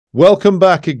Welcome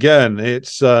back again.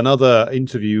 It's another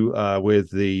interview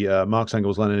with the Marx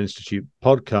Engels Lenin Institute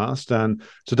podcast. And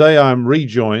today I'm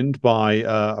rejoined by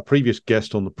a previous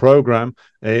guest on the program.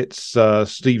 It's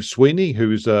Steve Sweeney,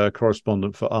 who's a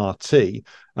correspondent for RT.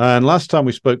 And last time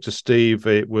we spoke to Steve,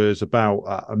 it was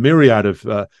about a myriad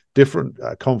of different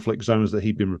conflict zones that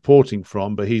he'd been reporting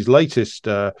from. But his latest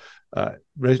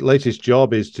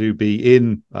job is to be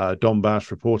in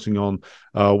Donbas, reporting on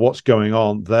what's going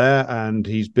on there, and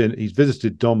he's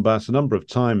visited Donbas a number of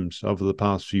times over the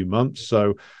past few months.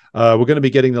 So we're going to be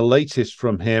getting the latest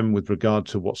from him with regard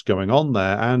to what's going on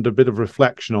there, and a bit of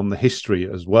reflection on the history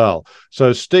as well.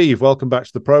 So, Steve, welcome back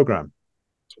to the program.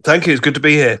 Thank you. It's good to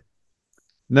be here.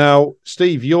 Now,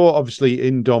 Steve, you're obviously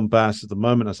in Donbas at the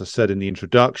moment, as I said in the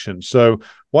introduction. So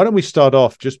why don't we start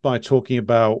off just by talking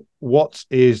about what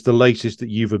is the latest that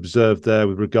you've observed there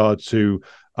with regard to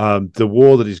the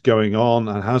war that is going on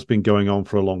and has been going on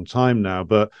for a long time now.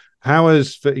 But how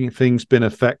has things been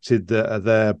affected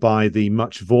there by the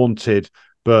much vaunted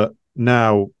but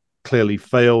now clearly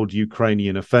failed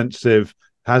Ukrainian offensive?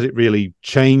 Has it really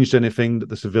changed anything that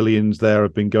the civilians there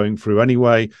have been going through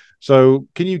anyway? So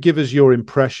can you give us your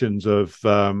impressions of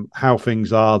how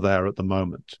things are there at the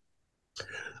moment?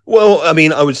 Well, I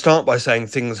mean, I would start by saying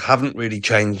things haven't really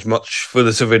changed much for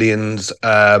the civilians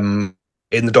in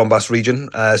the Donbas region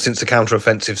since the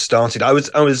counteroffensive started. I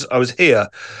was here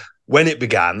when it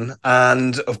began,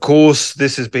 and of course,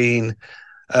 this has been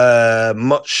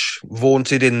much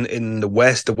vaunted in the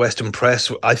West, the Western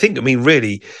press.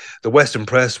 Really, the Western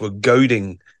press were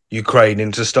goading Ukraine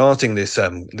into starting this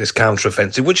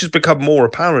counteroffensive, which has become more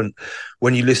apparent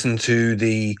when you listen to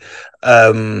the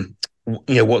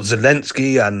what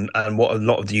Zelensky and what a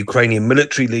lot of the Ukrainian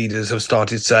military leaders have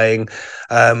started saying.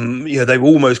 They've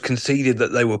almost conceded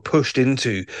that they were pushed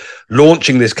into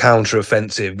launching this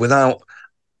counteroffensive without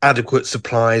adequate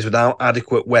supplies, without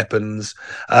adequate weapons,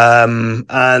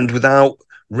 and without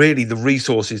really the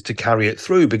resources to carry it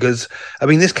through. Because, I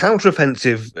mean, this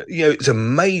counteroffensive, it's a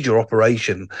major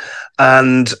operation.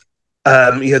 And,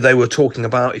 they were talking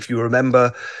about, if you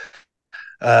remember,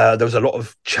 there was a lot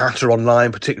of chatter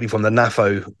online, particularly from the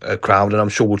NATO crowd, and I'm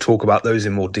sure we'll talk about those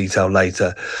in more detail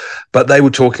later. But they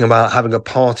were talking about having a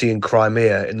party in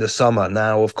Crimea in the summer.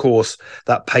 Now, of course,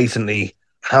 that patently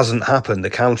hasn't happened. The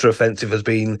counteroffensive has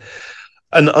been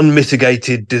an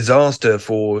unmitigated disaster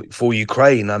for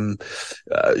Ukraine.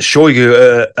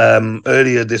 Shoigu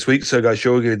earlier this week, Sergei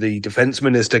Shoigu, the defense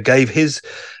minister, gave his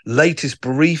latest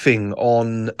briefing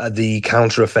on the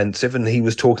counteroffensive, and he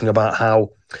was talking about how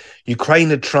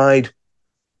Ukraine had tried,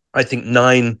 I think,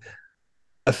 9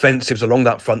 offensives along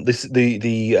that front.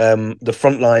 The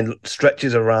front line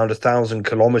stretches around 1,000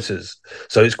 kilometers,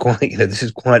 so it's quite this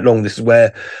is quite long. This is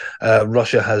where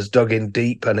Russia has dug in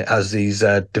deep, and it has these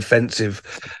defensive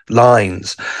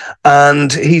lines.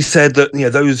 And he said that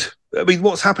those. I mean,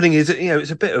 what's happening is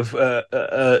it's a bit of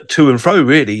to and fro,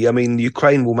 really. I mean,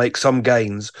 Ukraine will make some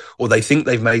gains, or they think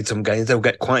they've made some gains. They'll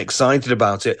get quite excited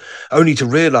about it, only to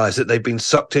realise that they've been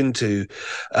sucked into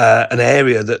an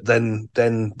area that then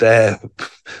their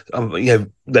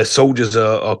soldiers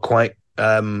are quite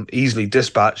easily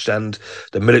dispatched, and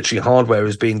the military hardware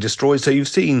is being destroyed. So you've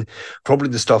seen probably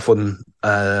the stuff on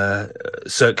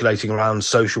circulating around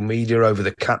social media over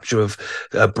the capture of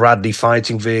Bradley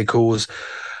fighting vehicles.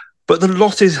 But the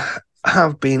losses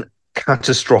have been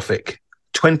catastrophic.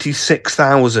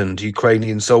 26,000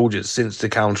 Ukrainian soldiers since the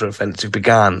counteroffensive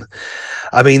began.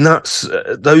 I mean,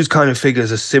 those kind of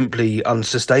figures are simply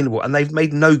unsustainable, and they've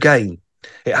made no gain.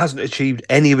 It hasn't achieved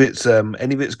any of its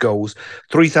goals.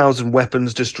 3,000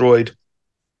 weapons destroyed,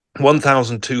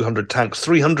 1,200 tanks,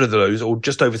 300 of those, or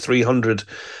just over 300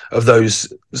 of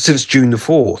those, since June the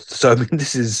 4th. So I mean,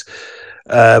 this is.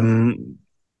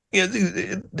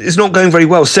 It's not going very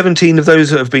well. 17 of those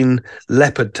have been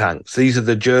Leopard tanks. These are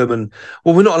the German.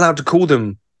 Well, we're not allowed to call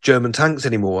them German tanks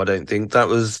anymore. I don't think that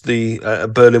was the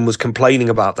Berlin was complaining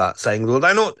about that, saying, "Well,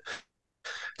 they're not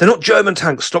German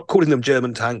tanks. Stop calling them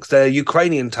German tanks. They're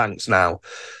Ukrainian tanks now."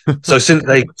 So since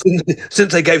they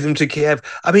gave them to Kiev,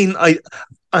 I mean, I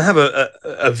have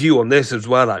a view on this as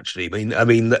well. Actually, I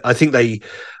mean, I think they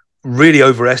really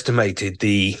overestimated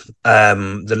the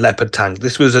Leopard tank.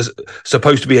 This was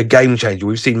supposed to be a game changer.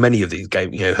 We've seen many of these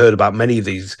heard about many of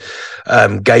these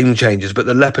game changers, but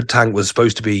the Leopard tank was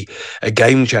supposed to be a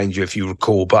game changer, if you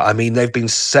recall. But I mean, they've been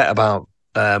set about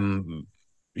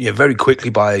very quickly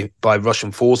by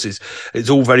Russian forces. It's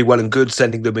all very well and good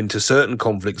sending them into certain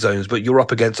conflict zones, but you're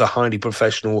up against a highly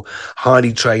professional,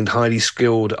 highly trained, highly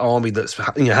skilled army that's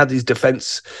had these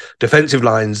defensive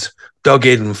lines dug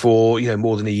in for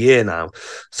more than a year now.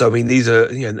 So I mean, these are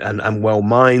and well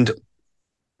mined.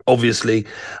 obviously.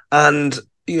 And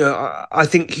I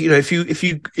think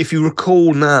if you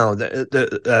recall now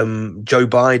that Joe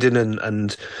Biden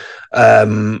and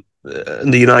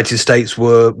the United States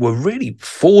were really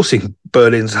forcing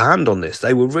Berlin's hand on this.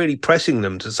 They were really pressing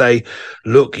them to say,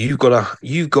 look, you've got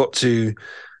to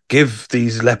give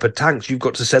these Leopard tanks, you've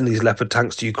got to send these Leopard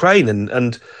tanks to Ukraine.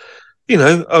 And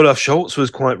Olaf Scholz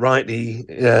was quite rightly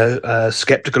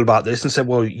skeptical about this and said,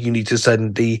 well, you need to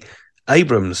send the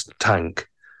Abrams tank.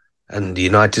 And the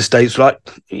United States were like,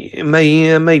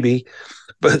 maybe,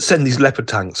 but send these Leopard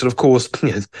tanks. And of course,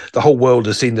 the whole world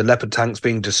has seen the Leopard tanks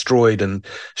being destroyed and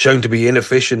shown to be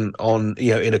inefficient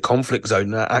in a conflict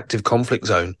zone, an active conflict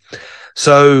zone.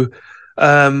 So,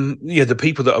 the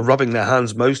people that are rubbing their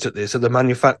hands most at this are the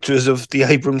manufacturers of the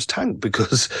Abrams tank,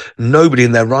 because nobody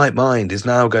in their right mind is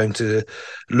now going to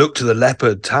look to the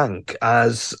Leopard tank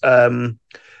as a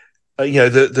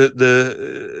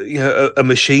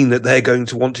machine that they're going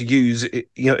to want to use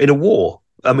in a war.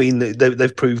 I mean,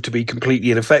 they've proved to be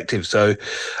completely ineffective. So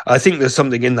I think there's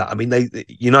something in that. I mean, the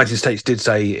United States did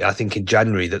say, I think in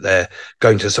January, that they're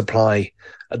going to supply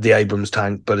the Abrams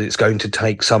tank, but it's going to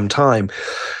take some time.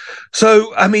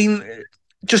 So, I mean,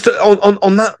 just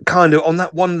on that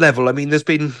one level, I mean, there's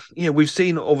been, we've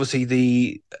seen obviously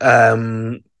the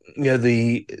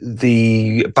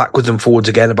backwards and forwards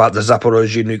again about the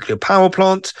Zaporozhye nuclear power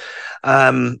plant,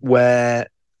 where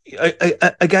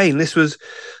again, this was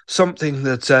something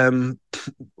that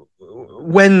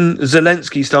when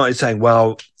Zelensky started saying,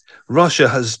 well, Russia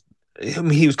has,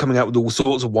 he was coming out with all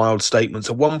sorts of wild statements.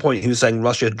 At one point, he was saying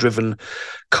Russia had driven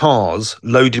cars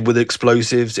loaded with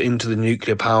explosives into the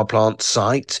nuclear power plant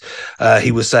site.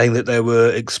 He was saying that there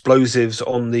were explosives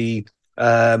on the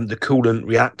coolant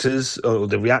reactors or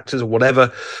the reactors or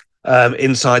whatever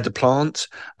inside the plant.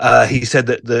 He said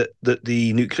that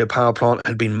the nuclear power plant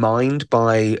had been mined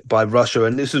by Russia,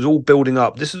 and this was all building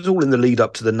up. This is all in the lead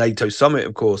up to the NATO summit,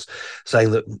 of course, saying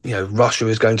that Russia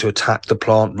is going to attack the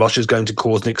plant. Russia is going to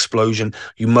cause an explosion.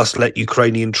 You must let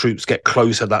Ukrainian troops get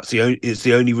closer. It's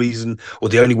the only reason, or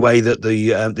the only way, that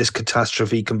this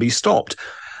catastrophe can be stopped.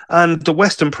 And the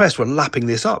Western press were lapping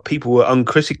this up. People were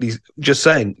uncritically just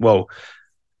saying, well,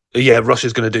 yeah,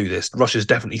 Russia's going to do this. Russia's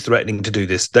definitely threatening to do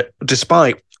this. That,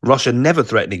 despite Russia never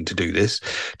threatening to do this,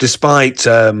 despite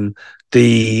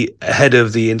the head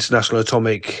of the International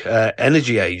Atomic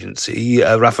Energy Agency,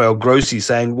 Rafael Grossi,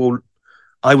 saying, well,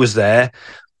 I was there.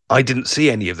 I didn't see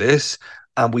any of this.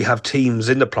 And we have teams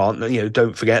in the plant.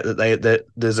 Don't forget that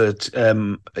there's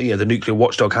the nuclear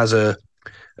watchdog has a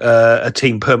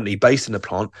team permanently based in the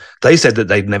plant. They said that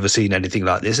they'd never seen anything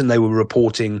like this, and they were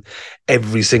reporting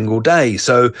every single day.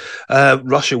 So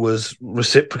Russia was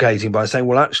reciprocating by saying,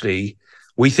 well, actually,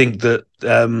 we think that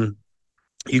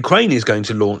Ukraine is going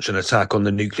to launch an attack on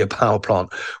the nuclear power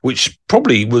plant, which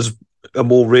probably was a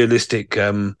more realistic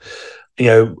analysis.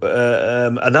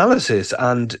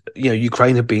 And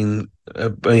Ukraine had been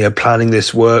planning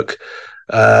this work.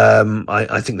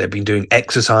 I think they've been doing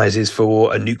exercises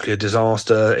for a nuclear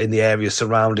disaster in the area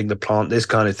surrounding the plant, this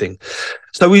kind of thing.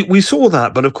 So we saw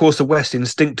that, but of course the West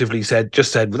instinctively said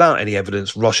without any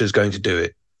evidence, Russia's going to do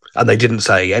it. And they didn't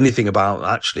say anything about,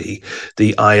 actually,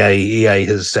 the IAEA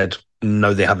has said,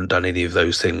 no, they haven't done any of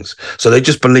those things. So they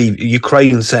just believe,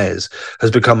 Ukraine has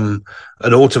become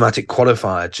an automatic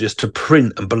qualifier just to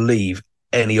print and believe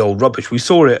any old rubbish. We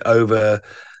saw it over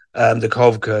the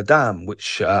Kovka Dam,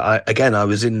 which I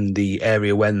was in the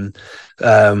area when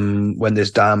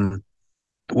this dam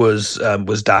was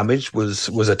damaged,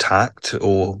 was attacked,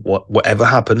 or whatever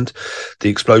happened. The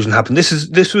explosion happened.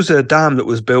 This was a dam that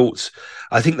was built,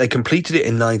 I think they completed it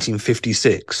in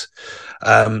 1956.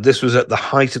 This was at the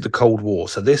height of the Cold War.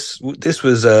 So this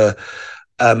was a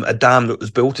dam that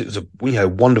was built. It was a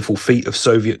wonderful feat of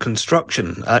Soviet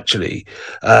construction, actually,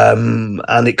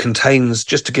 and it contains,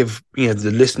 just to give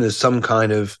the listeners some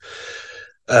kind of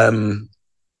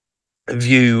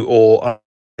view or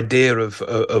idea of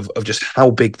just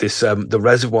how big this the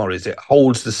reservoir is. It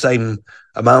holds the same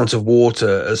amount of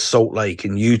water as Salt Lake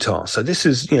in Utah. So this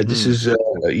is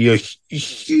a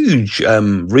huge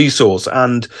resource,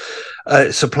 and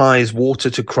it supplies water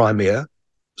to Crimea.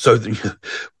 So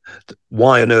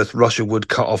why on earth Russia would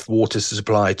cut off water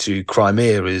supply to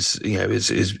Crimea is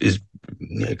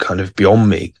kind of beyond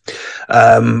me.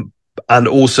 And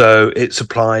also it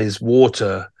supplies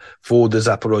water for the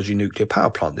Zaporozhye nuclear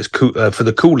power plant, for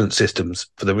the coolant systems,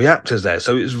 for the reactors there.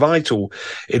 So it's vital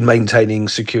in maintaining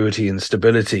security and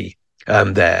stability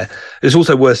there. It's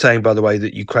also worth saying, by the way,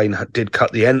 that Ukraine did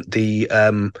cut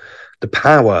the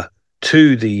power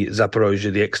to the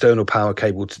Zaporozhye, the external power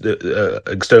cable, to the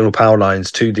external power lines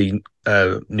to the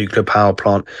nuclear power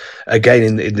plant.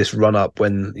 Again, in this run up,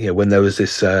 when there was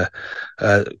this kind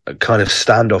of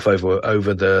standoff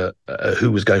over the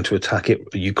who was going to attack it,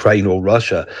 Ukraine or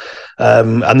Russia,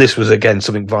 and this was again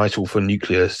something vital for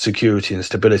nuclear security and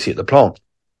stability at the plant.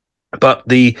 But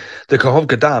the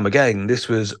Kakhovka Dam, again, this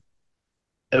was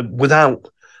without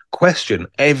question,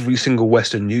 every single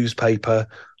Western newspaper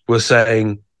was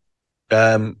saying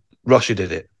Russia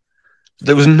did it.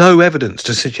 There was no evidence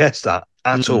to suggest that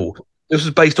at all. This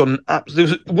was based on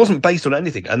it wasn't based on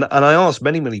anything. And I asked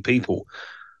many people,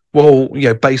 well,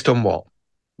 based on what?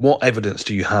 What evidence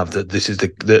do you have that this is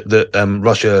that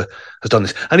Russia has done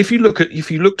this? And if you looked at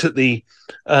the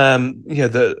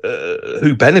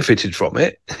who benefited from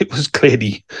it, it was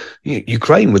clearly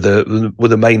Ukraine were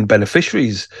the main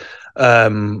beneficiaries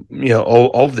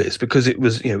of this, because it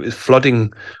was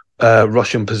flooding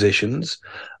Russian positions,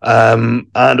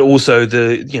 and also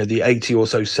the 80 or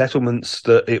so settlements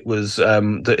that it was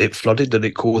that it flooded, that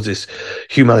it caused this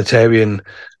humanitarian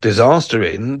disaster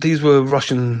in. These were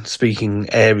Russian speaking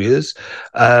areas,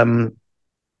 and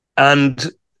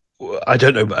I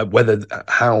don't know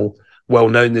how well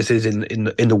known this is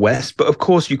in the West, but of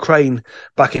course Ukraine,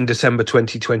 back in December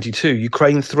 2022,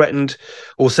 Ukraine threatened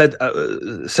or said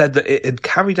that it had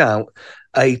carried out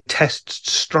a test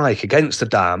strike against the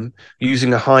dam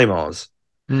using a HIMARS.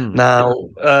 Now,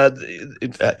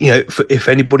 if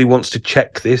anybody wants to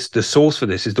check this, the source for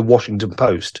this is the Washington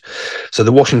Post. So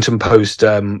the Washington Post,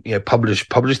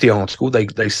 published the article.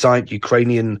 They cite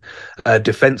Ukrainian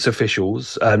defense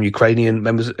officials, Ukrainian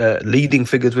members, leading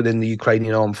figures within the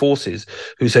Ukrainian armed forces,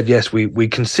 who said, yes, we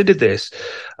considered this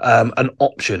an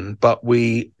option, but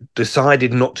we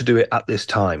decided not to do it at this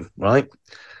time. Right.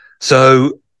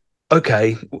 So,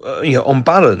 okay, on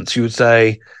balance, you would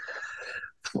say,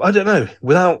 I don't know,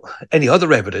 without any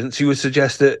other evidence, you would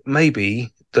suggest that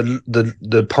maybe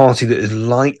the party that is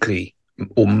likely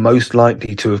or most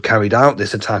likely to have carried out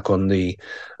this attack on the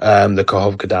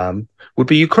Kakhovka Dam would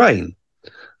be Ukraine.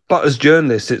 But as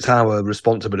journalists, it's our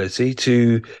responsibility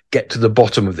to get to the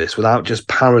bottom of this without just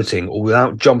parroting or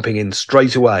without jumping in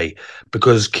straight away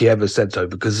because Kiev has said so,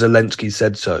 because Zelensky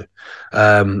said so,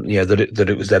 that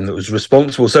it was them that was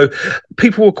responsible. So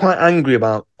people were quite angry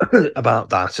about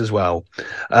that as well.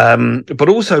 But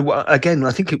also, again,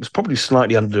 I think it was probably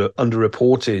slightly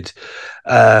underreported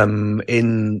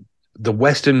in the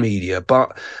Western media.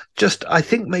 But just, I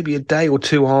think maybe a day or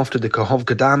two after the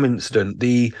Kakhovka Dam incident,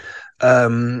 the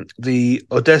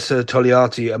Odessa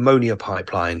Tolyatti ammonia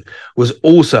pipeline was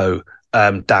also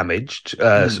damaged,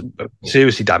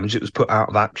 seriously damaged. It was put out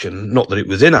of action. Not that it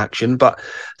was in action, but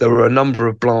there were a number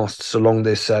of blasts along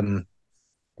this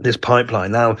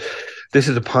pipeline. Now, this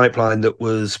is a pipeline that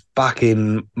was back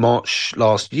in March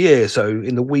last year. So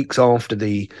in the weeks after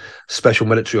the special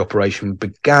military operation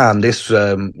began, this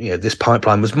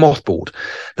pipeline was mothballed.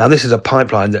 Now, this is a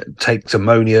pipeline that takes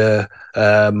ammonia,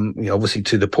 obviously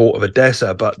to the port of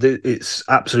Odessa, but it's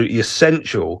absolutely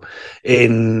essential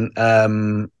in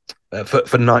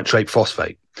for nitrate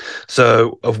phosphate.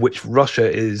 So, of which Russia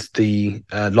is the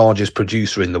largest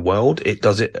producer in the world. It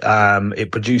does it.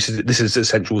 It produces. This is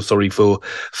essential. For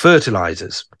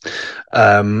fertilizers.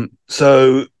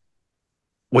 So,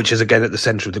 which is again at the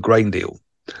center of the grain deal.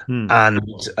 And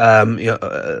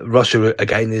Russia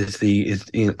again is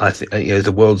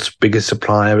the world's biggest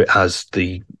supplier. It has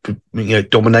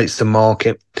dominates the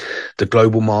market, the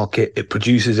global market. It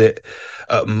produces it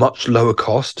at much lower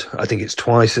cost. I think it's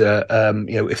twice.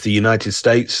 If the United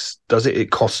States does it, it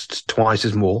costs twice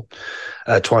as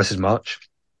much.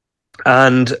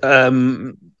 And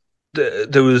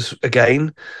there was,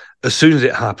 again, as soon as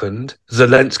it happened,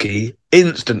 Zelensky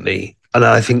instantly, and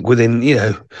I think within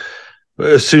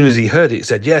as soon as he heard it,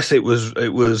 said, yes, it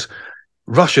was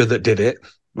Russia that did it,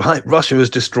 right? Russia has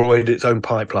destroyed its own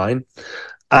pipeline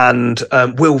and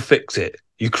we'll fix it.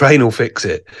 Ukraine will fix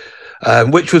it,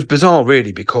 which was bizarre,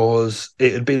 really, because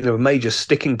it had been a major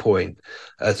sticking point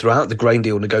throughout the grain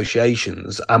deal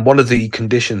negotiations. And one of the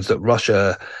conditions that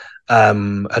Russia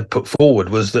had put forward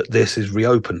was that this is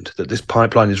reopened, that this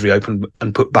pipeline is reopened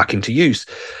and put back into use.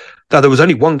 Now, there was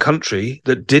only one country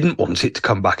that didn't want it to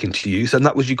come back into use, and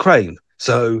that was Ukraine.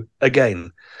 So,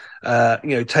 again,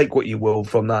 take what you will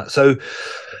from that. So,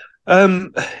 I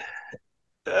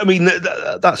mean,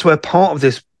 that's where part of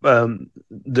this,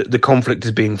 the conflict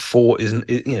is being fought. In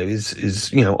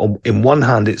one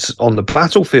hand, it's on the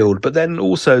battlefield, but then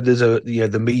also there's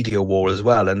the media war as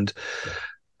well. And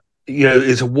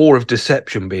it's a war of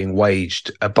deception being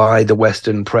waged by the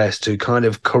Western press to kind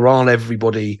of corral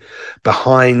everybody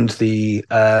behind the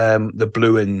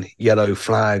blue and yellow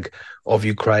flag of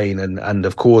Ukraine, and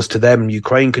of course to them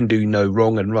Ukraine can do no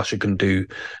wrong and Russia can do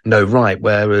no right.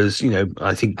 Whereas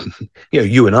I think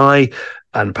you and I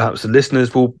and perhaps the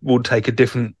listeners will take a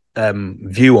different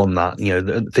view on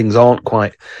that. Things aren't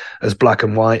quite as black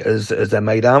and white as they're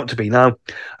made out to be. Now,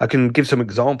 I can give some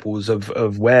examples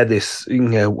of where this,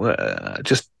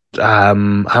 just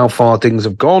how far things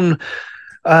have gone.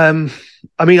 I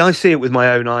mean, I see it with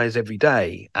my own eyes every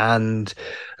day, and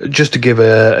just to give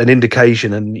an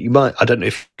indication, and I don't know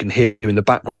if you can hear in the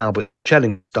background, but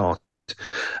shelling started.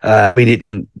 I mean,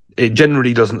 it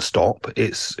generally doesn't stop.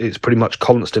 It's pretty much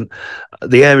constant.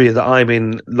 The area that I'm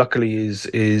in, luckily,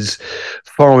 is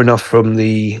far enough from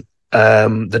the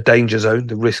danger zone,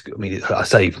 the risk. I mean, I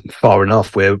say far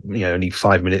enough. We're only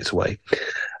 5 minutes away.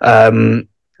 And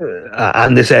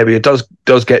this area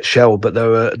does get shelled, but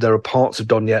there are parts of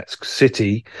Donetsk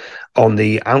city on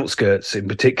the outskirts, in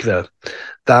particular,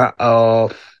 that are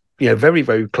very,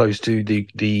 very close to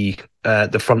the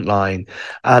front line,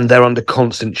 and they're under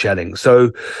constant shelling.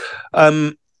 So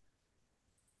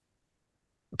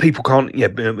people can't. I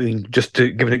mean, just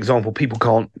to give an example, people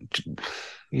can't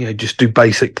just do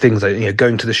basic things like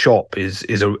going to the shop is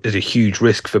a huge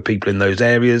risk for people in those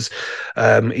areas.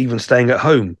 Even staying at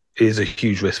home is a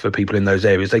huge risk for people in those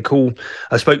areas. I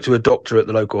spoke to a doctor at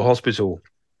the local hospital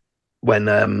when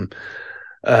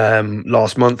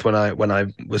last month when I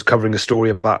was covering a story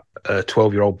about a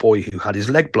 12-year-old boy who had his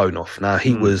leg blown off. Now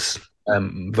he was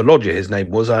Volodya, his name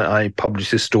was. I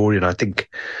published this story, and I think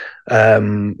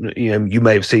you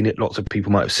may have seen it. Lots of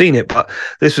people might have seen it, but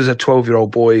this was a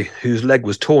 12-year-old boy whose leg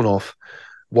was torn off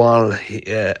while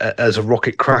as a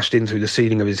rocket crashed in through the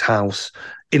ceiling of his house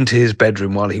into his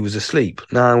bedroom while he was asleep.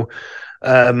 Now,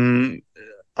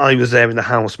 I was there in the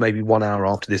house maybe 1 hour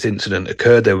after this incident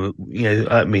occurred. There were,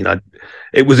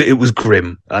 it was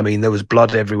grim. I mean, there was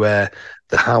blood everywhere.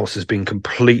 The house has been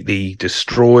completely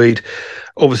destroyed.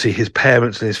 Obviously, his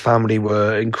parents and his family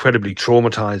were incredibly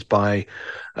traumatized by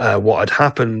what had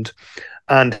happened,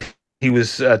 and he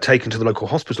was taken to the local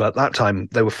hospital. At that time,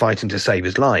 they were fighting to save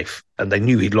his life, and they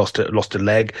knew he'd lost a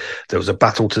leg. There was a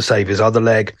battle to save his other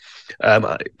leg.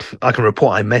 I can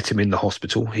report I met him in the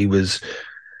hospital. He was,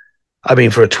 I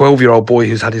mean, for a 12-year-old boy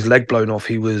who's had his leg blown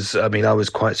off, I was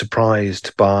quite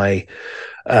surprised by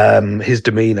his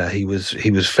demeanor. He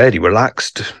was fairly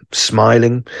relaxed,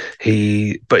 smiling.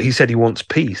 But he said he wants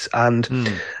peace. And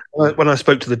when I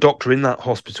spoke to the doctor in that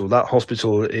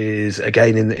hospital is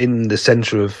again in the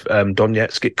center of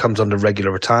Donetsk. It comes under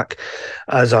regular attack.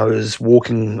 As I was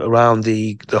walking around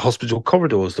the hospital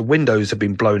corridors, the windows have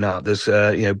been blown out. There's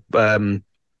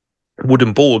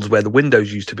wooden boards where the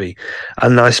windows used to be,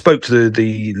 and I spoke to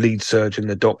the lead surgeon,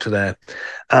 the doctor there,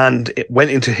 and it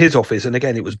went into his office, and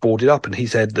again it was boarded up, and he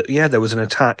said that there was an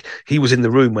attack. He was in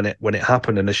the room when it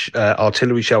happened, and a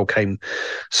artillery shell came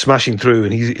smashing through,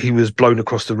 and he was blown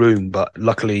across the room, but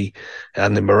luckily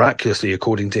and then miraculously,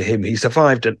 according to him, he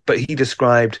survived it. But he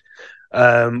described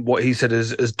what he said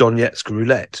as Donetsk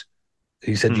roulette.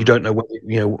 He said, you don't know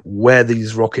where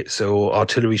these rockets or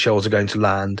artillery shells are going to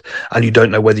land, and you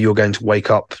don't know whether you're going to wake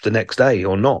up the next day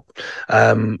or not.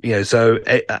 And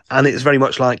it's very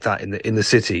much like that in the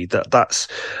city. I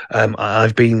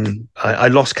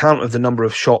lost count of the number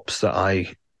of shops that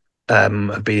I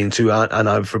have been into, and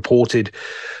I've reported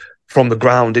from the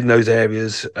ground in those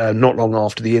areas, not long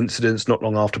after the incidents, not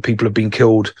long after people have been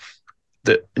killed,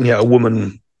 that a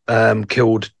woman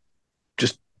killed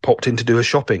just popped in to do her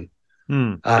shopping.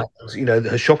 And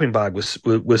her shopping bag was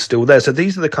still there. So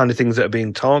these are the kind of things that are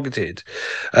being targeted.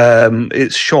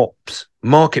 It's shops,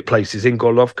 marketplaces in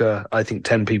Golovka. I think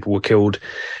 10 people were killed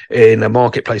in a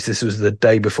marketplace. This was the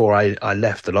day before I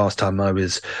left. The last time I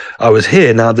was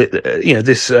here. Now that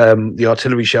the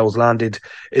artillery shells landed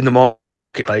in the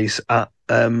marketplace at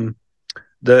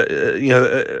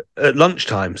at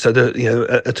lunchtime, so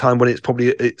a time when it's probably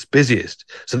its busiest.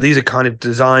 So these are kind of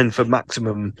designed for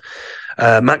maximum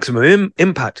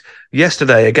impact.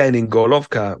 Yesterday, again in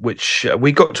Golovka, which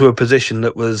we got to a position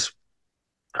that was,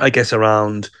 I guess,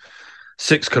 around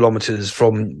 6 kilometers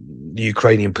from the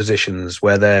Ukrainian positions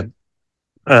where they're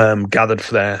gathered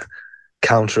for their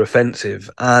counter-offensive.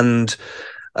 And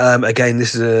again,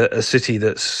 this is a city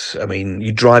that's, I mean,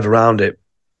 you drive around it,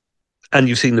 and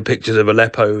you've seen the pictures of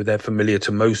Aleppo. They're familiar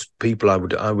to most people, I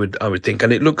would think,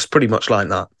 and it looks pretty much like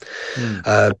that.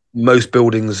 Most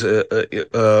buildings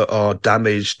are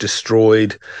damaged,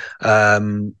 destroyed.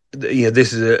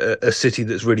 This is a city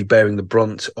that's really bearing the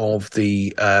brunt of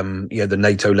the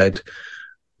NATO-led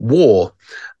war.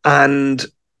 And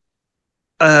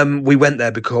we went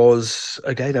there because,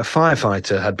 again, a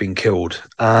firefighter had been killed.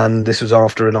 And this was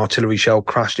after an artillery shell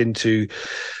crashed into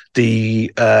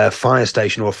the fire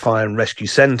station or fire and rescue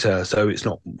center. So it's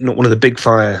not one of the big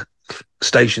fire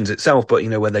stations itself, but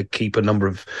where they keep a number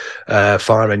of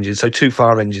fire engines. So 2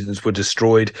 fire engines were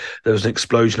destroyed. There was an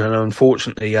explosion, and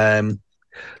unfortunately,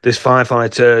 this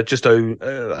firefighter, just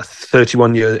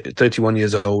 31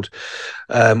 years old,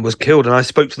 was killed. And I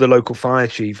spoke to the local fire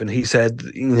chief, and he said,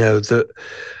 that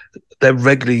they're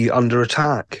regularly under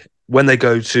attack. When they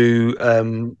go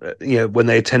to, when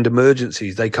they attend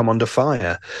emergencies, they come under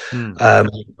fire.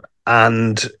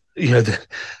 And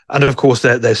and of course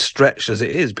they're stretched as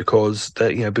it is because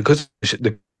because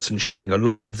the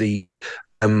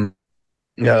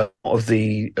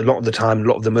a lot of the time, a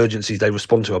lot of the emergencies they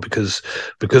respond to are because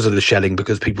of the shelling,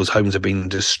 because people's homes have been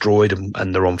destroyed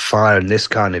and they're on fire and this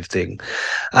kind of thing.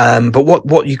 But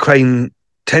what Ukraine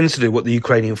tends to do, what the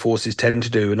Ukrainian forces tend to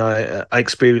do, and I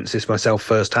experienced this myself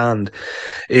firsthand,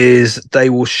 is they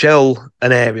will shell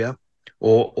an area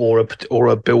or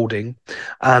a building,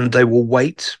 and they will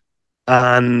wait,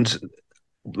 and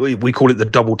we call it the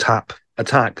double tap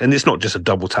attack. And it's not just a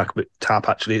double tap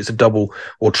actually, it's a double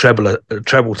or treble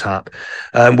tap,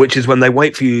 which is when they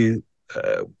wait for you,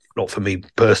 not for me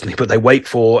personally, but they wait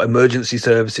for emergency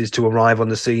services to arrive on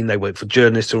the scene, they wait for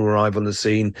journalists to arrive on the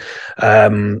scene,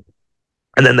 and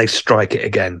then they strike it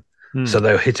again. So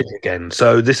they'll hit it again.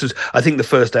 So this was, I think, the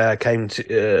first day I came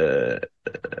to,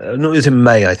 no, it was in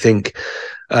May, I think.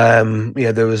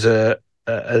 There was a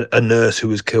nurse who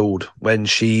was killed when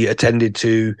she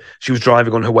was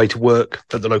driving on her way to work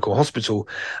at the local hospital,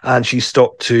 and she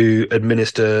stopped to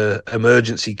administer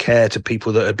emergency care to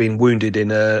people that had been wounded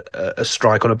in a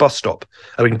strike on a bus stop.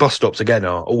 I mean, bus stops, again,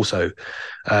 are also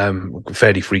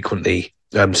fairly frequently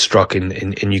struck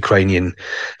in Ukrainian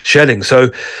shelling.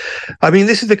 So, I mean,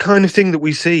 this is the kind of thing that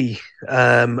we see.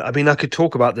 I mean, I could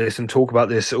talk about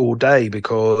this all day,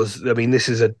 because, I mean, this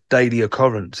is a daily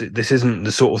occurrence. This isn't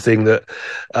the sort of thing that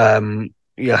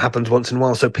happens once in a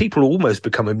while. So people almost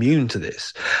become immune to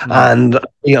this. And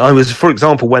I was, for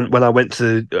example, when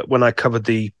I covered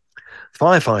the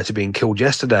firefighter being killed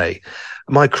yesterday,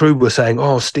 my crew were saying,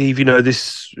 "Oh, Steve,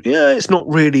 it's not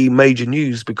really major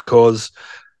news because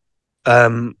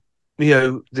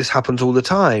this happens all the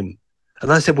time."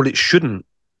 And I said, well, it shouldn't.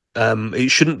 It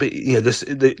shouldn't be.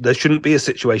 There shouldn't be a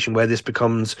situation where this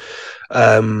becomes,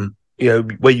 where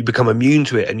you become immune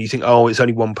to it and you think, oh, it's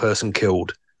only one person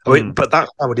killed. I mean, but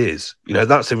that's how it is.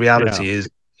 That's the reality. Is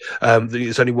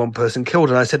it's only one person killed.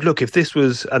 And I said, look, if this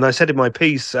was, and I said in my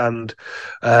piece, and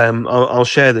I'll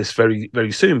share this very,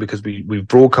 very soon because we've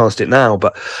broadcast it now.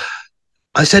 But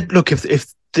I said, look, if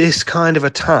this kind of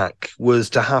attack was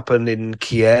to happen in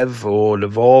Kiev or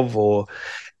Lvov, or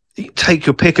take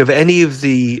your pick of any of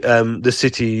the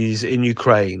cities in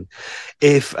Ukraine,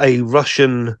 if a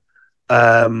Russian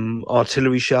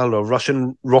artillery shell or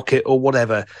Russian rocket or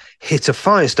whatever hit a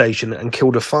fire station and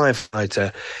killed a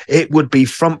firefighter, it would be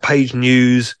front page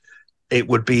news. It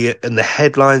would be in the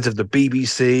headlines of the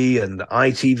BBC and the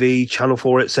ITV, Channel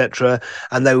 4, etc.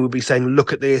 And they would be saying,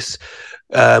 look at this,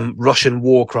 Russian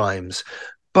war crimes.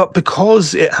 But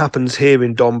because it happens here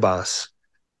in Donbas,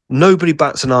 nobody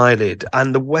bats an eyelid,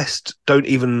 and the West don't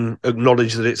even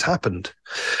acknowledge that it's happened.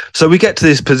 So we get to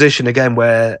this position again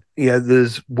where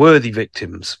there's worthy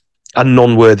victims and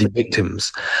non-worthy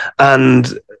victims,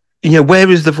 and where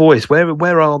is the voice?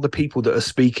 Where are the people that are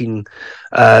speaking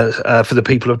for the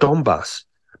people of Donbas?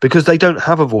 Because they don't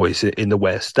have a voice in the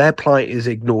West. Their plight is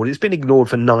ignored. It's been ignored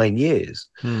for 9 years.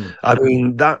 I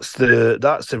mean, that's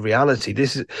the reality.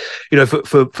 This is,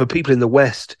 for people in the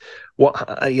West,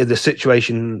 the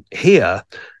situation here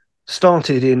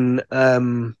started in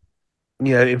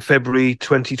February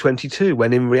 2022,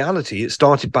 when in reality it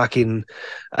started back in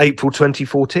April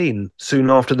 2014, soon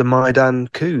after the Maidan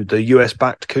coup, the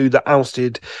US-backed coup that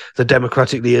ousted the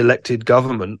democratically elected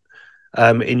government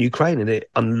in Ukraine, and it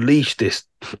unleashed this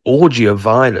orgy of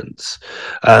violence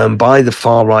by the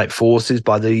far-right forces,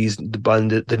 by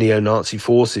the neo-Nazi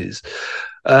forces.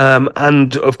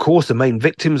 And of course, the main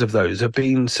victims of those have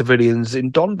been civilians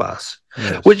in Donbas,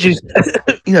 yes. Which is,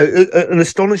 an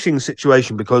astonishing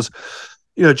situation because,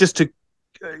 just to,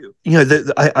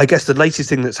 I guess the latest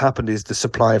thing that's happened is the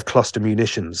supply of cluster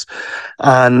munitions,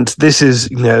 and this is,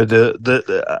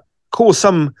 caused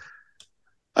some.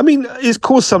 I mean, it's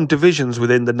caused some divisions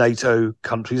within the NATO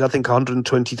countries. I think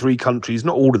 123 countries,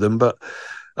 not all of them, but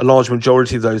a large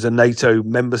majority of those are NATO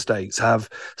member states, have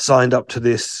signed up to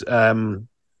this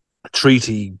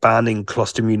treaty banning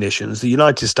cluster munitions. The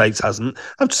United States hasn't. I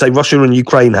have to say, Russia and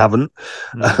Ukraine haven't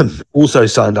also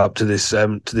signed up to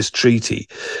this treaty.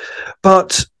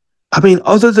 But I mean,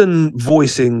 other than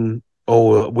voicing,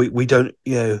 or we don't,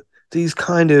 these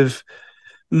kind of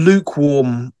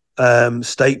lukewarm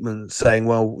statements saying,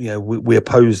 well, we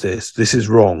oppose this. This is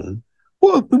wrong.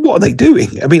 What are they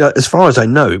doing? I mean, as far as I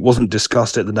know, it wasn't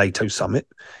discussed at the NATO summit.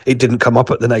 It didn't come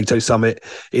up at the NATO summit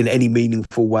in any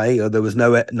meaningful way, or there was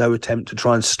no attempt to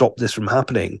try and stop this from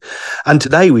happening. And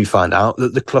today we find out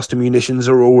that the cluster munitions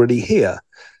are already here.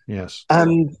 Yes.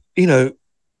 And,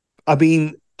 I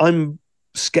mean, I'm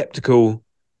skeptical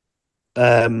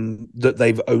that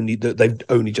they've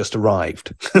only just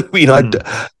arrived. I mean,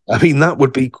 that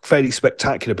would be fairly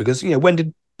spectacular because, when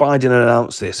did Biden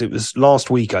announced this? It was last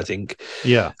week, I think.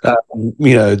 Yeah.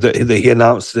 That he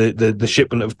announced the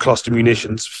shipment of cluster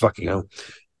munitions. Fucking hell.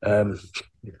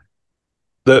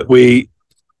 That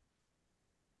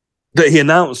he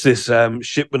announced this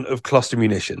shipment of cluster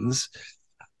munitions,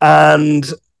 and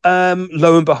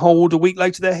lo and behold, a week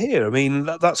later they're here. I mean,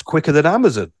 that's quicker than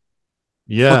Amazon.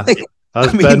 Yeah,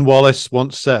 as Ben Wallace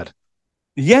once said.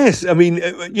 Yes, I mean,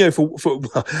 for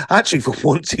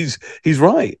once he's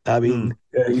right. I mean,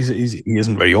 he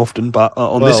isn't very often, but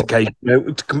on this occasion,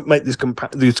 to make this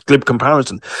glib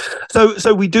comparison.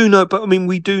 So we do know, but I mean,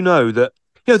 we do know that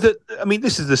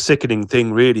this is the sickening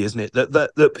thing, really, isn't it?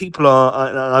 That people are,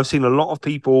 and I've seen a lot of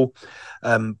people,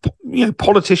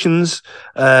 politicians,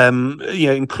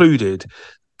 included,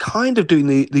 kind of doing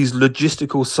these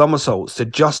logistical somersaults to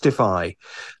justify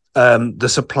the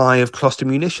supply of cluster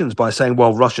munitions by saying,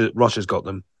 well, Russia's got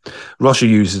them, Russia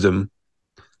uses them.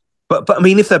 But I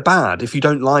mean, if they're bad, if you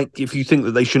think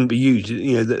that they shouldn't be used,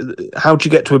 how do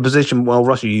you get to a position, well,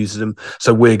 Russia uses them,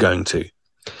 so we're going to?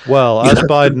 Well, as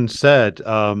Biden said,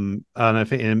 and I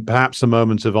think in perhaps a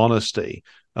moment of honesty,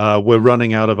 we're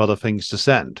running out of other things to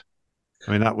send.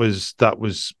 I mean, that was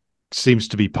seems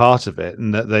to be part of it,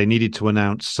 and that they needed to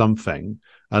announce something,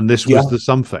 and this was the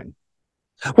something.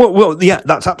 Well, yeah,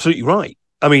 that's absolutely right.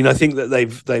 I mean, I think that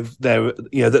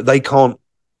that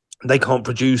they can't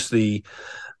produce the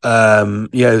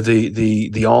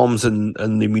the arms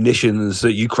and the munitions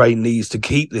that Ukraine needs to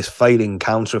keep this failing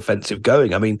counteroffensive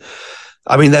going. I mean,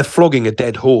 they're flogging a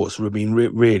dead horse. I mean,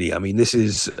 really. I mean, this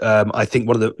is, I think,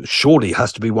 surely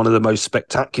has to be one of the most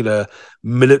spectacular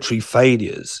military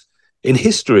failures in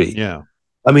history. Yeah.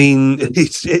 I mean,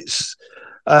 it's.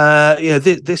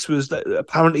 This was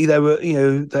apparently they were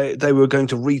going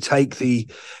to retake the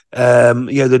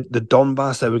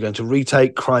Donbas. They were going to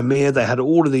retake Crimea. They had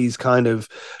all of these kind of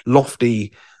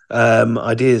lofty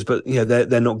ideas, but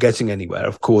they're not getting anywhere,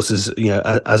 of course, as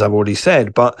I've already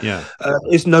said. But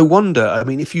it's no wonder. I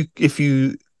mean, if you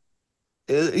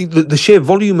the sheer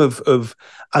volume of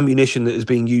ammunition that is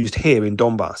being used here in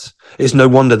Donbas, it's no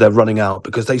wonder they're running out,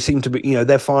 because they seem to be,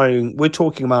 they're firing. We're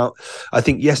talking about, I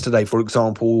think yesterday, for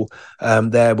example,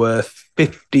 there were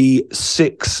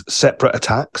 56 separate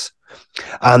attacks,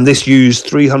 and this used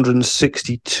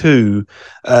 362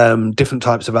 different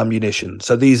types of ammunition.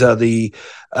 So these are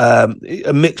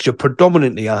a mixture,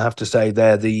 predominantly, I have to say,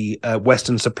 they're the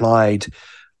Western supplied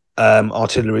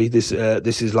artillery. This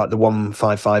is like the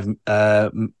 155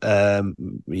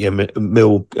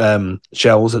 mil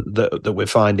shells that we're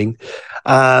finding,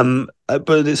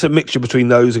 but it's a mixture between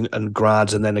those and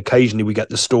grads, and then occasionally we get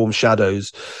the Storm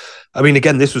Shadows. I mean,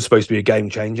 again, this was supposed to be a game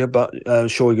changer, but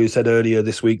Shoigu said earlier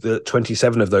this week that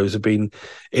 27 of those have been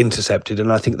intercepted,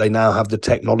 and I think they now have the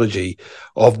technology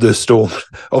of the Storm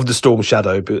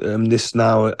Shadow. But this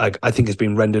now, I think, has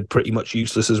been rendered pretty much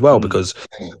useless as well, because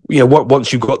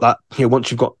once you've got that,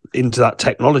 once you've got into that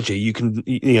technology, you can,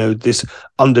 this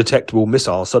undetectable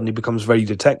missile suddenly becomes very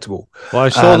detectable. Well, I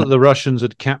saw that the Russians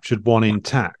had captured one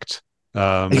intact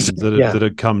that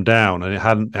had come down, and it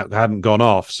hadn't gone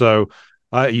off. So.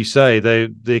 You say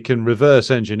they can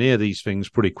reverse engineer these things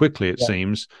pretty quickly, it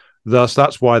seems. Thus,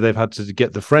 that's why they've had to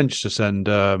get the French to send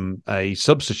a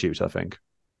substitute, I think.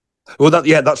 Well,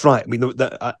 that's right. I mean,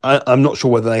 I'm not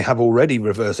sure whether they have already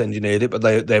reverse engineered it, but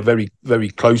they're very, very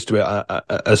close to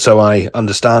it, so I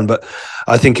understand. But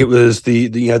I think it was the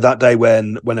that day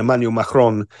when Emmanuel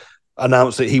Macron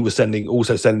announced that he was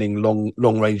also sending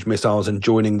long range missiles and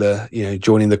joining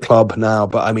the club now.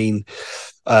 But I mean,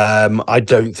 I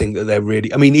don't think that they're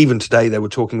really. I mean, even today they were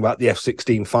talking about the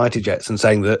F-16 fighter jets and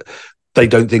saying that they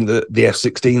don't think that the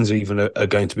F-16s are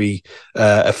going to be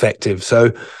effective.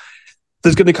 So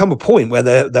there's going to come a point where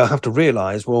they'll have to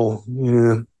realise, well,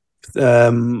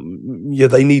 they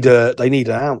need an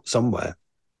out somewhere.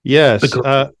 Yes,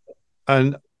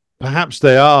 and perhaps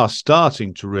they are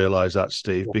starting to realise that,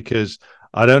 Steve, because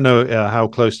I don't know how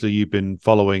closely you've been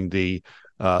following the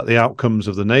outcomes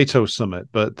of the NATO summit,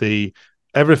 but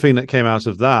everything that came out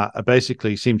of that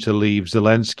basically seemed to leave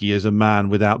Zelensky as a man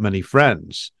without many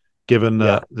friends, given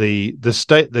that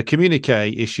the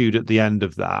communique issued at the end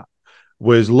of that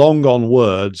was long on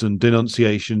words and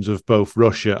denunciations of both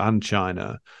Russia and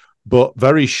China, but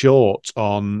very short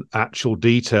on actual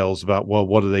details about, well,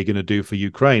 what are they going to do for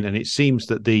Ukraine? And it seems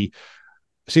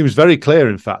very clear,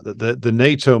 in fact, that the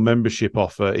NATO membership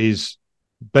offer is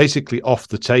basically off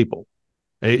the table.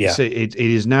 It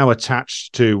is now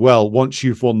attached to, well, once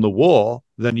you've won the war,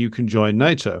 then you can join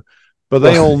NATO. But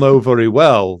they all know very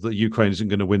well that Ukraine isn't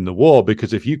going to win the war,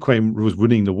 because if Ukraine was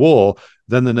winning the war,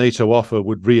 then the NATO offer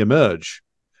would re-emerge.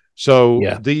 So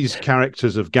these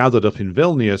characters have gathered up in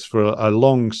Vilnius for a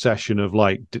long session of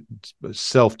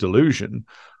self-delusion.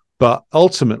 But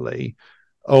ultimately,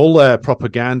 all their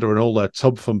propaganda and all their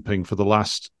tub thumping for the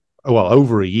last,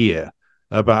 over a year,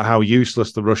 about how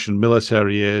useless the Russian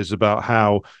military is, about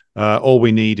how all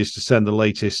we need is to send the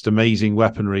latest amazing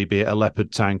weaponry, be it a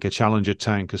Leopard tank, a Challenger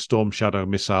tank, a Storm Shadow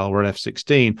missile, or an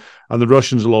F-16, and the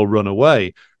Russians will all run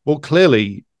away. Well,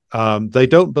 clearly, they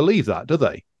don't believe that, do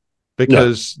they?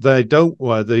 Because they don't.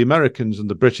 The Americans and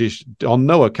the British, on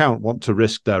no account, want to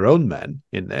risk their own men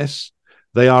in this.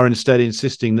 They are instead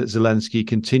insisting that Zelensky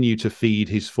continue to feed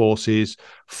his forces,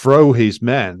 throw his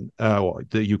men,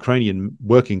 the Ukrainian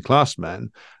working class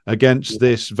men, against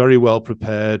this very well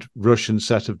prepared Russian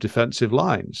set of defensive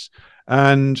lines.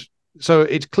 And so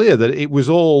it's clear that it was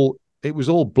all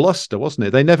bluster, wasn't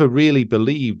it? They never really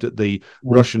believed that the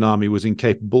Russian army was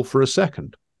incapable for a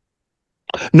second.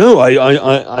 No,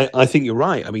 I think you're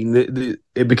right. I mean,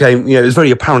 it became, it was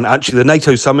very apparent. Actually, the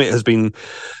NATO summit has been,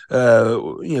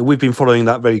 we've been following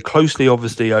that very closely,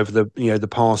 obviously, over the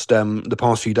past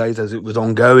few days as it was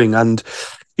ongoing. And,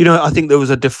 I think there was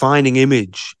a defining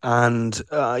image, and,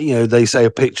 they say a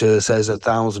picture says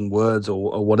 1,000 words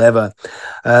or whatever.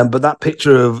 But that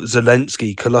picture of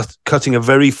Zelensky cutting a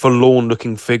very forlorn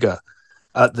looking figure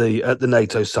at the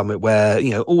NATO summit, where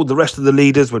all the rest of the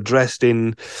leaders were dressed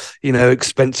in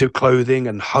expensive clothing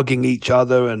and hugging each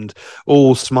other and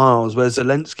all smiles, where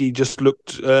Zelensky just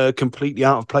looked completely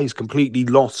out of place, completely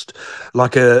lost,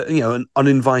 like an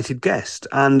uninvited guest.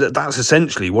 And that's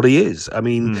essentially what he is. I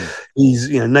mean, he's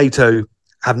NATO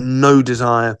have no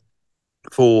desire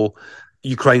for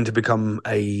Ukraine to become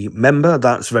a member.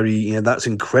 That's that's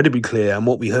incredibly clear. And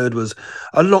what we heard was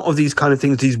a lot of these kind of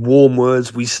things, these warm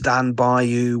words, we stand by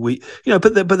you,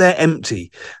 but they're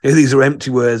empty. These are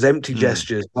empty words, empty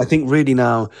gestures. I think really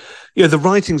now, the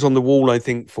writing's on the wall, I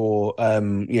think, for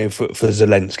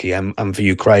Zelensky and for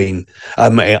Ukraine.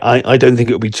 I don't think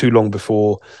it'll be too long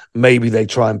before maybe they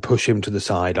try and push him to the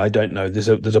side. I don't know. There's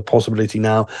a possibility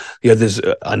now.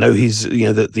 I know he's,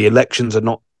 that the elections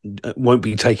won't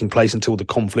be taking place until the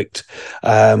conflict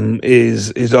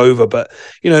is over. But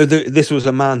this was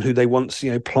a man who they once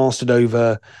plastered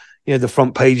over the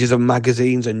front pages of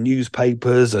magazines and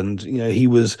newspapers, and he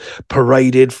was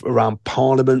paraded around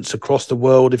parliaments across the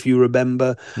world, if you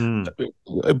remember.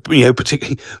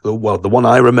 Particularly, well, the one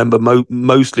I remember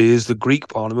mostly is the Greek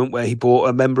parliament, where he brought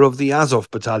a member of the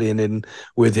Azov battalion in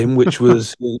with him, which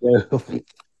was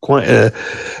quite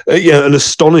an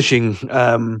astonishing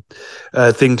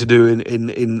thing to do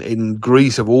in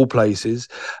Greece, of all places.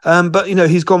 But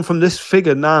he's gone from this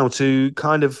figure now to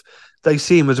kind of, they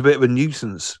see him as a bit of a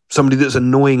nuisance, somebody that's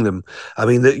annoying them. I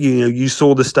mean, that you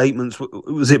saw the statements.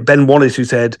 Was it Ben Wallace who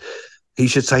said he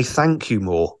should say thank you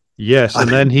more? Yes, and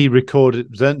then he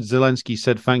recorded. Then Zelensky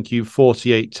said thank you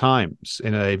 48 times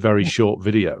in a very short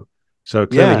video. So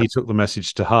clearly, he took the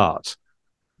message to heart.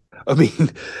 I mean,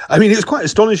 it was quite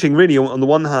astonishing, really. On the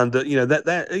one hand, that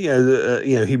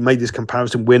he made this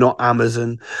comparison. We're not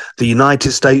Amazon. The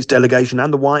United States delegation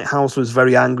and the White House was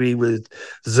very angry with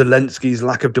Zelensky's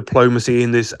lack of diplomacy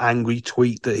in this angry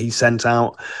tweet that he sent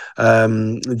out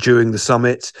during the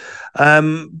summit.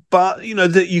 But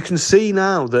that you can see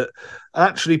now that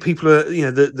actually people are,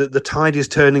 the tide is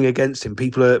turning against him.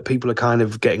 People are kind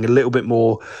of getting a little bit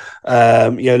more, a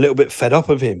little bit fed up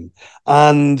of him.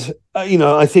 And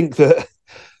I think that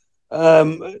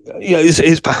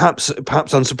it's perhaps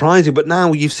unsurprising, but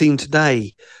now you've seen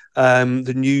today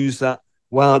the news that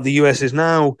the US is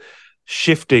now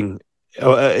shifting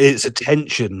its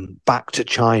attention back to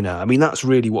China. I mean, that's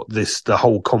really what the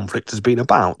whole conflict has been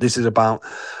about. This is about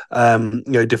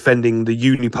defending the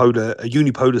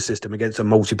unipolar system against a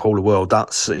multipolar world.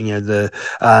 That's when we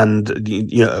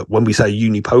say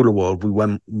unipolar world,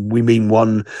 we mean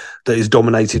one that is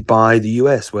dominated by the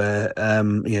US, where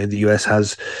the US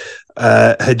has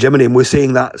hegemony, and we're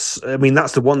seeing that. I mean,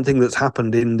 that's the one thing that's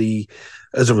happened in the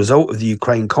as a result of the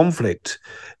Ukraine conflict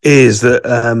is that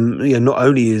not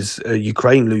only is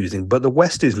Ukraine losing, but the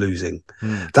West is losing.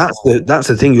 That's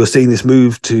the thing. You're seeing this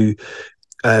move to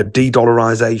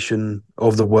de-dollarization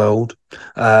of the world,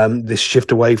 this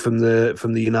shift away from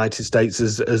the United States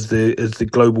as the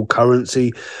global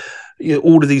currency.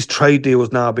 All of these trade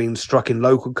deals now being struck in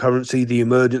local currency, the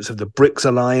emergence of the BRICS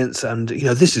alliance, and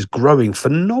this is growing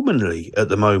phenomenally at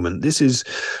the moment. This is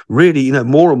really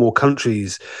more and more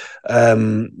countries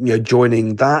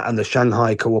joining that, and the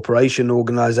Shanghai Cooperation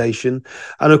Organization.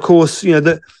 And of course,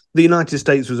 the United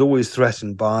States was always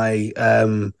threatened by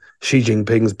Xi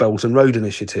Jinping's Belt and Road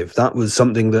Initiative. That was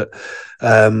something that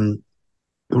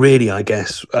really, I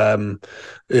guess,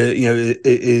 it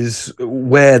is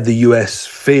where the US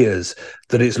fears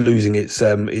that it's losing its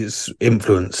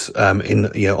influence in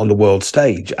on the world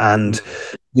stage. And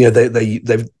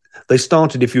they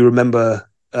started, if you remember,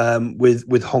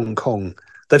 with Hong Kong.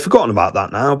 They've forgotten about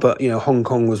that now, but Hong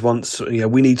Kong was once.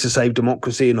 We need to save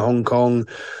democracy in Hong Kong.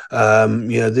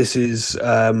 This is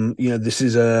an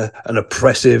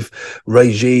oppressive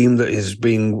regime that is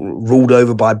being ruled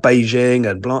over by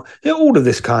Beijing and blah. All of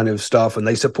this kind of stuff, and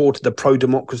they supported the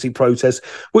pro-democracy protests,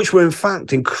 which were in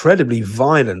fact incredibly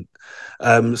violent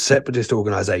separatist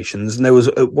organizations. And there was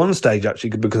at one stage, actually,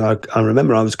 because I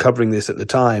remember I was covering this at the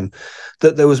time,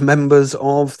 that there was members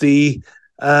of the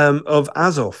of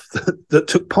Azov that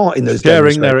took part in those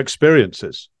sharing their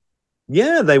experiences.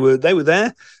 Yeah, they were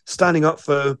there standing up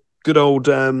for good old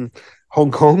Hong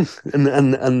Kong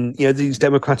and these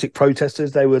democratic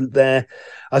protesters. They were there.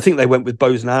 I think they went with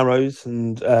bows and arrows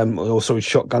and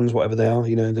shotguns, whatever they are.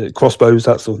 The crossbows.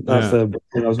 That's the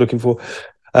thing I was looking for,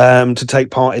 to take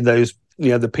part in those.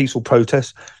 The peaceful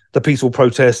protests. The peaceful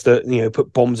protests that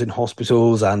put bombs in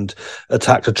hospitals and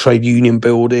attacked a trade union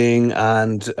building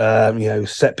and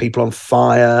set people on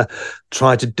fire,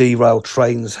 tried to derail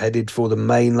trains headed for the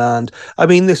mainland. I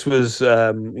mean, this was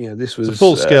a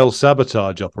full-scale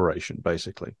sabotage operation,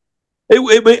 basically. It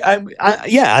was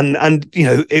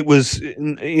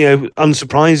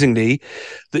unsurprisingly,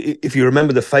 if you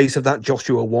remember the face of that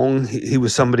Joshua Wong, he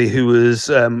was somebody who was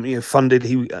funded.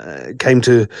 He came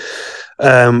to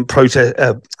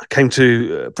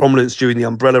prominence during the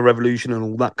Umbrella Revolution and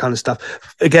all that kind of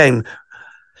stuff. Again,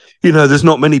 there's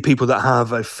not many people that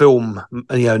have a film,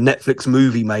 Netflix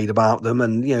movie made about them.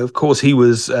 And, of course, he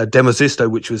was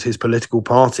Demosisto, which was his political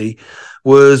party,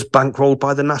 was bankrolled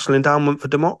by the National Endowment for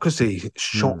Democracy.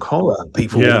 Shock horror.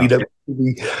 People,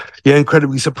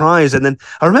 incredibly surprised. And then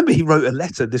I remember he wrote a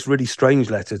letter, this really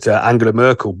strange letter to Angela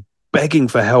Merkel, begging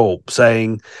for help,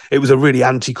 saying it was a really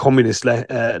anti-communist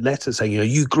letter, saying,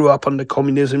 you grew up under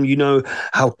communism, you know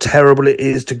how terrible it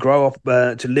is to grow up,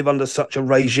 to live under such a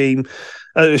regime.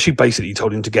 She basically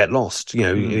told him to get lost,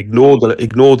 ignore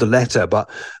the letter.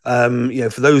 But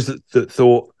for those that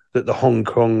thought that the Hong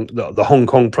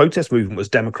Kong protest movement was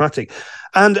democratic,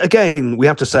 and again, we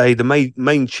have to say the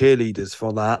main cheerleaders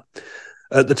for that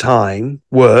at the time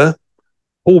were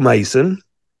Paul Mason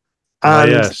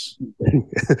and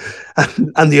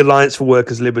and the Alliance for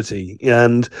Workers' Liberty.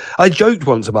 And I joked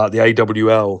once about the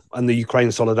AWL and the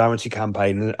Ukraine Solidarity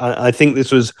Campaign, and I think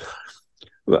this was.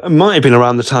 It might have been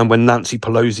around the time when Nancy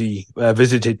Pelosi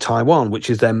visited Taiwan, which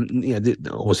is them.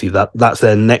 Obviously that's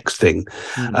their next thing.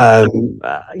 And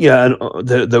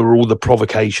there were all the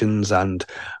provocations and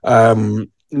and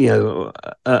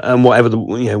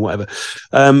whatever.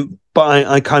 But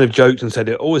I kind of joked and said,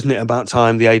 isn't it about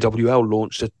time the AWL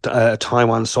launched a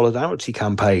Taiwan solidarity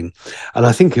campaign? And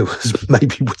I think it was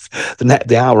maybe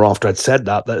the hour after I'd said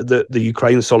that, the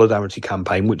Ukraine solidarity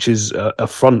campaign, which is a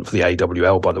front for the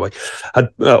AWL, by the way, had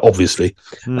obviously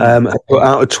had put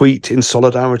out a tweet in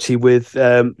solidarity with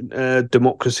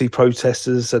democracy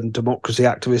protesters and democracy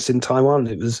activists in Taiwan.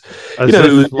 It was,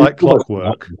 it was like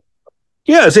clockwork.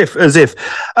 Yeah, as if.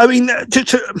 I mean,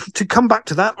 to come back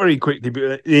to that very quickly,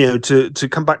 to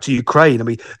come back to Ukraine. I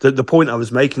mean, the point I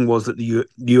was making was that the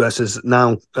US has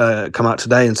now come out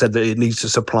today and said that it needs to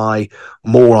supply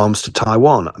more arms to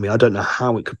Taiwan. I mean, I don't know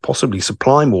how it could possibly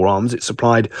supply more arms. It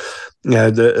supplied,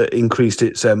 increased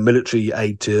its military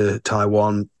aid to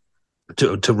Taiwan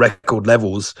to record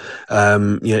levels.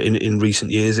 In recent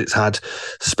years, it's had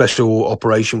special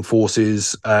operation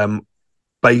forces.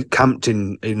 Camped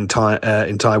in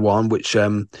Taiwan, which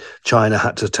China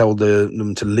had to tell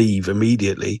them to leave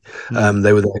immediately.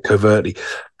 They were there covertly.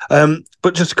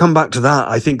 But just to come back to that,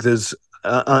 I think there's.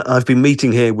 I've been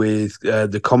meeting here with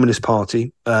the Communist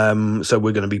Party, so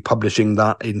we're going to be publishing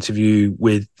that interview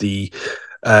with the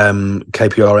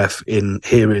KPRF in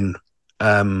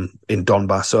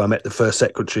Donbas. So I met the first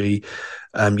secretary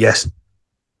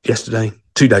yesterday,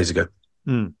 2 days ago.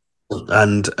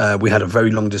 and we had a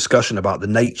very long discussion about the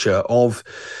nature of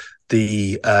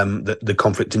the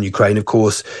conflict in Ukraine. Of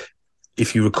course,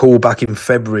 if you recall, back in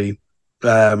February,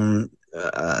 the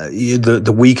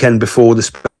weekend before the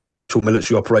special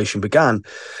military operation began,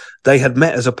 they had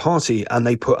met as a party and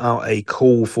they put out a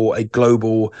call for a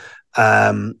global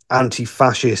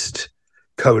anti-fascist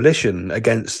coalition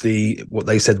against what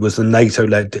they said was the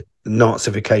NATO-led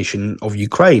Nazification of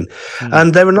Ukraine.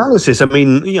 And their analysis, I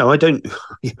mean, I don't,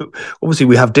 obviously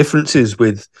we have differences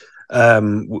with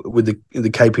the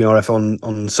KPRF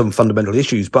on some fundamental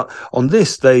issues, but on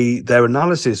this, their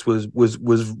analysis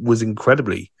was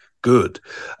incredibly good.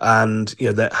 And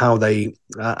how they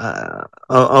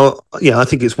I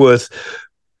think it's worth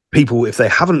people, if they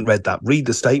haven't read that, read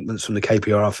the statements from the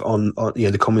KPRF on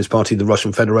the Communist Party, the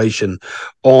Russian Federation,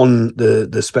 on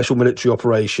the special military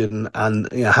operation,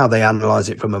 and how they analyze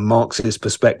it from a Marxist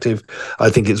perspective. I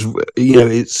think it's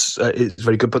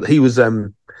very good. But he was I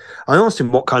asked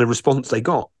him what kind of response they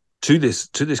got to this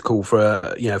call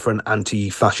for for an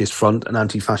anti-fascist front, an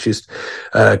anti-fascist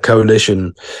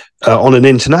coalition on an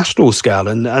international scale,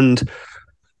 and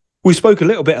we spoke a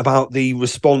little bit about the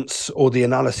response or the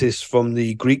analysis from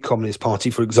the Greek Communist Party,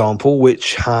 for example,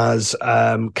 which has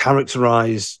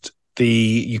characterized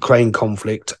the Ukraine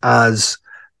conflict as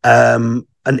an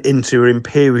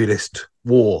inter-imperialist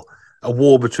war, a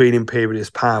war between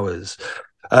imperialist powers.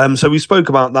 So we spoke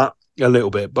about that a little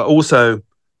bit, but also,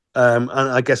 and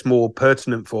I guess more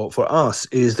pertinent for us,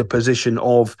 is the position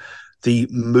of the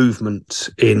movement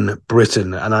in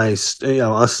Britain. And I just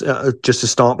to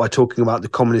start by talking about the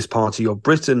Communist Party of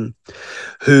Britain,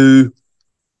 who,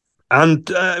 and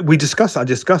I discussed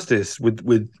this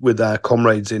with our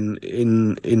comrades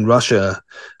in Russia,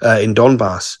 in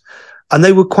Donbas, and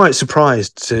they were quite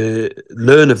surprised to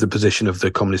learn of the position of the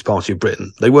Communist Party of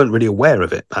Britain. They weren't really aware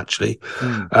of it, actually,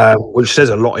 which says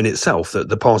a lot in itself, that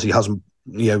the party hasn't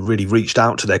really reached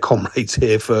out to their comrades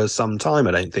here for some time,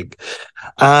 I don't think.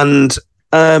 And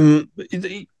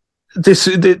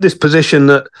this position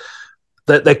that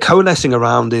they're coalescing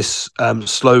around this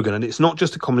slogan, and it's not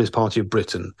just the Communist Party of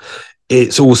Britain,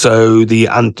 it's also the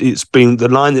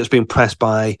line that's been pressed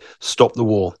by Stop the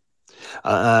War.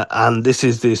 And this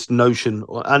is this notion,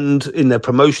 and in their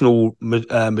promotional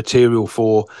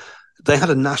material they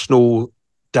had a national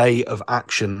day of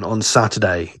action on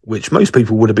Saturday, which most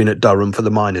people would have been at Durham for the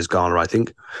Miners' Gala, I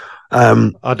think.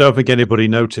 I don't think anybody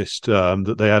noticed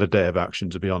that they had a day of action,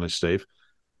 to be honest, Steve.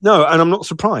 No, and I'm not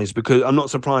surprised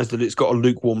that it's got a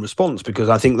lukewarm response, because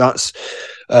I think that's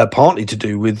partly to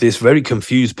do with this very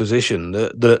confused position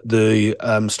that the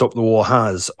Stop the War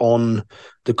has on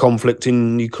the conflict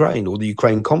in Ukraine, or the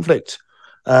Ukraine conflict.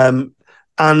 And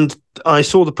I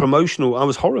saw I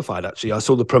was horrified, actually. I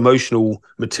saw the promotional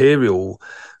material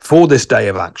for this day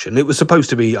of action. It was supposed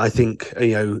to be, I think,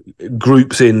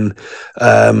 groups in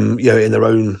their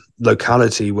own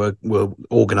locality were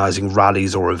organizing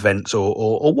rallies or events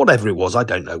or whatever it was. I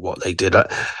don't know what they did,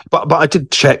 but I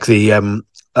did check the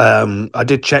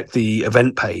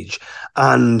event page,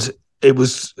 and it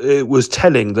was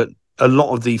telling that a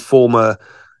lot of the former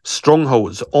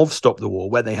strongholds of Stop the War,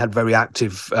 where they had very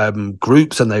active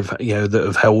groups, and they've that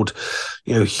have held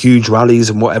huge rallies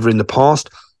and whatever in the past,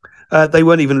 they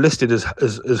weren't even listed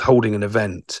as holding an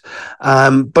event.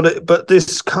 But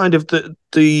this kind of the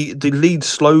lead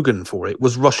slogan for it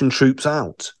was Russian troops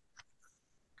out.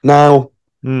 Now,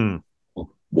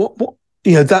 what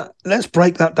that, let's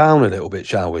break that down a little bit,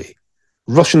 shall we?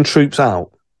 Russian troops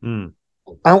out.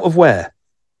 Out of where?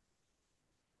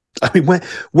 I mean,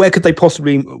 where could they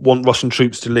possibly want Russian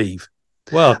troops to leave?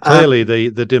 Well, clearly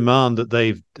the demand that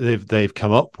they've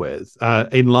come up with,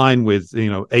 in line with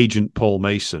Agent Paul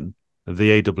Mason of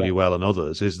the AWL and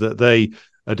others, is that they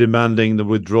are demanding the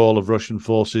withdrawal of Russian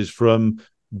forces from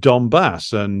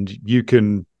Donbas, and you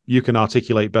can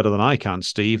articulate better than I can,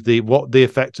 Steve, what the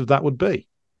effect of that would be.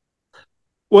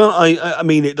 Well, I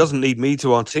mean, it doesn't need me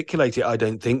to articulate it. I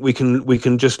don't think we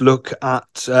can just look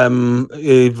at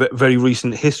very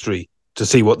recent history to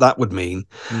see what that would mean.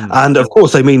 And of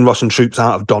course, they mean Russian troops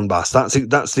out of Donbas.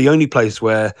 That's the only place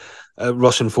where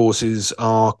Russian forces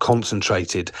are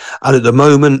concentrated. And at the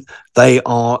moment, they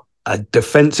are a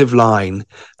defensive line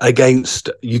against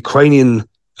Ukrainian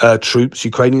troops,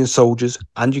 Ukrainian soldiers,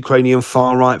 and Ukrainian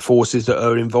far-right forces that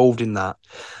are involved in that,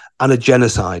 and a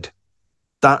genocide.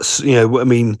 That's, I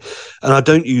mean, and I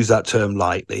don't use that term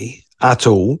lightly at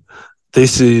all.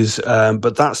 This is,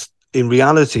 but that's in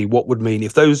reality what would mean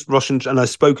if those Russians, and I've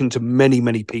spoken to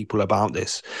many people about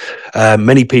this,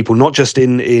 many people, not just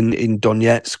in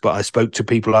Donetsk, but I spoke to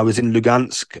people. I was in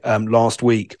Lugansk last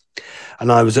week,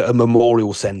 and I was at a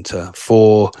memorial center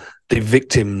for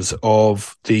victims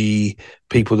of the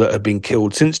people that have been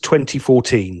killed since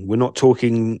 2014. We're not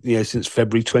talking, since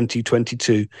February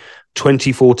 2022,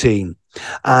 2014.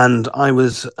 And I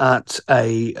was at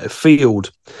a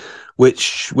field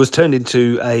which was turned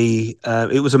into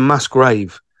it was a mass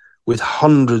grave with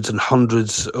hundreds and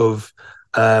hundreds of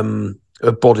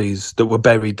bodies that were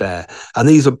buried there. And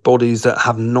these are bodies that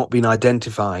have not been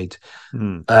identified,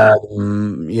 because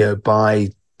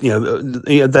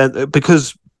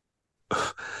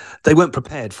they weren't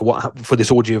prepared for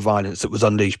this orgy of violence that was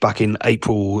unleashed back in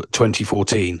April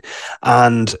 2014,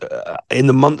 and in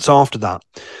the months after that.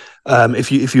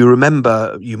 If you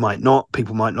remember, you might not.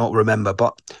 People might not remember,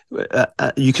 but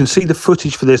you can see the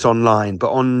footage for this online.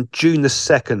 But on June the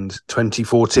 2nd,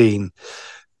 2014,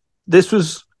 this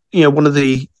was one of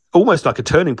the almost like a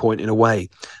turning point in a way.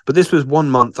 But this was 1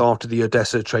 month after the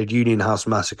Odessa Trade Union House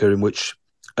massacre, in which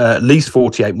at least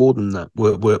 48, more than that,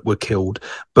 were killed,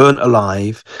 burnt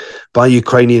alive by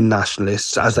Ukrainian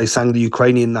nationalists as they sang the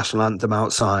Ukrainian national anthem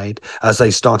outside, as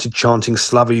they started chanting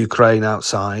Slava Ukraine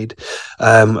outside,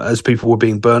 as people were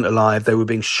being burnt alive. They were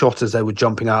being shot as they were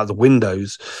jumping out of the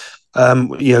windows.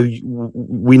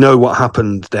 We know what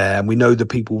happened there, and we know the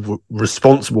people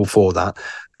responsible for that.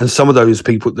 And some of those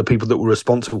people, the people that were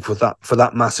responsible for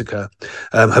that massacre,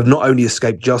 have not only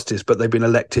escaped justice, but they've been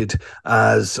elected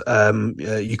as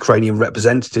Ukrainian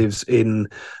representatives in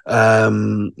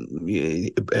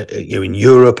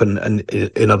Europe and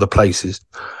in other places.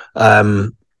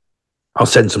 I'll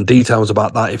send some details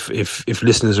about that if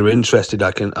listeners are interested.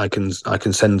 I can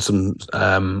send some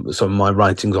of my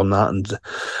writings on that. And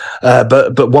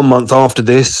but 1 month after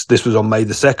this was on May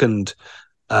the 2nd.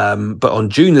 But on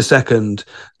June the 2nd,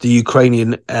 the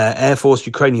Ukrainian Air Force,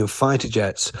 Ukrainian fighter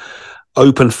jets,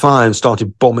 opened fire and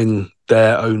started bombing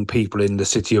their own people in the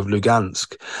city of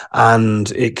Lugansk,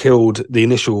 and it killed the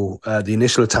initial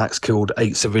attacks killed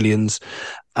 8 civilians,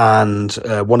 and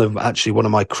one of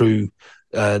my crew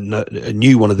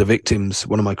knew one of the victims.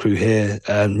 One of my crew here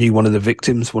knew one of the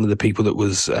victims, one of the people that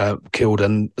was killed.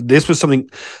 And this was something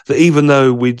that, even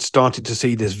though we'd started to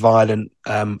see these violent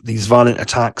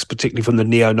attacks, particularly from the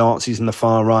neo-Nazis and the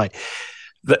far right,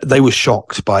 they were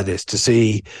shocked by this, to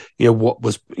see what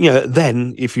was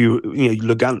then,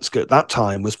 Lugansk at that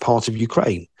time was part of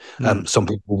Ukraine. Some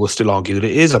people will still argue that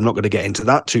it is. I'm not going to get into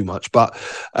that too much, but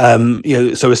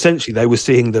so essentially they were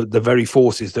seeing the very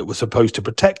forces that were supposed to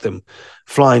protect them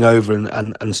flying over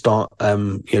and start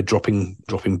dropping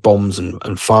bombs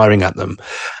and firing at them.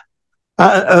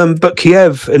 But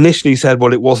Kiev initially said,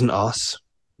 well, it wasn't us,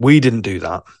 we didn't do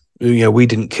that. We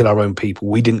didn't kill our own people.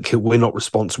 We're not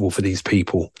responsible for these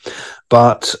people.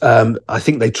 But I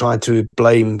think they tried to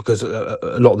blame, because a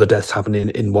lot of the deaths happened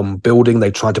in one building,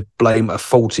 they tried to blame a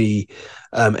faulty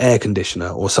air conditioner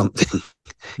or something.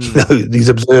 These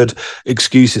absurd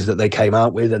excuses that they came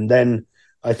out with. And then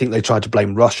I think they tried to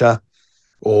blame Russia,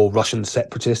 or Russian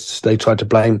separatists they tried to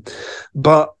blame.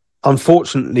 But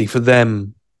unfortunately for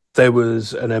them, there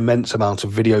was an immense amount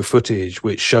of video footage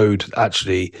which showed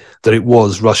actually that it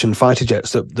was Russian fighter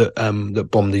jets that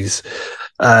bombed the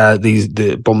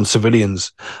bombed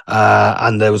civilians,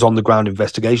 and there was on the ground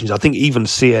investigations. I think even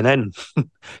CNN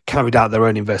carried out their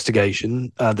own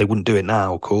investigation. They wouldn't do it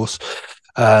now, of course.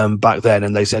 Back then,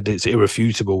 and they said it's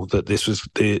irrefutable that this was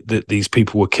that these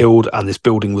people were killed and this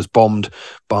building was bombed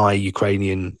by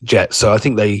Ukrainian jets. So I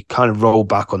think they kind of rolled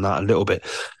back on that a little bit.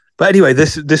 But anyway,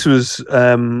 this was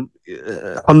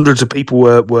hundreds of people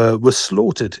were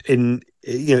slaughtered in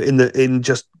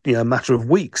just a matter of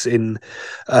weeks in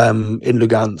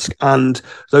Lugansk, and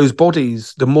those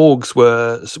bodies, the morgues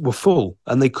were full,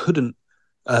 and they didn't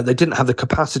have the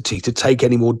capacity to take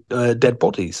any more dead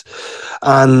bodies.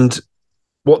 And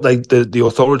what the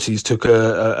authorities took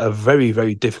a very,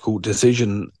 very difficult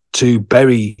decision to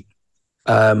bury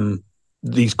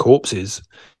these corpses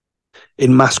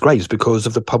in mass graves, because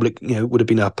of the public, would have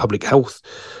been a public health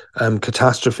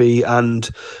catastrophe. And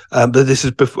but this is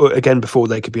before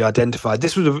they could be identified.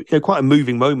 This was quite a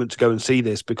moving moment to go and see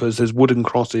this, because there's wooden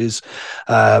crosses,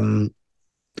 in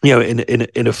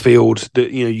a field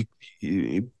that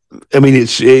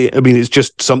it's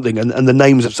just something, and the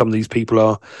names of some of these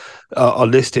people are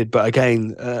listed, but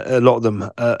again, a lot of them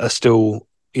are still.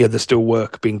 There's still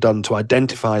work being done to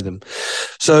identify them.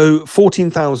 So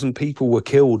 14,000 people were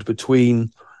killed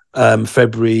between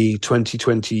February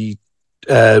 2022,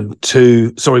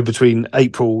 between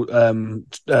April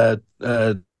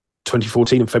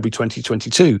 2014 and February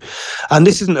 2022. And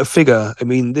this isn't a figure.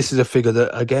 This is a figure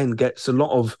that, again, gets a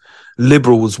lot of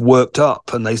liberals worked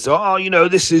up, and they say,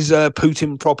 this is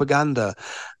Putin propaganda.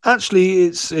 Actually,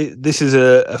 this is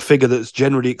a figure that's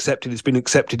generally accepted. It's been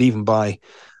accepted even by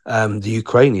the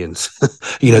Ukrainians.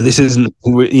 This isn't.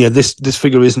 This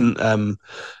figure isn't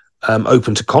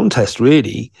open to contest,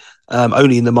 really.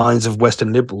 Only in the minds of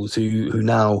Western liberals who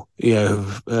now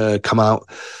have come out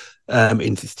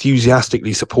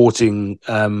enthusiastically supporting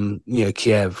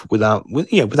Kiev without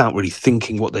really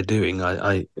thinking what they're doing.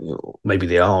 I maybe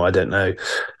they are. I don't know.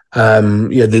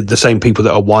 The same people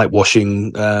that are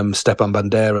whitewashing Stepan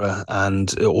Bandera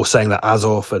or saying that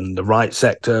Azov and the right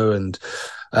sector and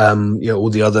all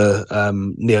the other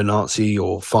neo-Nazi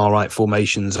or far-right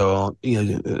formations are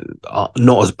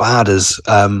not as bad as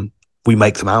we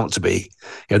make them out to be.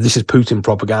 This is Putin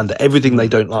propaganda. Everything they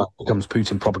don't like becomes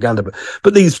Putin propaganda.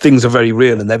 But these things are very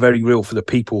real, and they're very real for the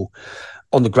people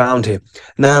on the ground here.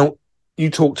 Now,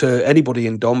 you talk to anybody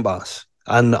in Donbas,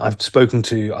 and I've spoken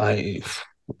to a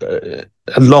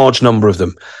large number of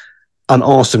them, and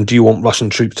asked them, "Do you want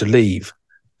Russian troops to leave?"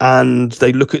 And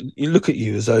they look at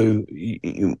you as though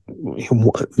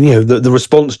the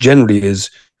response generally is,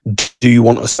 "Do you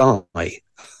want us to die?"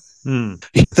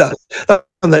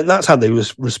 That's how they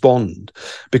respond,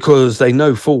 because they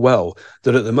know full well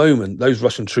that at the moment those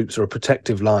Russian troops are a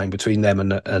protective line between them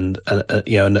and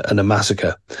a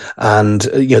massacre. And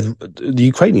the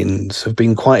Ukrainians have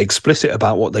been quite explicit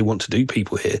about what they want to do.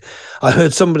 People here, I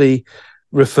heard somebody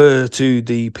refer to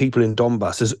the people in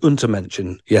Donbas as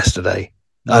Untermenschen yesterday.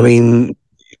 I mean,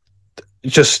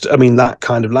 that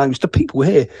kind of language. The people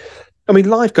here,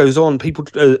 life goes on. People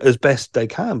as best they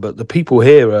can, but the people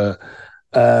here are.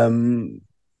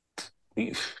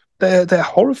 They're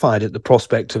horrified at the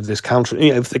prospect of this the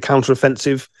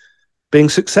counteroffensive being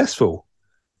successful,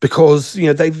 because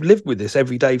they've lived with this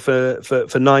every day for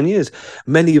 9 years.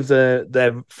 Many of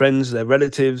their friends, their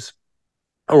relatives,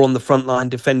 are on the front line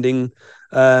defending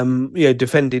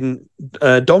Donbas.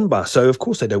 So of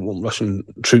course they don't want Russian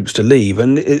troops to leave,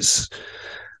 and it's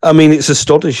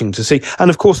astonishing to see. And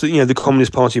of course, the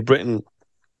Communist Party of Britain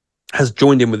has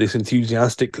joined in with this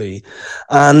enthusiastically.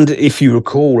 And if you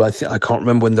recall, I can't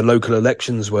remember when the local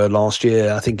elections were last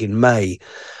year, I think in May,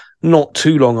 not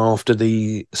too long after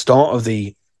the start of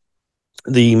the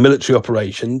military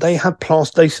operation, they had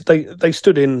they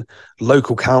stood in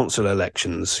local council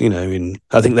elections,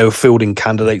 I think they were fielding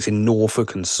candidates in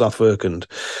Norfolk and Suffolk and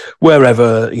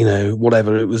wherever,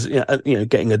 whatever it was,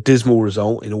 getting a dismal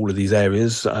result in all of these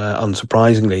areas,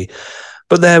 unsurprisingly.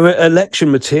 But their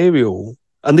election material,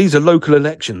 and these are local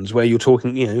elections where you're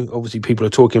talking, obviously people are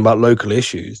talking about local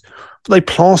issues, but they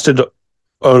plastered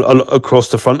across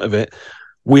the front of it,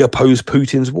 "We oppose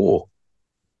Putin's war."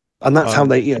 And that's how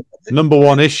they, number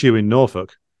one issue in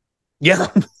Norfolk. Yeah,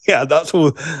 that's all.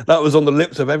 That was on the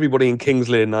lips of everybody in Kings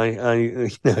Lynn.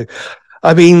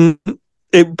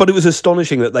 But it was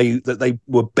astonishing that they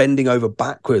were bending over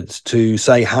backwards to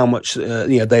say how much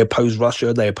they oppose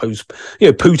Russia. They oppose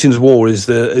Putin's war is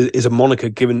a moniker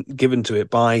given to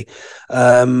it by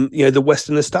the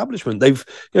Western establishment. They've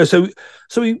and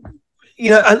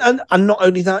not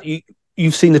only that,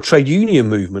 you've seen the trade union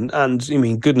movement, and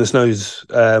goodness knows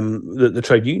that the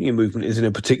trade union movement is in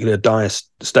a particular dire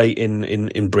state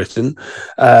in Britain.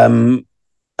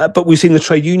 But we've seen the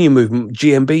trade union movement,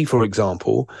 GMB, for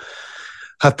example,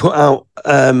 have put out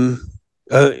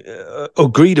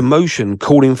agreed a motion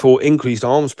calling for increased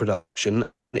arms production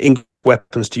and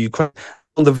weapons to Ukraine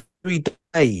on the very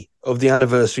day of the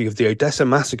anniversary of the Odessa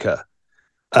massacre,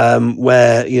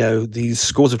 where these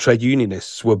scores of trade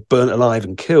unionists were burnt alive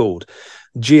and killed.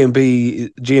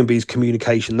 GMB's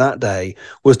communication that day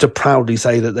was to proudly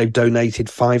say that they've donated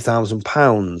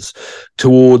 £5,000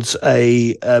 towards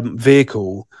a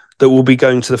vehicle that will be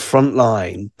going to the front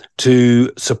line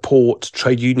to support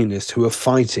trade unionists who are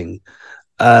fighting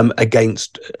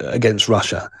against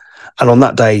Russia. And on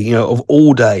that day, of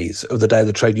all days, of the day of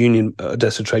the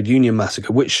Odessa trade union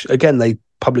massacre, which again they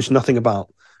published nothing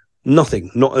about,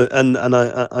 nothing.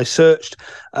 I searched,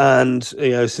 and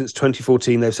since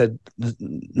 2014 they've said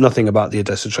nothing about the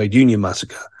Odessa trade union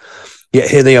massacre. Yet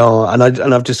here they are,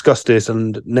 and I've discussed this.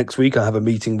 And next week I have a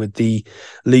meeting with the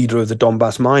leader of the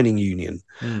Donbas mining union,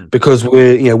 because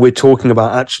we're talking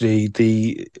about actually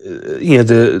the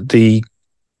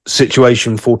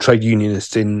situation for trade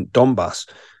unionists in Donbas,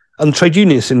 and trade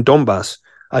unionists in Donbas,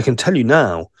 I can tell you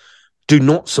now, do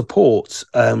not support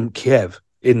Kiev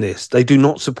in this. They do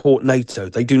not support NATO.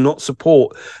 They do not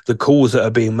support the calls that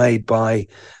are being made by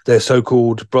their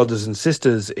so-called brothers and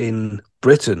sisters in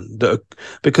Britain.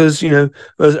 Because,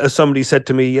 as somebody said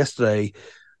to me yesterday,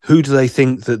 who do they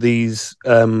think that these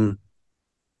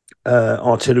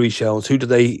artillery shells, who do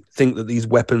they think that these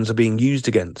weapons are being used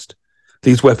against?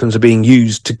 These weapons are being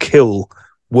used to kill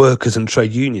workers and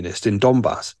trade unionists in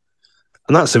Donbas.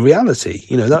 And that's the reality.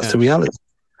 That's the reality.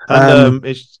 And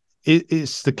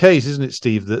it's the case, isn't it,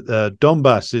 Steve, that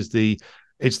Donbas is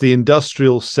the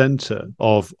industrial center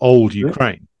of old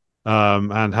Ukraine,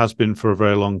 and has been for a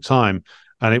very long time.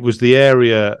 And it was the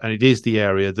area, and it is the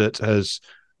area that has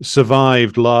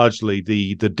survived largely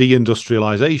the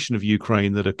deindustrialization of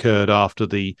Ukraine that occurred after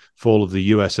the fall of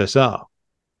the USSR.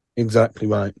 Exactly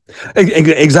right.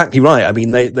 Exactly right. I mean,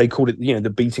 they called it, the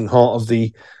beating heart of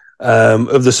the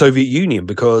Soviet Union,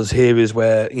 because here is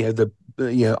where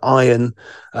iron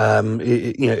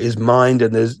is mined,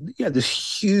 and there's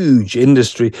this huge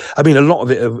industry. I mean, a lot of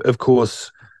it, of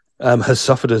course, has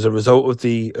suffered as a result of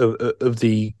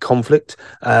the conflict.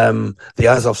 The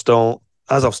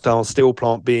Azovstal steel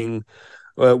plant being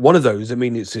one of those. I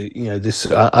mean, it's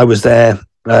this. I was there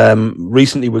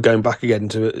recently. We're going back again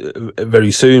to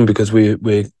very soon, because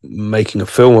we're making a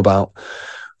film about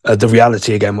the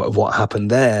reality again of what happened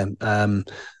there.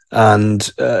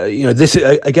 This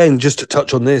again, just to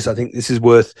touch on this, I think this is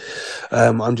worth.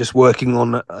 I'm just working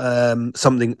on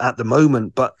something at the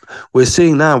moment, but we're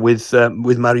seeing now with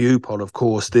Mariupol, of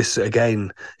course, this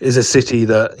again is a city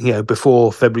that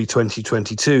before February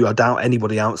 2022, I doubt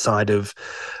anybody outside of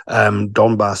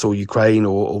Donbas or Ukraine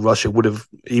or Russia would have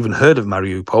even heard of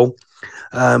Mariupol,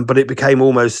 but it became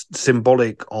almost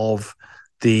symbolic of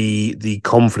the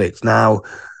conflict. Now,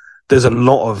 there's a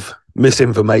lot of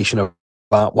misinformation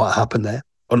about what happened there,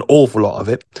 an awful lot of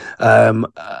it.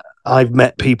 I've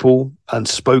met people and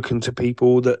spoken to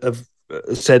people that have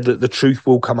said that the truth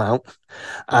will come out,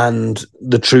 and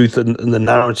the truth and the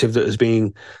narrative that is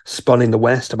being spun in the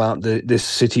West about this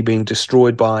city being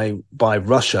destroyed by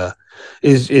Russia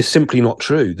is simply not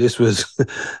true. This was,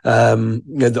 I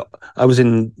was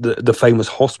in the famous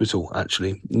hospital,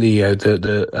 actually.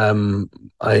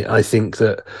 I think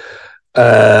that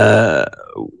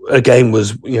again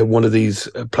was one of these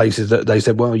places that they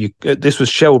said, well, this was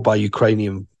shelled by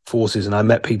Ukrainian forces, and I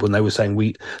met people and they were saying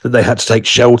that they had to take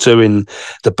shelter in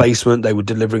the basement. They were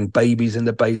delivering babies in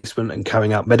the basement and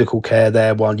carrying out medical care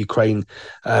there while Ukraine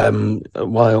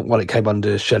while it came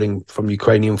under shelling from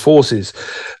Ukrainian forces.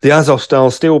 The Azovstal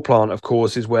steel plant, of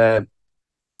course, is where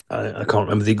I can't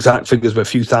remember the exact figures, but a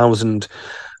few thousand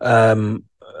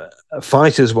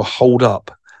fighters were holed up.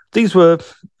 These were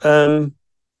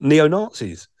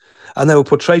neo-Nazis, and they were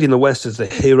portrayed in the West as the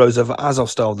heroes of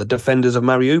Azovstal, the defenders of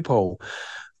Mariupol.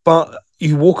 But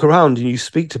you walk around and you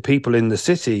speak to people in the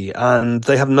city, and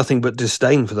they have nothing but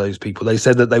disdain for those people. They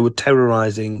said that they were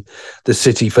terrorizing the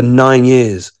city for 9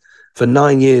 years. For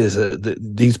 9 years,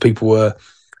 these people were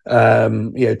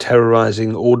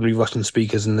terrorizing ordinary Russian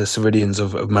speakers and the civilians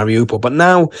of Mariupol. But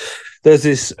now there's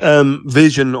this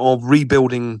vision of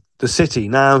rebuilding the city.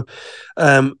 Now,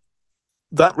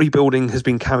 that rebuilding has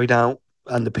been carried out,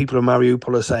 and the people of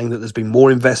Mariupol are saying that there's been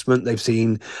more investment. They've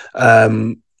seen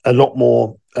a lot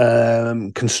more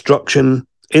construction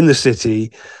in the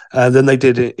city than they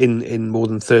did in more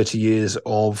than 30 years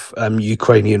of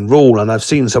Ukrainian rule. And I've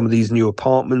seen some of these new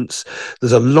apartments.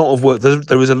 There's a lot of work.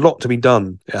 There is a lot to be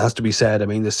done. It has to be said. I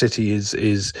mean, the city is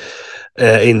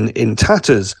in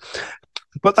tatters.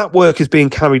 But that work is being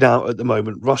carried out at the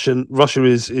moment. Russia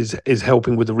is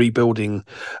helping with the rebuilding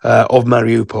of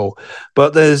Mariupol.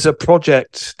 But there's a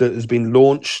project that has been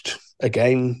launched,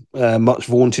 again, much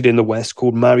vaunted in the West,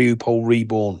 called Mariupol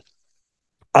Reborn.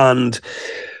 And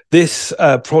this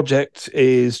project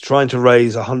is trying to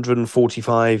raise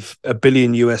 145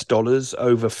 billion US dollars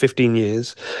over 15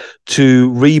 years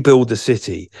to rebuild the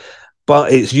city.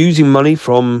 But it's using money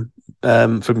from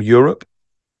Europe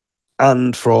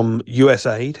and from US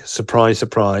aid, surprise,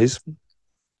 surprise.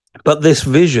 But this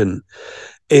vision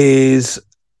is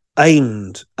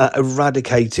aimed at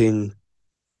eradicating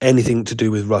anything to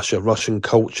do with Russia, Russian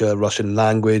culture, Russian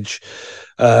language,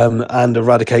 and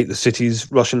eradicate the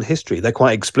city's Russian history. They're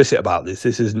quite explicit about this.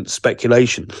 This isn't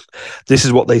speculation. This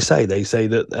is what they say. They say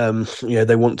that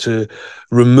they want to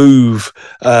remove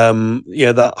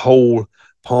that whole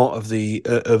part of the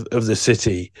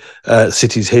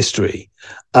city's history,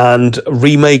 and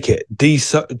remake it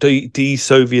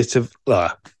de-Soviet.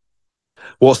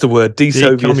 What's the word?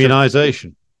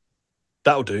 Decommunization.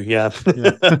 That'll do. Yeah.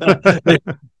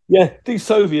 Yeah,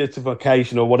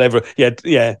 de-Sovietification or whatever. Yeah.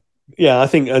 I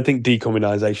think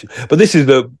decommunization. But this is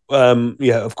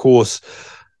of course.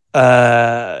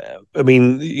 I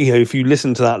mean, if you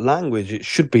listen to that language, it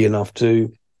should be enough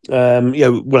to. And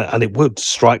it would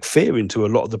strike fear into a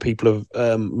lot of the people of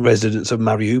residents of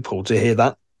Mariupol to hear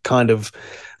that kind of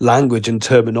language and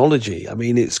terminology. I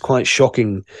mean, it's quite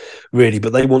shocking, really.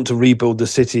 But they want to rebuild the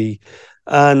city,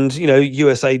 and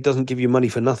USA doesn't give you money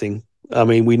for nothing. I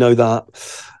mean, we know that.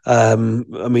 I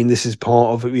mean, this is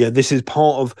part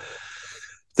of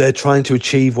they're trying to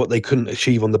achieve what they couldn't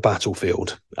achieve on the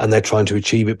battlefield, and they're trying to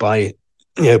achieve it by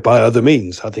by other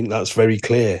means. I think that's very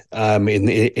clear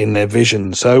in their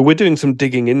vision. So we're doing some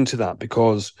digging into that,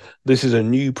 because this is a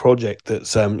new project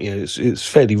that's it's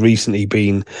fairly recently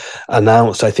been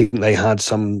announced. I think they had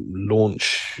some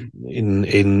launch in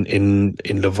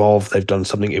Lvov. They've done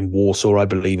something in Warsaw, I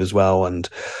believe, as well, and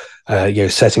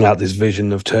setting out this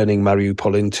vision of turning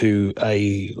Mariupol into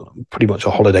a pretty much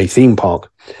a holiday theme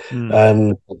park.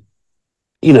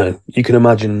 You can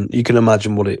imagine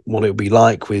what it'll be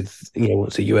like with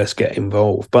once the US get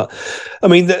involved. But I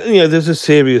mean, there's a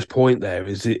serious point there.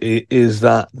 Is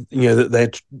that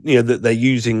that they're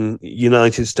using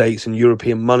United States and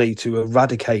European money to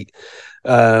eradicate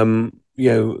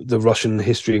the Russian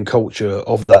history and culture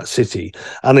of that city.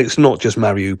 And it's not just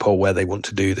Mariupol where they want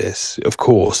to do this. Of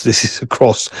course, this is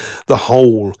across the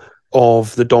whole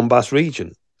of the Donbas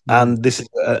region. And this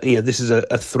is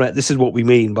a threat. This is what we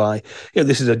mean by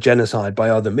this is a genocide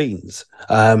by other means.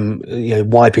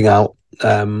 Wiping out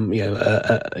a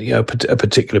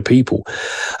particular people,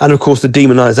 and of course the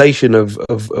demonization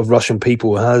of Russian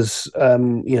people has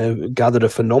gathered a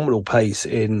phenomenal pace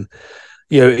in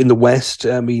the West.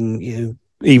 I mean,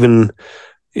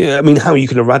 how you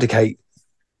can eradicate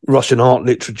Russian art,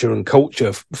 literature, and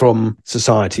culture from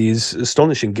society is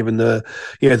astonishing, given the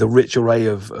rich array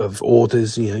of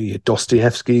authors,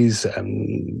 Dostoevsky's,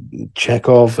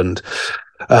 Chekhov, and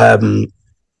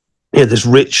this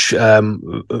rich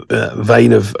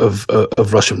vein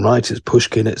of Russian writers,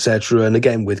 Pushkin, etc., and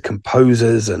again with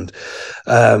composers and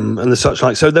the such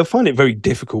like. So they'll find it very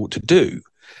difficult to do.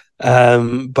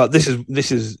 But this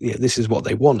is what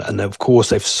they want, and of course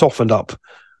they've softened up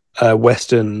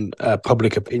Western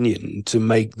public opinion to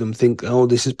make them think, oh,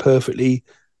 this is perfectly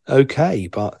okay.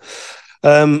 But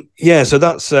so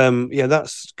that's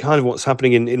kind of what's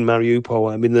happening in Mariupol.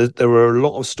 I mean, there are a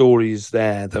lot of stories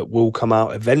there that will come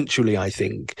out eventually, I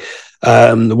think.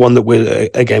 The one that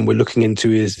we're looking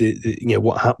into is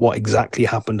what exactly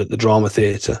happened at the drama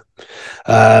theatre,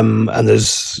 and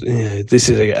there's this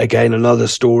is again another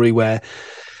story where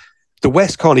the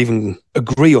West can't even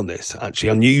agree on this, actually,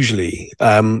 unusually.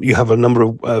 You have a number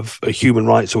of human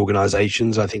rights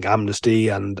organizations, I think Amnesty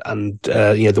and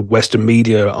the Western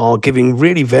media are giving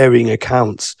really varying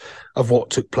accounts of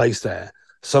what took place there.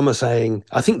 Some are saying,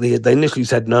 I think they initially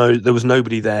said no, there was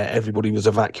nobody there, everybody was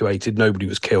evacuated, nobody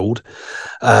was killed.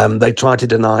 They tried to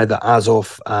deny that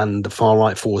Azov and the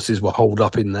far-right forces were holed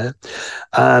up in there.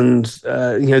 And,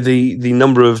 the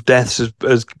number of deaths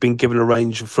has been given a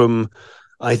range from,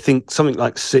 I think, something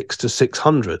like 600 to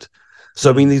 600. So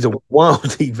I mean, these are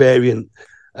wildly varying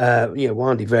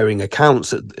accounts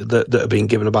that are being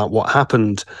given about what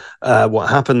happened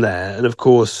there. And of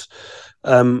course,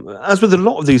 as with a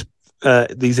lot of these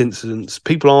incidents,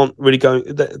 people aren't really going.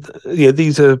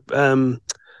 These are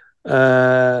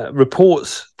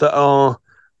reports that are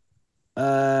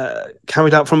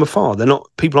carried out from afar.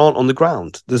 People aren't on the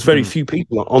ground. There's very few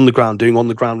people on the ground doing on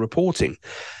the ground reporting.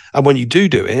 And when you do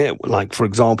it, like, for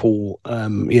example,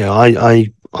 I'm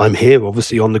here,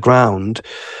 obviously, on the ground,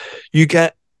 you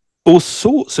get all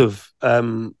sorts of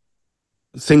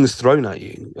things thrown at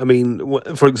you. I mean,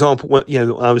 for example,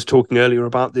 I was talking earlier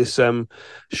about this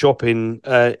shop in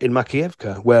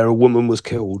Makiivka where a woman was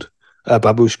killed,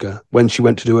 Babushka, when she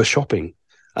went to do her shopping.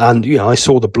 And, I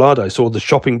saw the blood, I saw the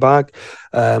shopping bag.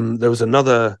 There was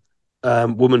another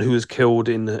woman who was killed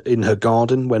in her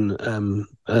garden when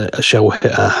a shell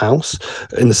hit her house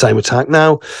in the same attack.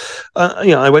 Now,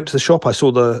 I went to the shop. I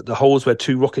saw the holes where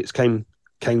 2 rockets came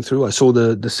through. I saw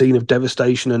the scene of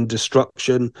devastation and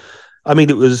destruction. I mean,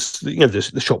 it was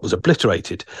the shop was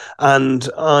obliterated, and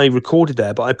I recorded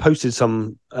there. But I posted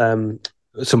some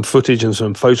footage and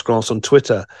some photographs on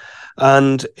Twitter,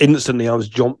 and instantly I was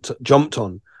jumped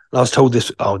on. And I was told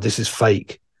this is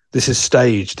fake. This is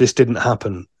staged. This didn't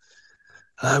happen.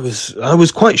 I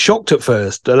was quite shocked at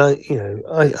first, and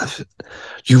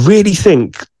you really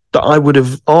think that I would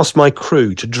have asked my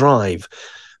crew to drive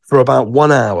for about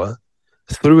 1 hour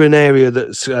through an area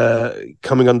that's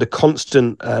coming under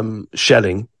constant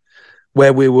shelling,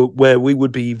 where we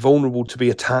would be vulnerable to be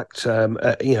attacked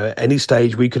at any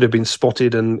stage. We could have been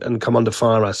spotted and come under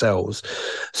fire ourselves.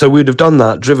 So we'd have done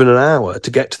that, driven an hour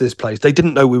to get to this place. They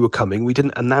didn't know we were coming. We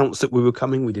didn't announce that we were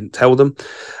coming. We didn't tell them.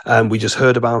 We just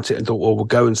heard about it and thought, well, we'll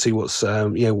go and see what's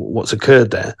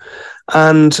occurred there.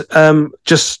 And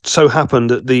just so happened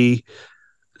that the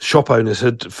shop owners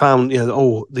had found,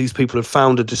 these people had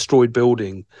found a destroyed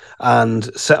building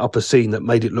and set up a scene that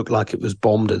made it look like it was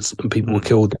bombed and people were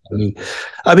killed.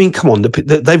 I mean, come on,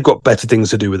 they've got better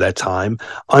things to do with their time.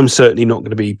 I'm certainly not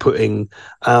going to be putting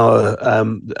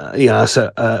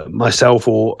myself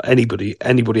or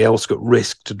anybody else at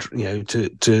risk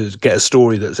to get a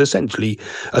story that's essentially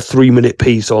a 3-minute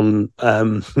piece on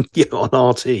on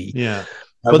RT. Yeah.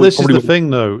 But this is the thing,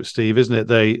 though, Steve, isn't it?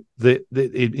 They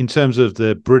in terms of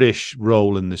the British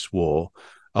role in this war,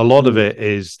 a lot of it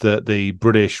is that the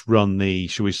British run the,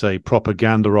 shall we say,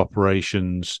 propaganda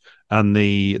operations and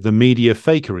the media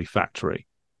fakery factory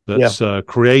that's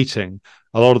creating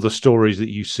a lot of the stories that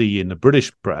you see in the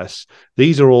British press.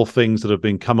 These are all things that have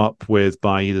been come up with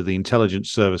by either the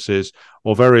intelligence services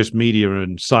or various media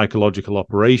and psychological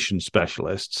operations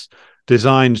specialists,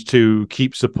 designed to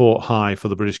keep support high for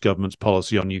the British government's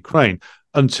policy on Ukraine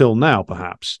until now,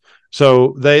 perhaps.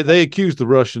 So they accuse the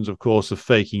Russians, of course, of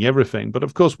faking everything. But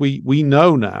of course, we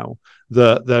know now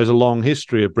that there's a long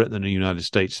history of Britain and the United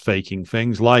States faking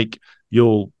things, like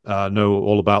you'll know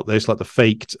all about this, like the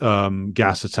faked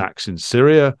gas attacks in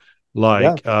Syria,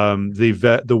 like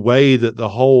the way that the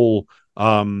whole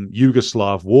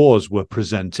Yugoslav wars were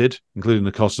presented, including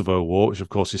the Kosovo War, which of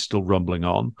course is still rumbling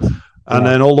on. And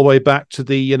then all the way back to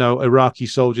the, Iraqi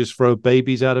soldiers throw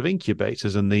babies out of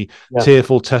incubators, and the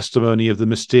tearful testimony of the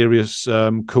mysterious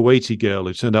Kuwaiti girl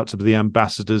who turned out to be the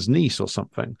ambassador's niece or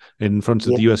something in front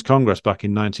of the US Congress back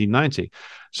in 1990.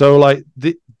 So, like,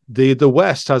 the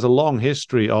West has a long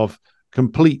history of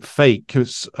complete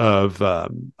fakes of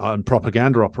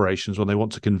propaganda operations when they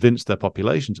want to convince their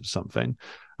populations of something.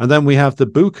 And then we have the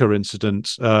Bucha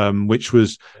incident, which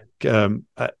was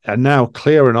a now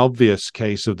clear and obvious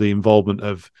case of the involvement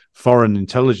of foreign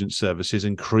intelligence services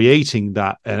in creating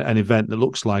that an event that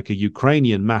looks like a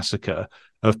Ukrainian massacre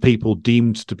of people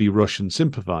deemed to be Russian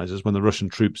sympathizers when the Russian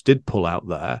troops did pull out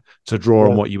there, to draw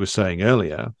on what you were saying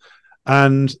earlier,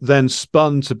 and then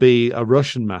spun to be a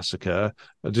Russian massacre,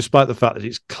 despite the fact that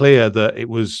it's clear that it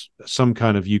was some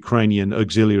kind of Ukrainian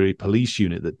auxiliary police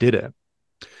unit that did it.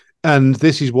 And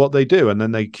this is what they do. And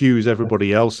then they accuse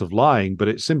everybody else of lying. But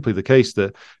it's simply the case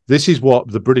that this is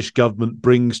what the British government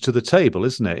brings to the table,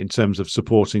 isn't it, in terms of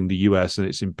supporting the US and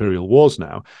its imperial wars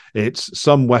now? It's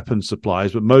some weapons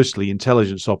supplies, but mostly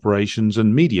intelligence operations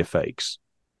and media fakes.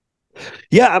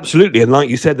 Yeah, absolutely. And like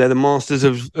you said, they're the masters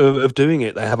of doing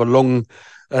it. They have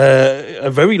a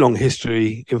very long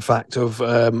history, in fact, of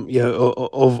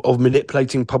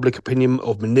manipulating public opinion,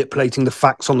 of manipulating the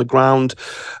facts on the ground.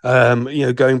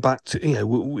 Going back to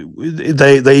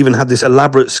they even had this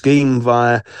elaborate scheme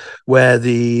where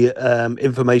the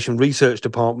Information Research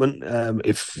Department,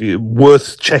 if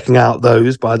worth checking out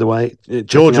those, by the way,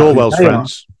 George Orwell's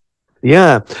friends.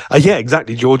 Yeah,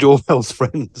 exactly. George Orwell's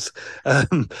friends.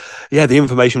 The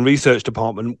Information Research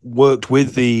Department worked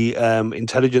with the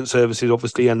intelligence services,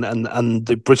 obviously, and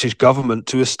the British government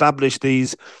to establish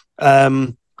these.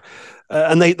 And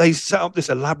they set up this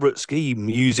elaborate scheme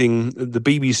using the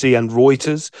BBC and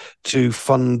Reuters to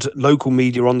fund local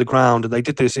media on the ground. And they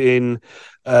did this in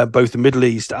both the Middle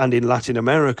East and in Latin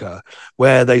America,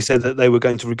 where they said that they were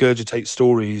going to regurgitate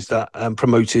stories that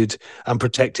promoted and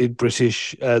protected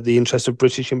the interests of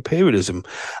British imperialism.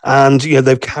 And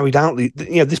they've carried out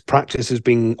this practice has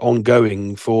been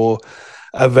ongoing for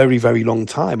a very, very long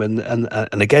time. And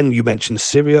again, you mentioned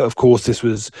Syria. Of course, this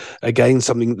was again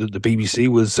something that the BBC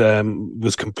was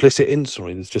complicit in.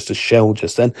 Sorry, there's just a shell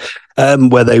just then,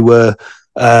 where they were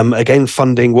again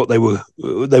funding what they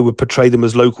would portray them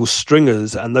as local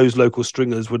stringers, and those local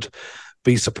stringers would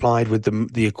be supplied with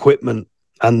the equipment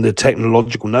and the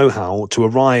technological know-how to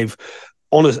arrive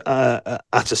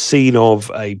at a scene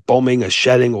of a bombing, a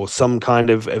shelling, or some kind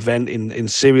of event in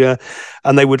Syria,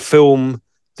 and they would film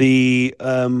the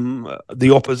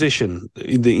opposition,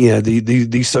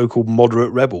 these so-called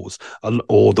moderate rebels,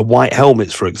 or the White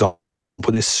Helmets, for example,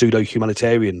 this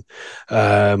pseudo-humanitarian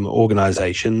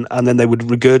organization, and then they would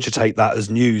regurgitate that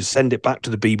as news, send it back to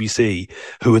the BBC,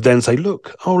 who would then say,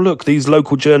 look, these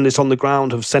local journalists on the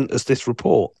ground have sent us this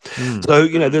report. So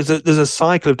there's a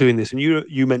cycle of doing this. And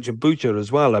you mentioned Bucha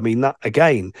as well. I mean, that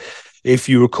again, if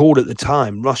you recall at the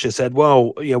time, Russia said,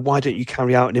 well, why don't you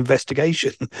carry out an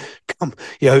investigation? Come,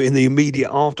 in the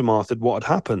immediate aftermath of what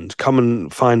had happened, come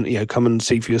and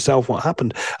see for yourself what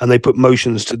happened. And they put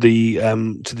motions to the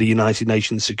United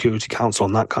Nations Security Council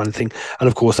on that kind of thing. And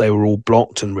of course, they were all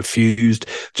blocked and refused,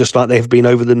 just like they have been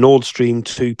over the Nord Stream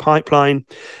 2 pipeline.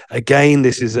 Again,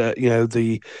 this is,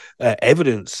 the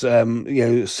evidence,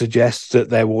 suggests that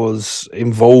there was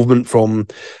involvement from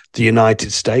the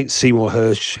United States. Seymour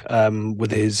Hersh,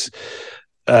 with his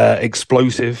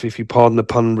explosive, if you pardon the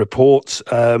pun, reports,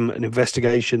 an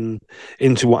investigation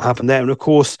into what happened there. And of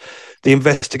course, the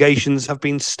investigations have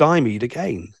been stymied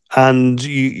again. And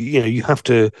you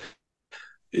don't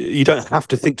have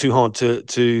to think too hard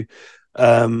to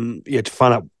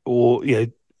find out, or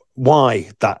why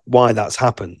that's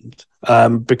happened,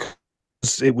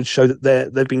 because it would show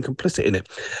that they've been complicit in it.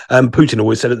 Putin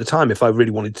always said at the time, if I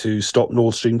really wanted to stop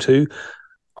Nord Stream 2,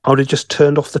 I would have just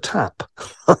turned off the tap.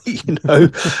 That's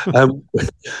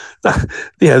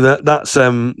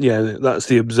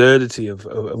the absurdity of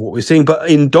what we're seeing. But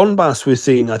in Donbas, we're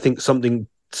seeing, I think, something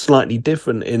slightly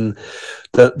different in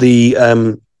that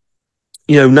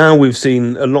now we've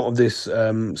seen a lot of this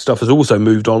stuff has also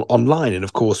moved online, and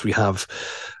of course we have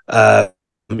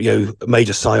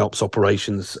major psyops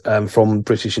operations from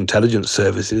British intelligence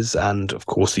services, and of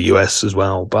course the US as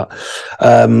well. But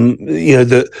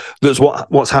that's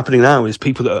what's happening now is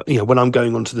people that when I'm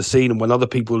going onto the scene, and when other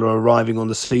people are arriving on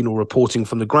the scene or reporting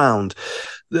from the ground,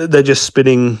 they're just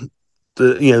spinning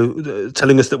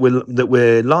telling us that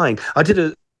we're lying. I did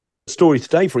a story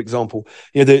today, for example,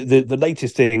 the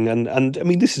latest thing, and I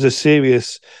mean, this is a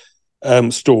serious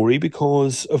story,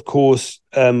 because of course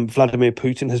Vladimir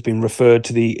Putin has been referred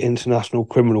to the International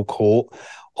Criminal Court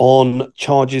on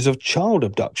charges of child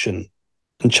abduction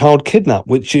and child kidnap,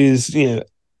 which is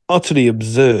utterly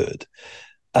absurd.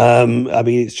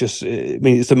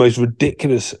 It's the most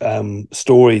ridiculous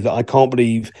story that I can't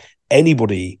believe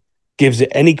anybody gives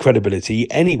it any credibility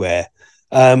anywhere.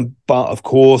 But of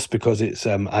course, because it's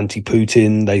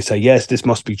anti-Putin, they say, yes, this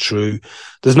must be true.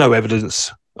 There's no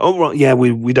evidence. Oh, right, yeah,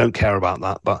 we don't care about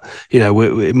that, but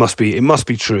it must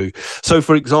be true. So,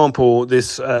 for example,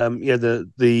 this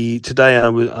today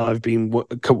I've been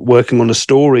working on a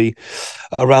story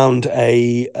around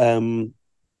a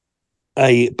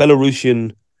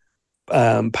Belarusian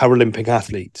Paralympic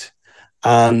athlete,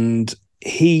 and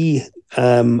he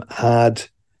had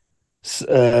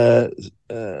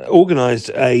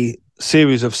organized a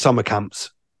series of summer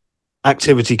camps,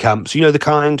 activity camps, the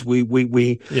kind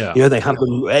they have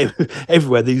them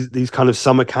everywhere, these kind of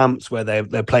summer camps where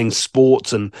they're playing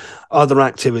sports and other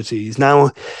activities. Now,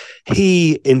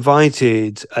 he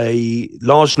invited a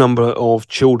large number of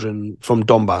children from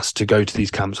Donbas to go to these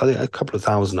camps. I think a couple of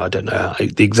thousand, I don't know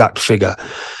the exact figure,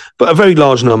 but a very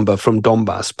large number from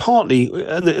Donbas. Partly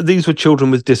these were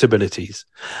children with disabilities,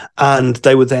 and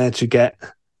they were there to get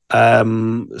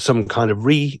some kind of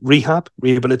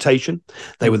rehabilitation.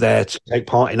 They were there to take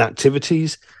part in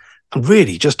activities and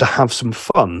really just to have some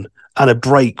fun and a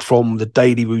break from the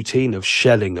daily routine of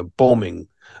shelling and bombing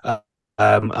and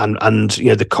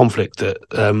the conflict that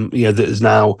that is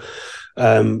now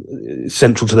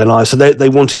central to their lives. So they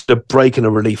wanted a break and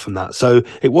a relief from that. So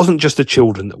it wasn't just the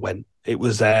children that went. It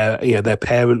was their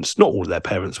parents. Not all of their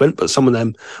parents went, but some of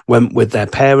them went with their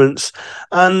parents.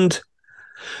 And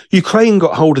Ukraine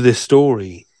got hold of this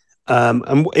story,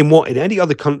 and in any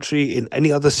other country, in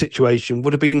any other situation,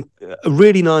 would have been a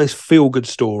really nice feel-good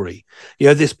story.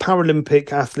 This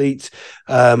Paralympic athlete,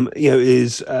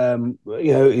 is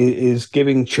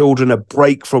giving children a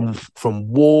break from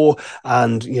war,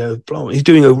 and he's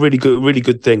doing a really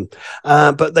good thing.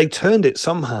 But they turned it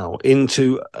somehow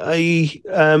into a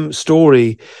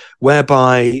story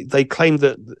whereby they claimed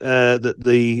that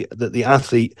the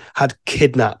athlete had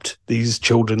kidnapped these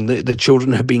children. The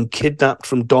children had been kidnapped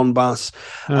from Donbas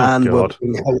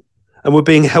and were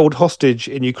being held hostage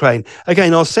in Ukraine.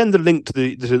 Again, I'll send the link to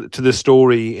the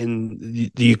story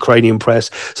in the Ukrainian press.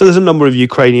 So there's a number of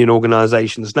Ukrainian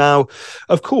organizations. Now,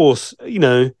 of course,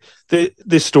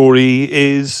 this story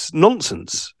is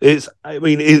nonsense. It's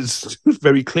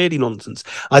very clearly nonsense.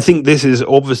 I think this is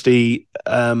obviously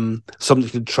something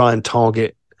to try and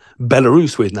target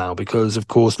Belarus with now, because of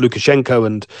course Lukashenko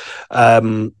and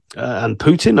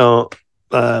Putin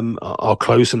are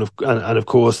close, and of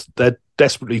course they're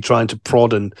desperately trying to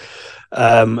prod and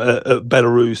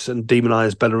Belarus and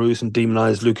demonize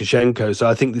Lukashenko. So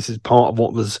I think this is part of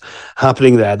what was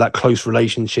happening there, that close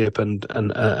relationship and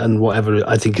whatever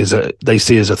I think they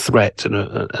see as a threat,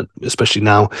 and especially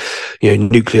now,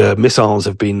 nuclear missiles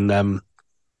have been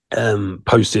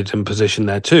posted and positioned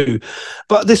there too.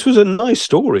 But this was a nice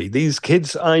story. These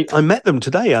kids, I met them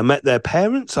today. I met their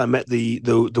parents. I met the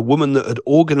woman that had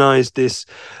organized this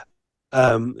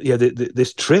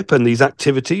this trip and these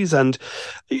activities, and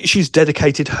she's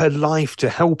dedicated her life to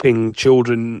helping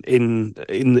children in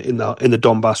the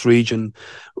Donbas region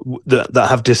that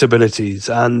have disabilities.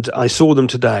 And I saw them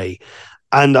today,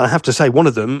 And I have to say, one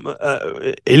of them,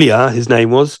 Ilya, his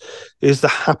name is the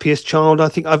happiest child I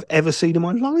think I've ever seen in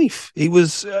my life. He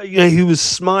was, he was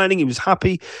smiling, he was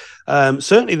happy.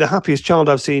 Certainly the happiest child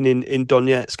I've seen in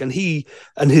Donetsk. And he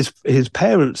and his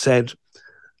parents said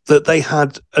that they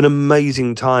had an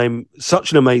amazing time,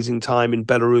 such an amazing time in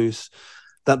Belarus,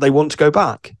 that they want to go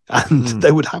back, and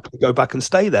they would happily go back and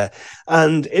stay there.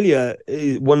 And Ilya,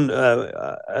 one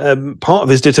part of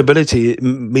his disability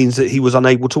means that he was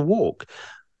unable to walk.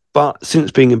 But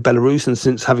since being in Belarus and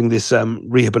since having this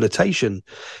rehabilitation,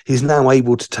 he's now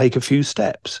able to take a few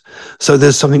steps. So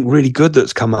there's something really good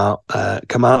that's come out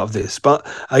of this. But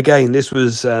again, this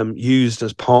was used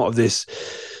as part of this,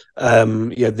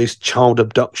 this child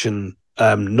abduction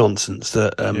nonsense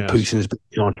that Putin has been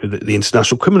charged with at the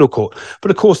International Criminal Court. But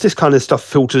of course, this kind of stuff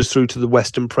filters through to the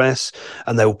Western press,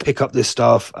 and they will pick up this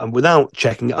stuff and without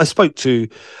checking it. I spoke to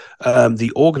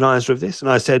the organizer of this, and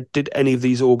I said, did any of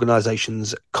these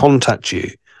organizations contact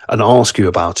you and ask you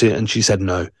about it? And she said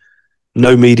no.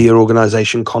 No media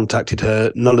organization contacted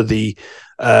her. None of the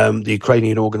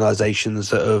Ukrainian organizations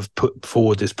that have put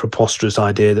forward this preposterous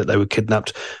idea that they were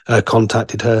kidnapped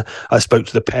contacted her. I spoke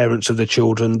to the parents of the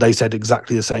children. They said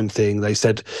exactly the same thing. They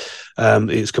said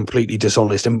it's completely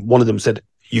dishonest. And one of them said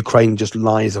Ukraine just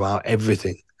lies about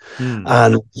everything.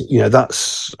 And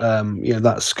that's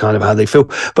kind of how they feel.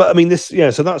 But I mean,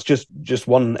 so that's just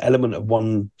one element of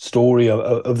one story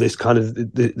of this kind of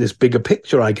this bigger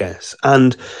picture, I guess.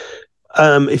 And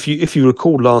if you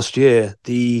recall last year,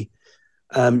 the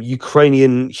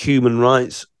Ukrainian human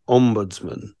rights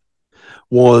ombudsman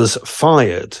was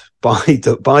fired by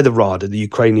the Rada, the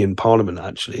Ukrainian parliament,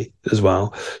 actually, as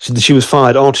well. So she was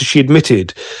fired after she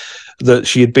admitted that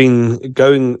she had been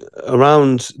going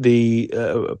around the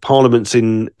parliaments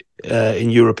in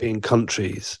European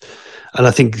countries, and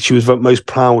I think she was most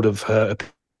proud of her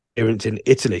appearance in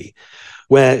Italy,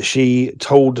 where she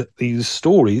told these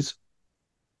stories,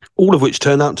 all of which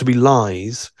turned out to be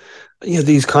lies.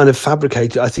 These kind of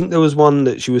fabricated. I think there was one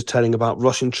that she was telling about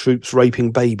Russian troops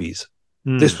raping babies.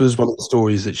 This was one of the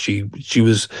stories that she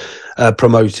was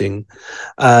promoting.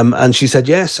 And she said,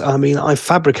 yes, I mean, I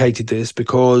fabricated this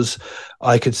because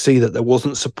I could see that there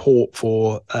wasn't support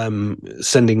for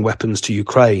sending weapons to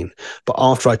Ukraine. But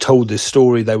after I told this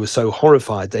story, they were so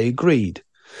horrified, they agreed.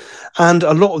 And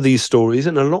a lot of these stories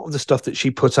and a lot of the stuff that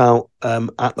she put out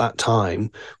at that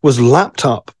time was lapped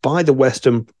up by the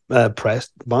Western press,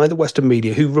 by the Western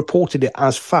media, who reported it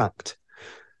as fact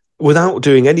without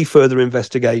doing any further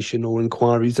investigation or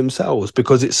inquiries themselves,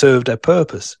 because it served their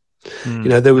purpose.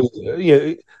 There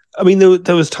was, I mean,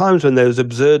 there was times when there was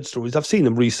absurd stories. I've seen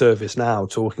them resurface now,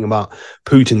 talking about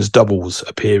Putin's doubles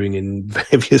appearing in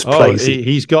various places.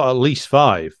 He's got at least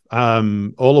 5,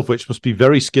 all of which must be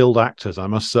very skilled actors, I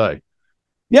must say.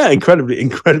 Yeah,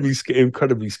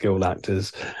 incredibly skilled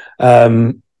actors.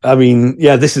 I mean,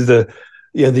 this is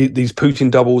these Putin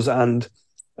doubles, and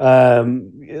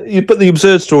but the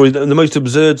absurd story, the most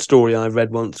absurd story I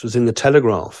read once was in the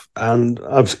Telegraph, and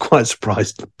I was quite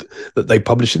surprised that they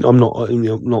published it. I'm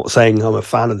not saying I'm a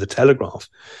fan of the Telegraph,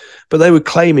 but they were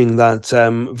claiming that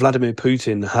Vladimir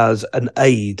Putin has an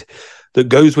aide that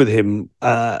goes with him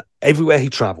everywhere he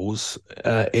travels,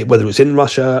 whether it's in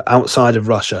Russia, outside of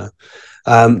Russia.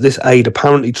 This aide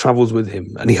apparently travels with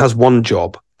him, and he has one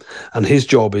job, and his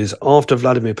job is, after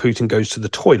Vladimir Putin goes to the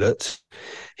toilet,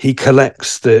 he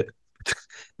collects the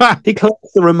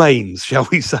remains, shall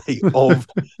we say, of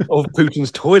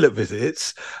Putin's toilet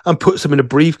visits, and puts them in a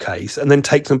briefcase, and then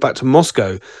takes them back to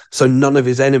Moscow, so none of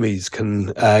his enemies can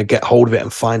get hold of it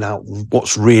and find out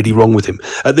what's really wrong with him.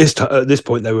 At this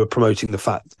point, they were promoting the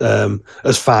fact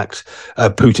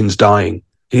Putin's dying.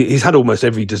 He's had almost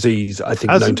every disease, I think.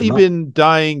 Hasn't he been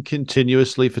dying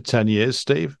continuously for 10 years,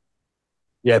 Steve?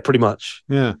 Yeah, pretty much.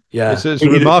 Yeah. It's a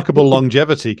remarkable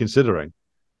longevity, considering.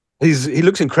 He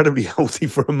looks incredibly healthy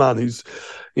for a man who's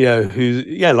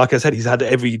like I said, he's had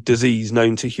every disease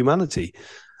known to humanity.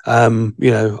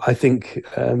 I think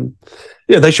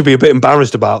they should be a bit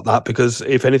embarrassed about that, because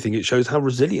if anything, it shows how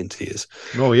resilient he is.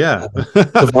 Oh yeah,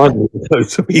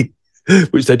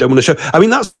 which they don't want to show. I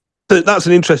mean, that's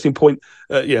an interesting point.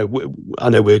 I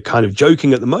know we're kind of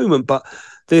joking at the moment, but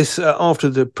this after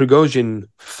the Prigozhin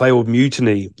failed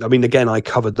mutiny. I mean, again, I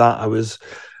covered that. I was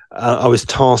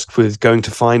tasked with going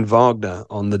to find Wagner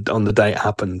on the day it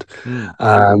happened.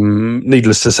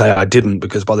 Needless to say, I didn't,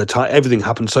 because by the time everything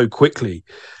happened so quickly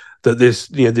that this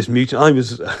mutiny,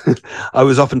 I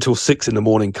was up until 6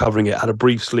 a.m. covering it. Had a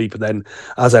brief sleep, and then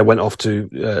as I went off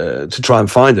to try and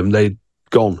find them, they'd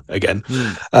gone again.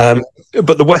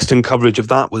 But the Western coverage of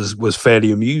that was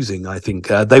fairly amusing. I think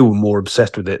they were more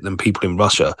obsessed with it than people in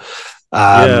Russia.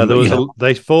 Yeah,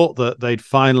 they thought that they'd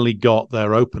finally got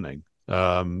their opening.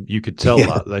 You could tell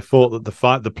that they thought that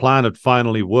the plan had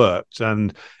finally worked,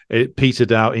 and it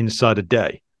petered out inside a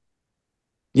day.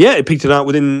 Yeah, it petered out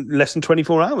within less than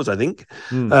 24 hours, I think.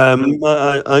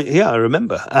 I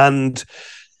remember. And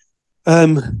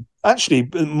actually,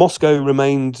 Moscow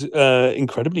remained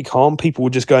incredibly calm. People were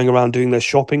just going around doing their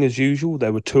shopping as usual.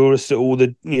 There were tourists at all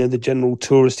the general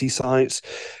touristy sites.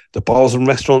 The bars and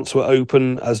restaurants were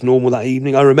open as normal that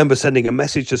evening. I remember sending a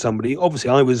message to somebody. Obviously,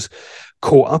 I was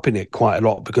caught up in it quite a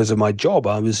lot because of my job.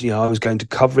 I was going to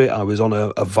cover it. I was on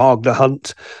a Wagner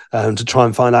hunt to try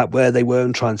and find out where they were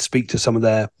and try and speak to some of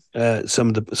their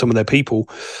people.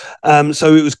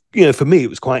 So it was, for me, it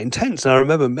was quite intense. And I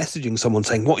remember messaging someone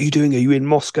saying, "What are you doing? Are you in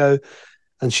Moscow?"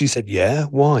 And she said, "Yeah,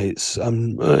 why? It's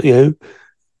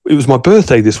it was my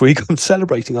birthday this week. I'm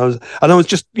celebrating." I was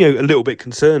just a little bit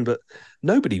concerned, but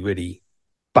nobody really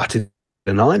batted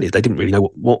an eyelid. They didn't really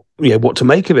know what to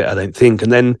make of it, I don't think.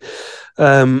 And then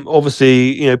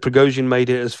obviously Prigozhin made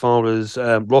it as far as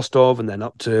Rostov and then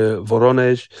up to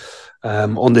Voronezh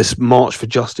on this march for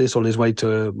justice on his way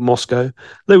to Moscow.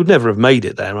 They would never have made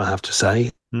it there, I have to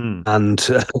say. And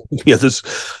there's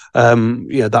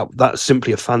that's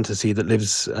simply a fantasy that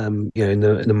lives in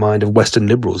the mind of Western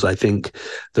liberals. I think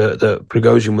that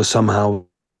Prigozhin was somehow,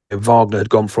 Wagner had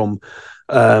gone from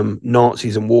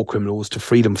Nazis and war criminals to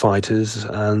freedom fighters,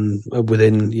 and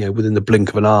within the blink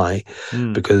of an eye,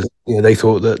 because they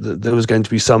thought that there was going to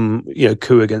be some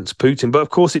coup against Putin. But of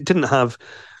course, it didn't have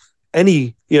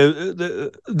any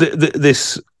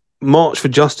this march for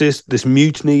justice, this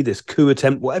mutiny, this coup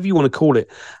attempt, whatever you want to call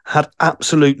it, had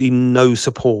absolutely no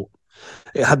support.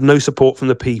 It had no support from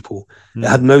the people. It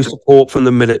had no support from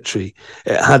the military.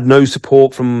 It had no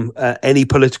support from any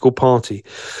political party.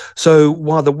 So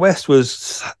while the West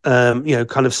was, kind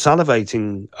of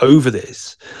salivating over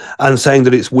this and saying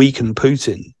that it's weakened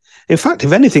Putin, in fact,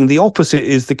 if anything, the opposite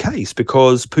is the case,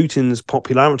 because Putin's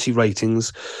popularity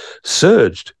ratings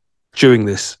surged during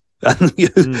this. And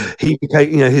he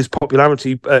became, his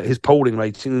popularity, his poll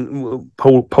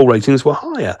ratings were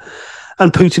higher,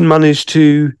 and Putin managed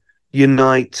to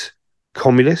unite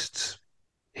communists.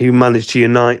 He managed to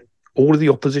unite all of the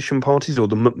opposition parties, or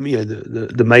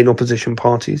the main opposition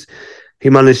parties. He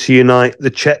managed to unite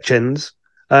the Chechens.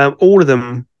 All of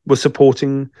them were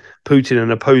supporting Putin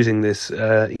and opposing this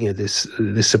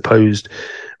supposed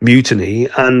mutiny.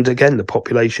 And again, the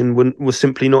population was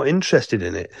simply not interested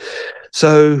in it.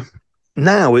 So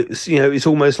now it's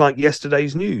almost like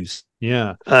yesterday's news.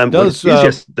 Yeah, does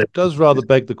rather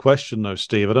beg the question, though,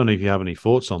 Steve. I don't know if you have any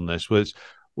thoughts on this. Which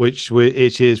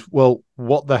it is. Well,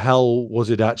 what the hell was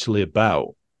it actually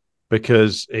about?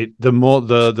 Because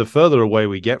the further away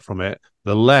we get from it,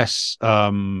 the less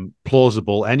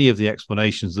plausible any of the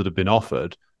explanations that have been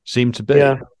offered seem to be.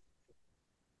 Yeah.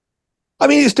 I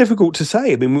mean, it's difficult to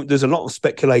say. I mean, there's a lot of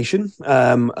speculation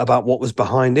about what was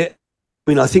behind it.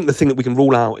 I mean, I think the thing that we can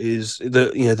rule out is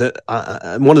that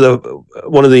one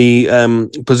of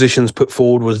the positions put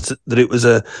forward was that it was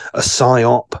a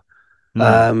psyop.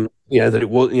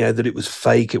 That it was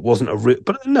fake. It wasn't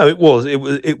but no, it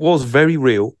was very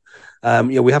real.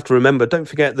 We have to remember. Don't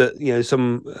forget that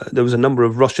there was a number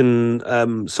of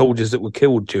Russian soldiers that were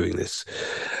killed during this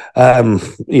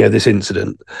this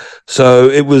incident. So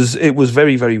it was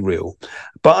very, very real.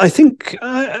 But I think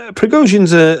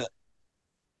Prigozhin's a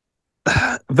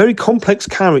very complex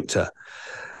character,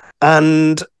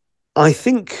 and I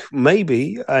think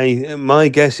maybe my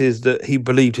guess is that he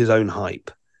believed his own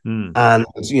hype. And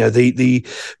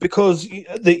because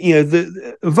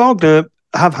Wagner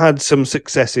have had some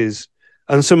successes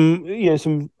and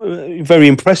some very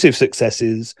impressive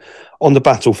successes on the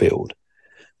battlefield,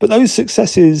 but those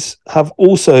successes have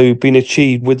also been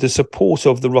achieved with the support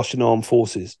of the Russian armed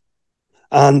forces.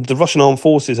 And the Russian armed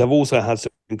forces have also had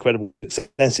some incredible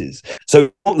successes.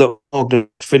 So not that Wagner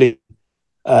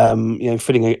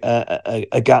filling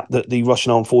a gap that the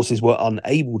Russian armed forces were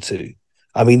unable to.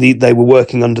 I mean, they were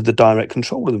working under the direct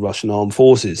control of the Russian armed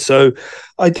forces. So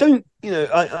I don't,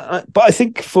 but I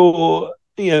think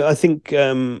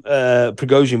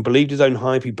Prigozhin believed his own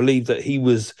hype. He believed that he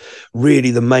was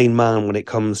really the main man when it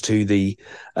comes to the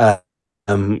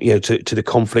to the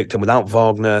conflict, and without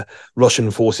Wagner,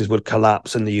 Russian forces would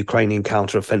collapse and the Ukrainian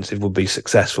counteroffensive would be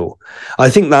successful. I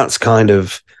think that's kind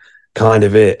of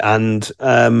it. And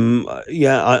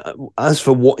as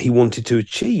for what he wanted to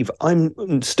achieve,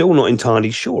 I'm still not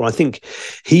entirely sure. I think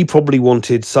he probably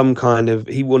wanted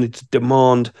he wanted to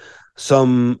demand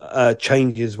some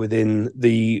changes within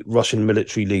the Russian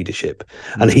military leadership,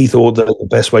 and he thought that the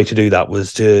best way to do that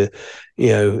was to,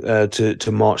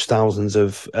 to march thousands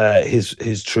of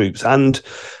his troops. And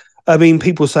I mean,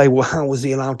 people say, well, how was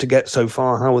he allowed to get so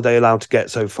far? How were they allowed to get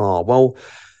so far? Well,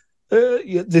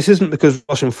 this isn't because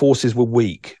Russian forces were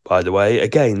weak, by the way.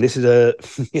 Again, this is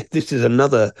this is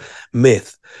another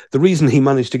myth. The reason he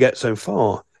managed to get so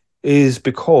far is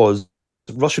because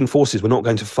Russian forces were not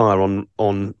going to fire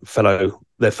on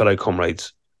their fellow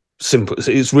comrades. Simple.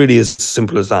 It's really as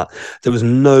simple as that. There was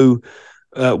no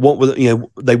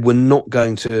they were not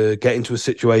going to get into a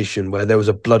situation where there was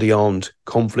a bloody armed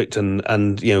conflict and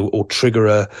or trigger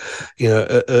a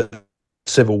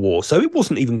civil war. So it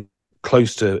wasn't even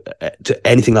close to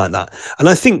anything like that. And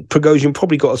I think Prigozhin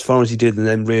probably got as far as he did and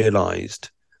then realized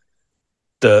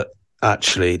that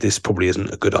actually this probably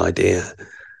isn't a good idea.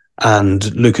 And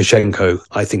Lukashenko,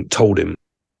 I think, told him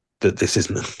that this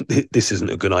isn't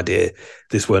a good idea.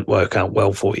 This won't work out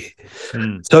well for you.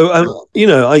 So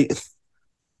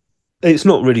it's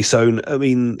not really so. I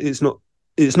mean, it's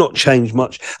not changed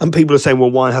much. And people are saying,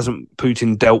 well, why hasn't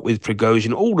Putin dealt with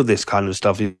Prigozhin? All of this kind of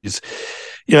stuff is,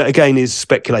 again, is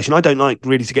speculation. I don't like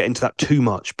really to get into that too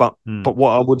much, but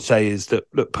what I would say is that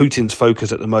look, Putin's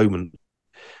focus at the moment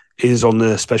is on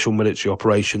the special military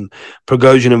operation.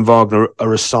 Prigozhin and Wagner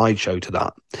are a sideshow to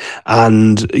that,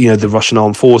 and the Russian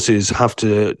armed forces have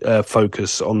to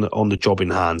focus on the job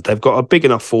in hand. They've got a big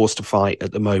enough force to fight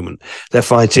at the moment. They're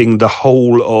fighting the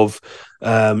whole of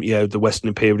the Western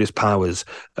imperialist powers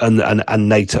and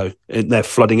NATO. And they're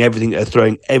flooding everything. They're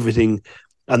throwing everything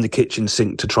and the kitchen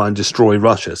sink to try and destroy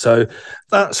Russia. So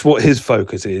that's what his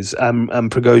focus is. And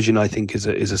Prigozhin, I think, is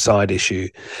a side issue.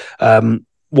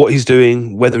 What he's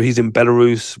doing, whether he's in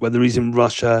Belarus, whether he's in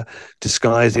Russia,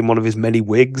 disguised in one of his many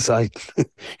wigs, who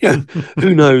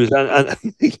knows?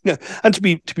 And to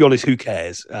be honest, who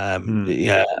cares? I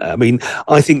mean,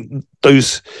 I think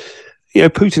those,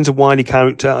 Putin's a wily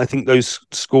character. I think those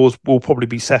scores will probably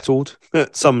be settled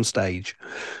at some stage.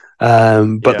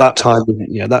 But that time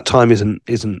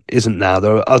isn't now.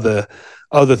 There are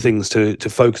other things to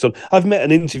focus on. I've met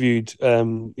and interviewed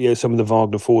some of the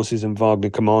Wagner forces and Wagner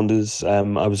commanders. I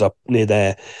was up near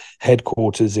their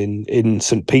headquarters in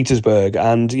St. Petersburg,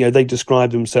 and they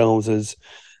describe themselves as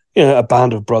a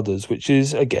band of brothers, which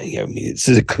is, again, it's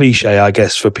a cliche, I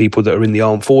guess, for people that are in the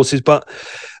armed forces. But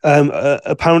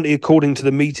apparently, according to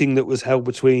the meeting that was held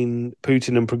between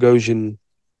Putin and Prigozhin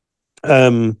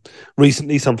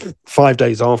recently, some 5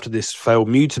 days after this failed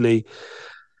mutiny,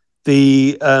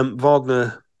 the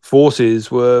Wagner forces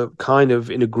were kind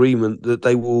of in agreement that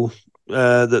they will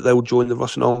join the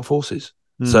Russian armed forces.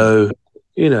 So,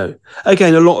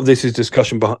 again, a lot of this is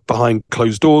discussion behind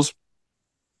closed doors.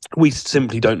 We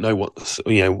simply don't know what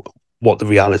the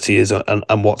reality is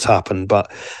and what's happened.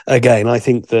 But again, I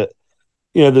think that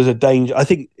there's a danger. I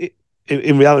think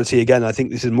in reality, again, I think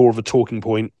this is more of a talking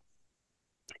point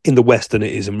in the West than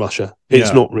it is in Russia.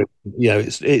 It's not really,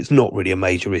 it's not really a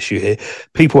major issue here.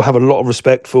 People have a lot of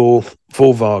respect for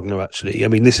Wagner, actually. I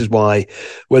mean, this is why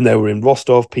when they were in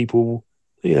Rostov, people,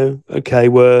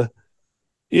 were,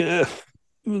 I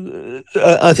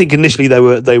think initially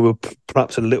they were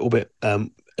perhaps a little bit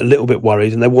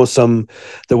worried, and there were some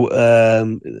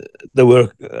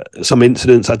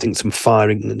incidents, I think, some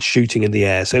firing and shooting in the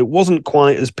air. So it wasn't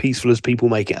quite as peaceful as people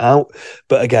make it out,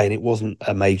 but again, it wasn't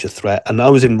a major threat. And I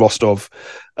was in Rostov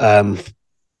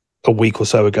a week or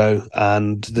so ago,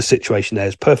 and the situation there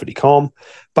is perfectly calm,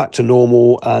 back to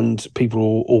normal, and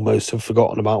people almost have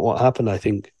forgotten about what happened. I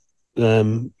think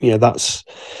that's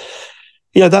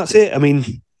it. I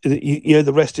mean,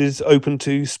 the rest is open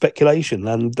to speculation,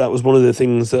 and that was one of the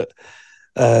things that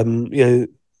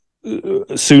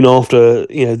soon after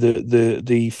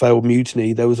the failed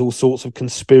mutiny, there was all sorts of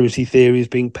conspiracy theories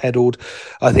being peddled.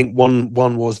 I think one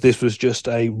was this was just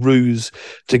a ruse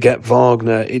to get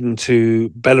Wagner into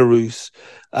Belarus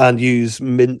and use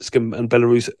Minsk and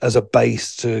Belarus as a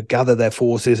base to gather their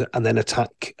forces and then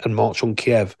attack and march on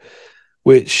Kiev,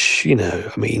 which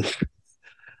I mean,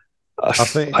 I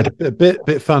think a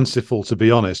bit fanciful, to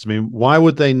be honest. I mean, why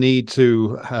would they need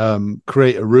to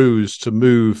create a ruse to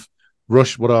move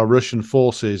what are Russian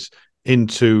forces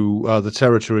into the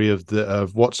territory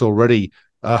of what's already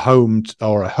homed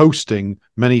or hosting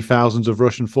many thousands of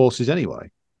Russian forces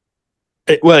anyway?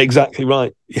 Well, exactly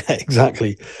right. Yeah,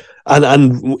 exactly.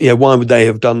 And why would they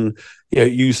have done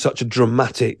use such a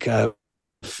dramatic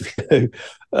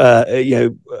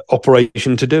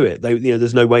operation to do it?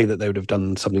 There's no way that they would have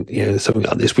done something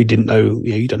like this. We didn't know.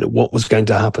 You don't know what was going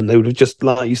to happen. They would have just,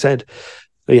 like you said,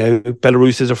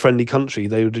 Belarus is a friendly country.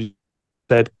 They would have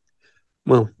said,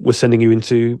 well, we're sending you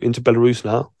into Belarus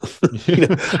now.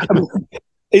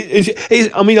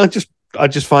 I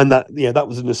just find that that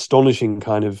was an astonishing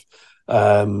kind of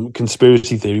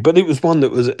conspiracy theory, but it was one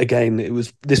that was, again,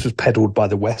 this was peddled by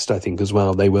the West, I think, as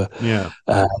well. They were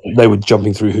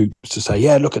jumping through hoops to say,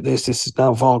 yeah, look at this. This is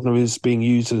now Wagner is being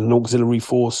used as an auxiliary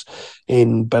force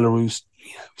in Belarus.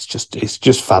 It's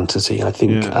just fantasy, I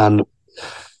think, and.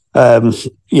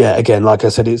 Again, like I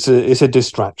said, it's a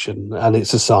distraction and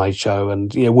it's a sideshow, and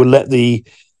we'll let the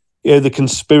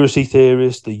conspiracy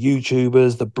theorists, the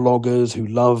YouTubers, the bloggers who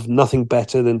love nothing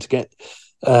better than to get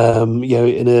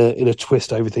in a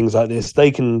twist over things like this, they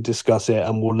can discuss it,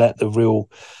 and we'll let the real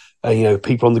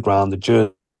people on the ground, the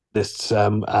journalists,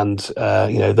 and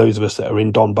those of us that are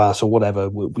in Donbas or whatever,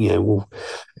 we'll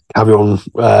carry on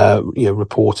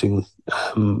reporting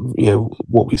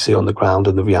what we see on the ground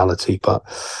and the reality. But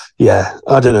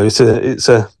I don't know, it's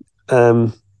a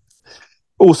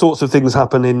all sorts of things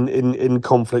happen in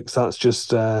conflicts. That's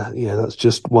just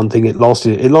one thing. It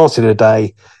lasted a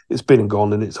day. It's been and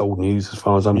gone, and it's old news as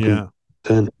far as I'm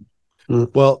concerned.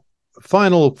 Well,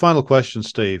 final question,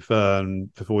 Steve,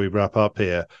 before we wrap up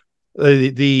here.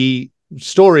 The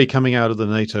story coming out of the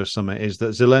NATO summit is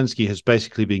that Zelensky has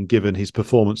basically been given his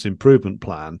performance improvement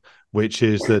plan, which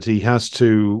is that he has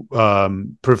to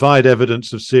provide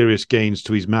evidence of serious gains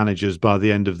to his managers by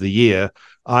the end of the year,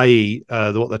 i.e.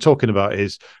 What they're talking about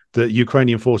is that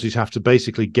Ukrainian forces have to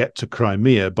basically get to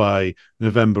Crimea by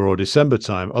November or December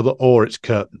time, or it's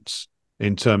curtains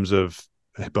in terms of,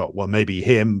 maybe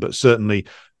him, but certainly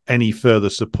any further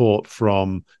support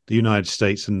from the United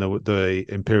States and the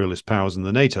imperialist powers in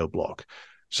the NATO bloc.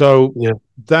 So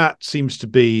that seems to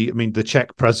be, the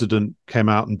Czech president came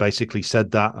out and basically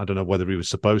said that. I don't know whether he was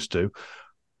supposed to,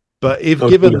 but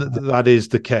given that is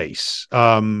the case,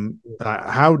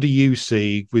 how do you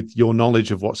see, with your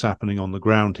knowledge of what's happening on the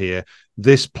ground here,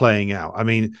 this playing out?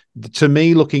 To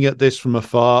me, looking at this from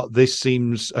afar, this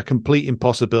seems a complete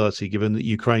impossibility, given that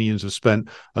Ukrainians have spent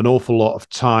an awful lot of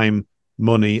time,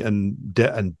 money, and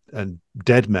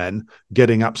dead men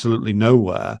getting absolutely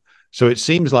nowhere. So it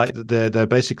seems like that they're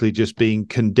basically just being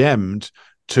condemned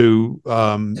to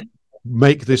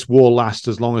make this war last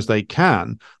as long as they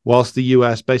can, whilst the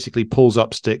US basically pulls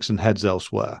up sticks and heads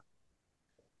elsewhere.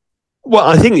 Well,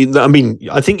 I think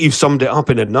you've summed it up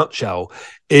in a nutshell.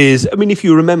 If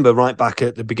you remember right back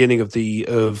at the beginning of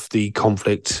the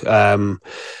conflict,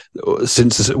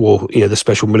 since the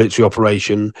special military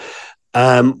operation,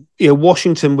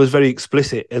 Washington was very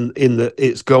explicit in that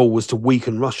its goal was to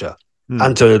weaken Russia.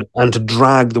 And to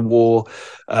drag the war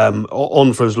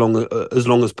on for as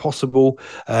long as possible,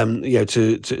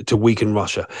 to weaken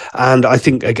Russia. And I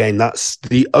think, again, that's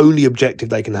the only objective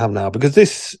they can have now, because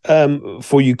this,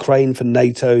 for Ukraine, for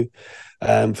NATO,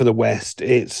 for the West,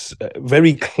 it's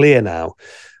very clear now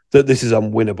that this is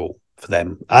unwinnable for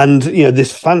them. And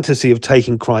this fantasy of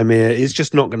taking Crimea is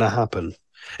just not going to happen.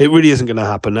 It really isn't going to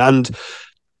happen. And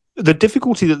the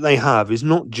difficulty that they have is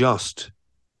not just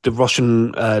the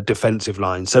Russian defensive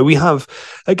line. So we have,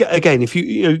 again, if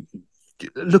you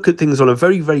look at things on a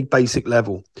very, very basic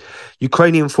level,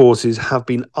 Ukrainian forces have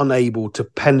been unable to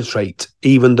penetrate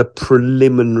even the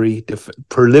preliminary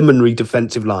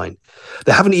defensive line.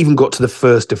 They haven't even got to the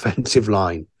first defensive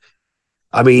line.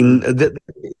 And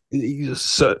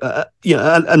these are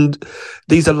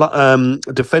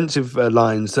defensive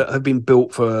lines that have been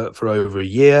built for over a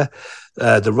year.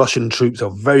 The Russian troops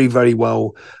are very, very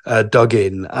well dug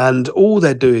in, and all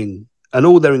they're doing and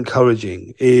all they're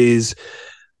encouraging is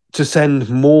to send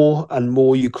more and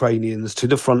more Ukrainians to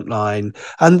the front line.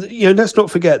 And let's not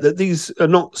forget that these are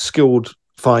not skilled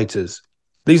fighters.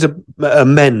 These are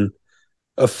men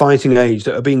of fighting age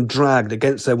that are being dragged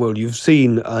against their will. You've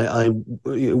seen, I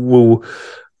will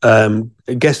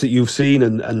guess that you've seen,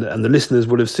 and the listeners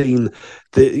would have seen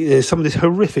some of this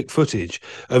horrific footage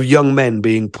of young men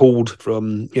being pulled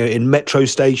from in metro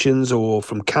stations or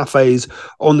from cafes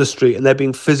on the street, and they're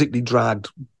being physically dragged,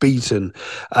 beaten,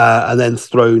 and then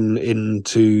thrown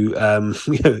into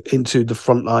into the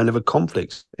front line of a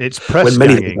conflict. It's press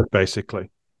ganging,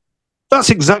 basically. That's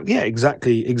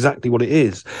exactly what it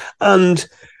is. And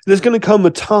there's going to come a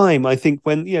time, I think,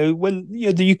 when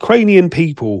the Ukrainian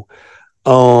people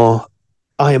are,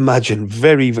 I imagine,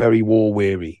 very, very war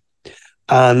weary,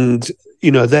 and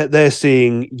they're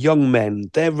seeing young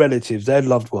men, their relatives, their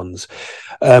loved ones,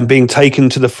 being taken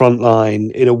to the front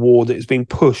line in a war that is being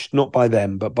pushed not by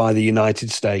them but by the United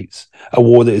States, a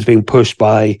war that is being pushed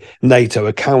by NATO,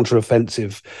 a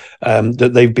counter-offensive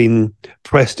that they've been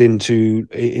pressed into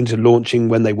launching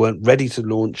when they weren't ready to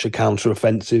launch a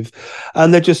counter-offensive,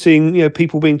 and they're just seeing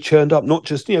people being churned up. Not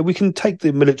just we can take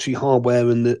the military hardware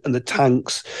and the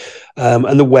tanks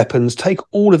and the weapons, take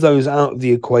all of those out of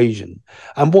the equation,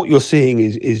 and what you're seeing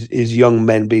is young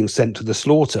men being sent to the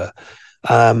slaughter.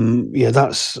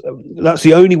 That's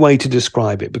the only way to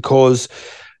describe it, because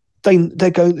they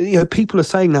go. People are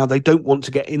saying now they don't want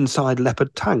to get inside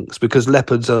Leopard tanks because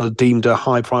Leopards are deemed a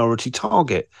high priority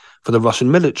target for the Russian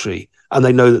military, and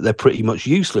they know that they're pretty much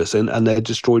useless and they're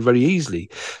destroyed very easily.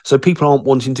 So people aren't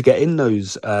wanting to get in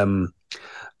those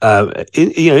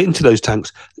into those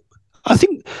tanks.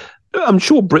 I'm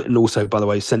sure Britain also, by the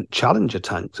way, sent Challenger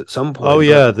tanks at some point. Oh,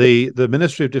 yeah. The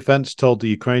Ministry of Defence told the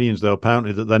Ukrainians, though,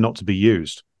 apparently that they're not to be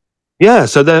used. Yeah,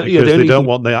 so because they don't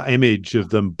want the image of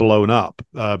them blown up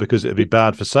because it'd be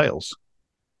bad for sales.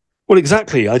 Well,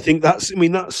 exactly. I think that's the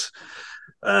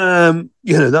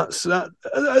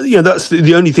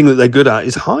only thing that they're good at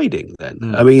is hiding.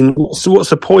 Then, I mean, what's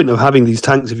the point of having these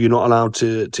tanks if you're not allowed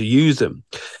to use them?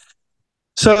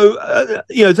 So,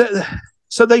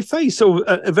 so they face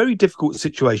a very difficult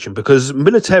situation because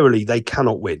militarily they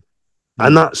cannot win,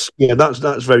 and that's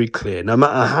very clear. No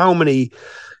matter how many,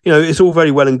 it's all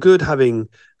very well and good having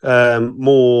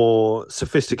more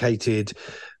sophisticated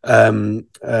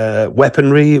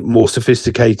weaponry, more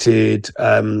sophisticated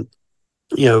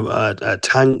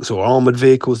tanks or armored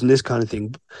vehicles and this kind of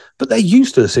thing, but they're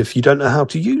useless if you don't know how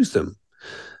to use them.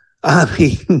 I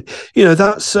mean,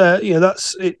 that's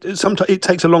it. Sometimes it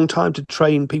takes a long time to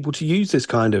train people to use this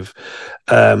kind of,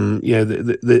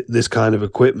 this kind of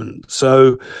equipment.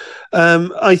 So,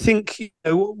 I think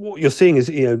what you're seeing is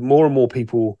more and more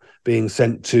people being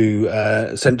sent to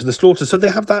the slaughter. So they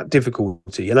have that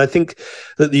difficulty, and I think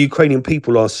that the Ukrainian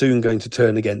people are soon going to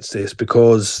turn against this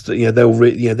because they'll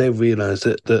realise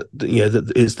that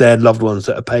it's their loved ones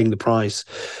that are paying the price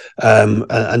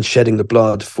and shedding the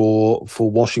blood for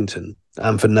Washington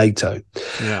and for NATO.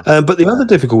 Yeah. But the other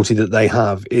difficulty that they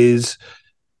have is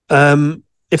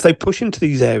if they push into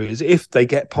these areas, if they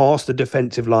get past the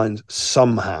defensive lines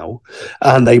somehow,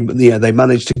 and they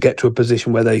manage to get to a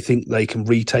position where they think they can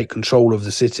retake control of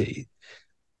the city,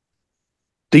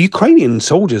 the Ukrainian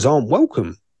soldiers aren't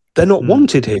welcome. They're not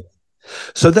wanted here.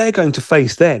 So they're going to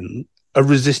face then a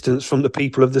resistance from the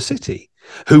people of the city,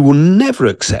 who will never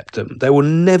accept them. They will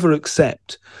never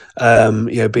accept,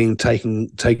 being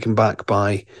taken back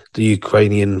by the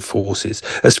Ukrainian forces.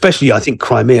 Especially, I think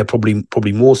Crimea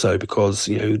probably more so because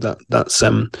that's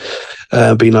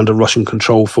been under Russian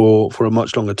control for a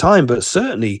much longer time. But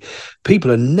certainly,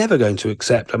 people are never going to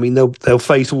accept. I mean, they'll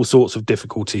face all sorts of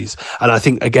difficulties, and I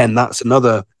think again that's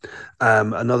another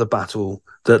battle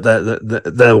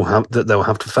that they'll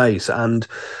have to face. And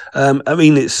I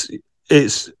mean, it's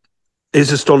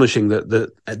astonishing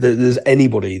that there's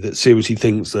anybody that seriously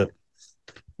thinks that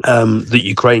that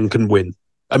Ukraine can win.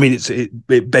 I mean,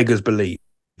 it beggars belief.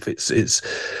 It's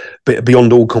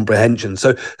beyond all comprehension.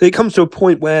 So it comes to a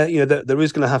point where there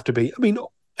is going to have to be. I mean,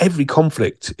 every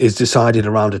conflict is decided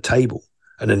around a table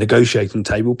and a negotiating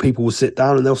table. People will sit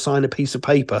down and they'll sign a piece of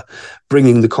paper,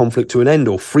 bringing the conflict to an end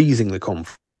or freezing the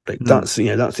conflict. That's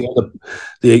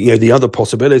the other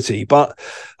possibility. But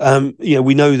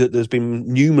we know that there's been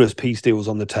numerous peace deals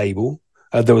on the table.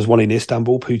 There was one in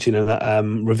Istanbul,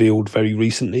 Putin revealed very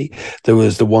recently. There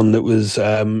was the one that was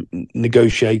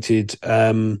negotiated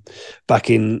back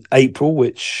in April,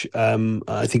 which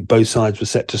I think both sides were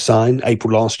set to sign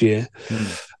April last year.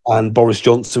 And Boris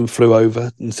Johnson flew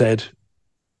over and said,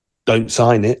 "Don't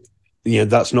sign it.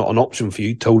 That's not an option for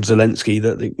you." Told Zelensky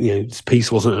that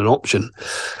peace wasn't an option.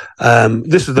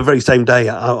 This was the very same day.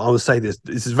 I would say this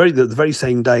is the very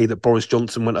same day that Boris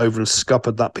Johnson went over and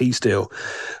scuppered that peace deal.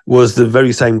 Was the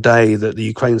very same day that the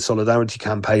Ukraine Solidarity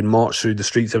Campaign marched through the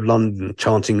streets of London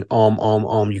chanting "Arm, arm,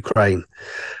 arm, Ukraine."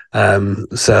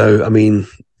 So I mean,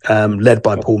 led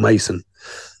by Paul Mason.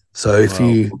 So if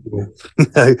you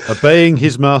obeying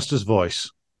his master's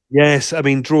voice. Yes, I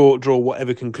mean, draw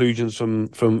whatever conclusions from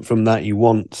that you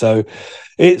want. So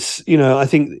it's, I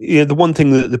think, the one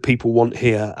thing that the people want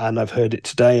here, and I've heard it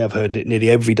today, I've heard it nearly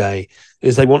every day,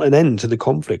 is they want an end to the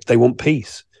conflict. They want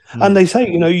peace. And they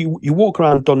say, you walk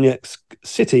around Donetsk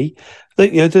city,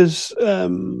 there's,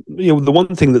 the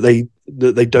one thing that they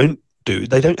don't do,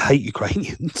 they don't hate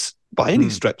Ukrainians by any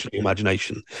stretch of the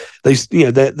imagination.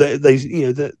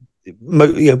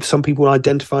 some people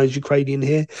identify as Ukrainian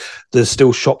here. There's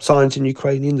still shop signs in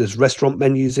Ukrainian. There's restaurant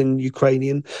menus in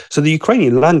Ukrainian. So the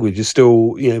Ukrainian language is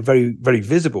still, very, very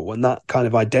visible, and that kind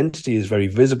of identity is very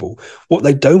visible. What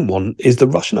they don't want is the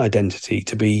Russian identity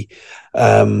to be,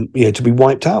 to be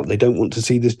wiped out. They don't want to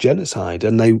see this genocide,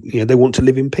 and they want to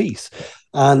live in peace.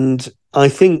 And I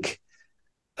think,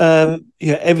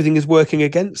 everything is working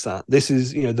against that. This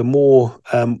is, the more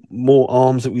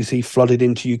arms that we see flooded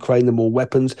into Ukraine, the more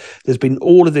weapons. There's been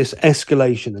all of this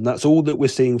escalation, and that's all that we're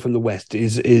seeing from the West.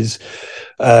 Is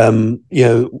the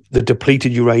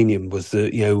depleted uranium was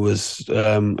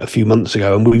a few months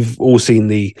ago, and we've all seen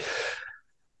the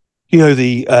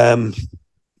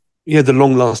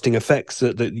long-lasting effects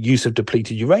that the use of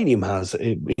depleted uranium has.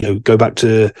 Go back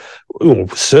to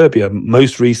Serbia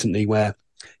most recently, where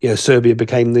Serbia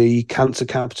became the cancer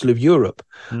capital of Europe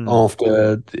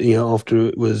after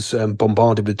it was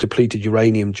bombarded with depleted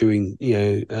uranium during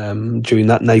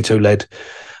that NATO-led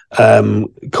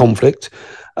conflict.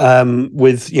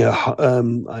 With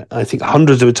I think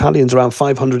hundreds of Italians, around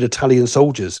 500 Italian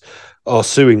soldiers, are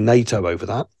suing NATO over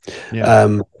that,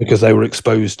 because they were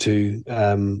exposed to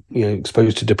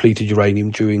depleted uranium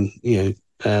during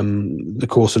the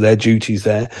course of their duties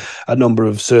there. A number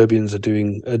of Serbians are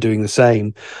doing the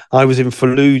same. I was in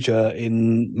Fallujah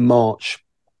in March,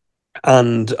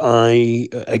 and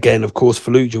of course,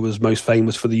 Fallujah was most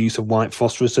famous for the use of white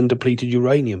phosphorus and depleted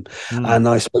uranium. And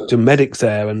I spoke to medics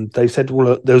there, and they said,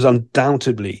 well, there's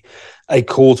undoubtedly a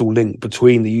causal link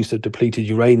between the use of depleted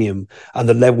uranium and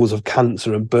the levels of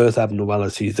cancer and birth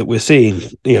abnormalities that we're seeing,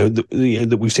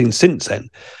 that we've seen since then.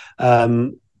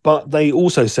 But they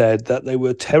also said that they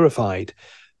were terrified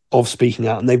of speaking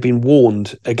out, and they've been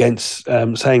warned against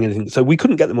saying anything. So we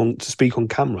couldn't get them on to speak on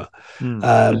camera,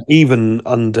 even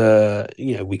under,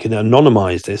 we can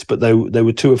anonymize this, but they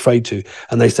were too afraid to.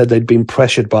 And they said they'd been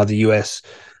pressured by the US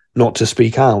not to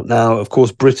speak out. Now, of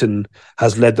course, Britain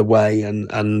has led the way and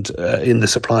in the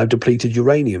supply of depleted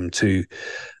uranium to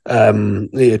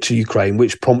Ukraine,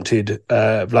 which prompted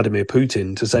Vladimir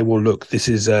Putin to say, well, look, this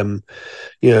is a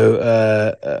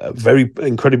very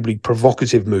incredibly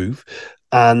provocative move.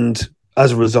 And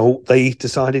as a result, they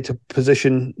decided to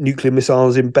position nuclear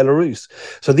missiles in Belarus.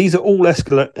 So these are all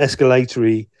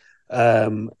escalatory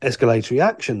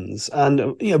actions.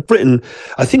 And Britain,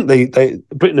 I think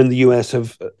Britain and the US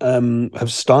have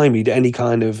stymied any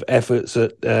kind of efforts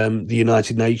at the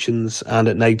United Nations and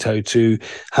at NATO to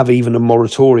have even a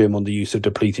moratorium on the use of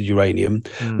depleted uranium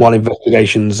while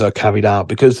investigations are carried out,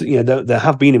 because there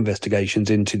have been investigations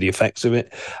into the effects of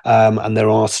it, and there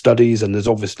are studies, and there's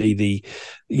obviously the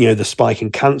spike in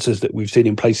cancers that we've seen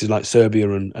in places like Serbia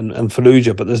and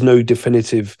Fallujah, but there's no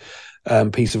definitive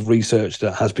piece of research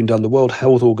that has been done. The World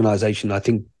Health Organization, I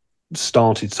think,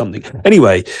 started something.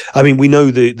 Anyway, I mean, we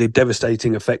know the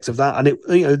devastating effects of that, and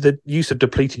the use of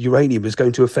depleted uranium is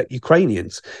going to affect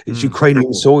Ukrainians. It's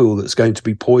Ukrainian soil that's going to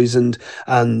be poisoned,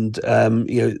 and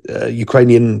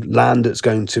Ukrainian land that's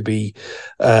going to be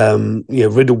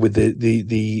riddled with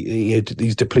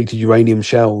these depleted uranium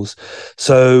shells.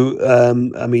 So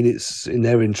I mean, it's in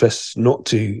their interests not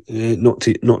to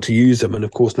use them. And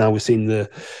of course, now we're seeing the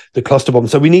cluster bomb.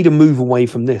 So we need to move away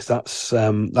from this. That's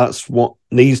what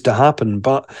needs to happen.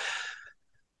 But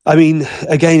I mean,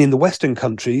 again, in the Western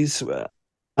countries,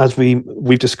 as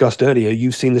we've discussed earlier,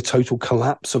 you've seen the total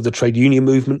collapse of the trade union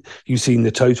movement. You've seen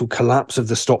the total collapse of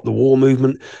the Stop the War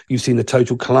movement. You've seen the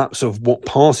total collapse of what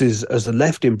passes as the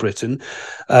left in Britain,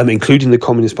 including the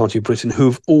Communist Party of Britain,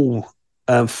 who have all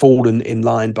fallen in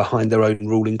line behind their own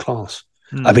ruling class.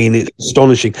 I mean, it's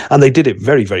astonishing, and they did it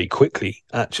very, very quickly,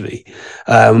 actually.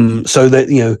 So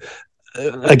that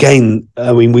again,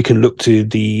 I mean, we can look to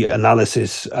the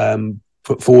analysis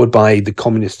put forward by the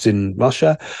communists in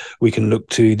Russia. We can look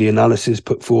to the analysis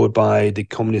put forward by the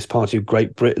Communist Party of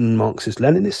Great Britain,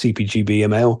 Marxist-Leninists,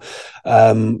 CPG-BML,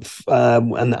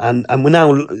 and we're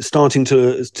now starting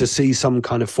to see some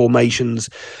kind of formations,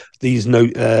 these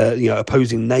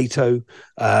opposing NATO,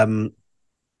 and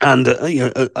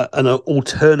an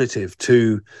alternative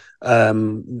to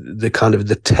the kind of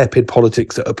the tepid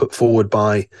politics that are put forward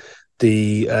by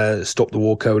the Stop the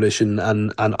War coalition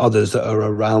and others that are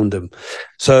around them.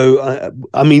 So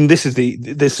I mean, this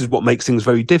is what makes things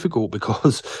very difficult,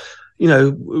 because we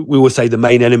will say the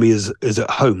main enemy is at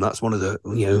home. That's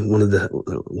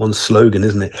one slogan,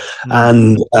 isn't it?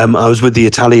 And I was with the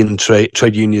Italian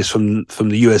trade unions from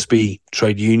the USB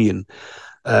trade union.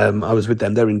 I was with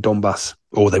them. They're in Donbas,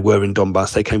 or they were in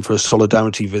Donbas. They came for a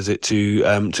solidarity visit to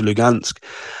Lugansk,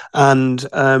 and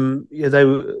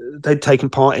they'd taken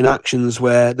part in actions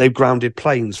where they've grounded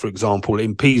planes, for example,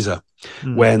 in Pisa,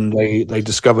 when they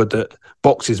discovered that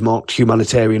boxes marked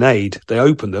humanitarian aid. They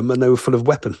opened them and they were full of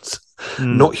weapons,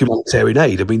 not humanitarian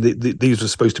aid. I mean, this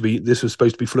was supposed to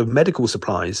be full of medical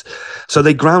supplies. So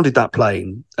they grounded that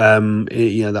plane,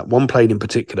 that one plane in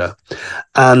particular,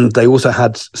 and they also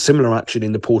had similar action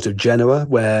in the port of Genoa,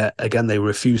 where again they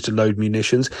refused to load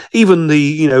munitions. Even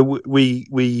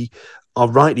we are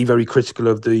rightly very critical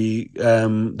of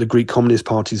the Greek Communist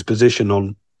Party's position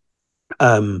on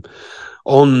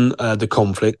the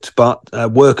conflict,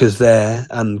 but workers there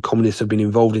and communists have been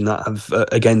involved in that have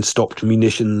again stopped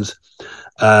munitions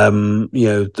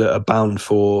that are bound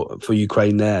for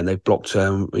Ukraine there, and they've blocked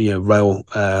rail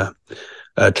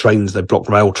trains, they've blocked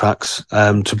rail tracks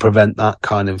to prevent that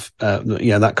kind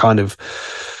of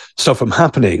stuff from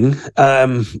happening.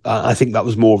 I think that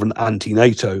was more of an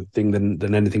anti-NATO thing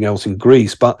than anything else in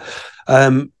Greece, but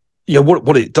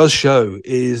what it does show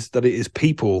is that it is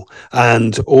people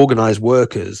and organized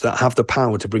workers that have the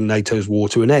power to bring NATO's war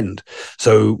to an end.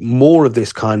 So more of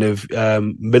this kind of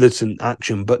militant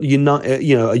action, but a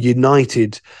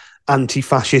united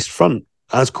anti-fascist front,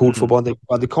 as called for by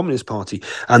the Communist Party,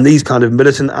 and these kind of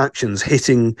militant actions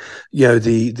hitting,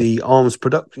 the arms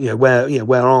production,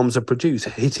 where arms are produced,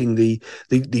 hitting the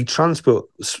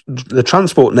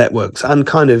transport networks, and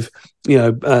kind of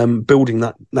building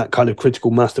that kind of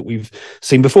critical mass that we've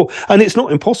seen before. And it's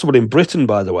not impossible in Britain,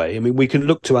 by the way. I mean, we can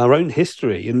look to our own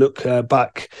history and look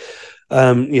back.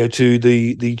 To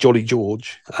the Jolly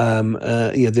George.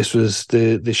 This was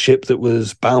the ship that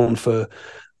was bound for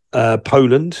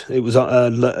Poland. It was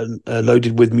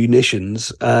loaded with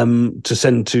munitions to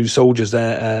send to soldiers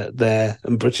there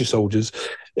and British soldiers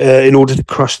in order to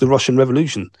crush the Russian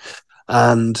Revolution.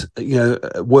 And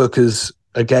workers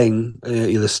again,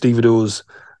 the stevedores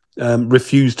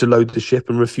refused to load the ship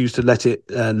and refused to let it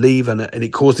leave, and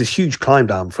it caused this huge climb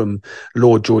down from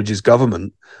Lord George's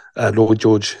government. Lord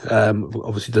George,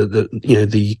 obviously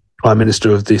the prime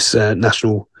minister of this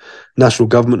national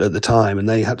government at the time, and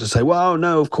they had to say, well,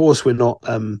 no, of course we're not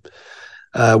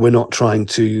trying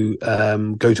to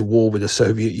go to war with the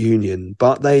Soviet Union.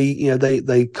 But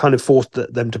they kind of forced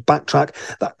them to backtrack.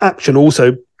 That action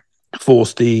also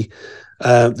forced the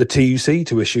TUC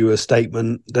to issue a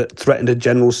statement that threatened a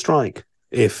general strike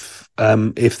if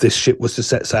this ship was to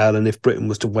set sail and if Britain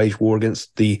was to wage war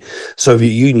against the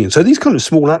Soviet Union. So these kind of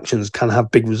small actions can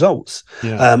have big results.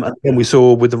 And we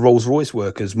saw with the Rolls-Royce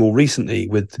workers more recently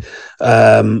with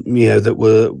that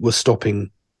were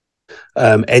stopping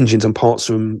engines and parts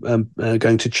from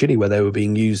going to Chile, where they were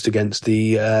being used against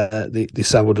the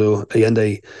Salvador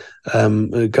Allende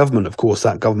government. Of course,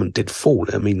 that government did fall.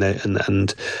 I mean,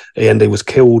 and Allende was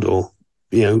killed or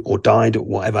died or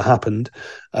whatever happened.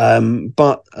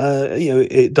 But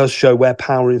it does show where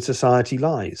power in society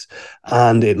lies,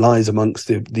 and it lies amongst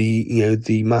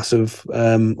the mass of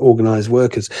organized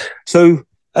workers. So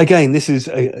again, this is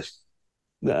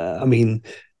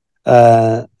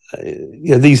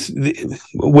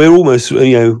we're almost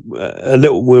we're a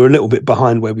little bit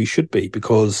behind where we should be,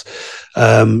 because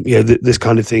this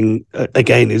kind of thing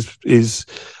again is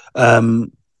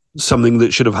something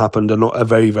that should have happened a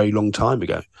very, very long time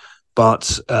ago.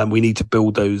 But we need to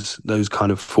build those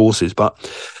kind of forces. But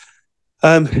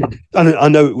I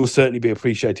know it will certainly be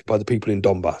appreciated by the people in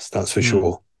Donbas. That's for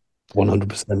sure,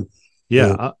 100%.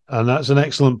 Yeah, and that's an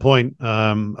excellent point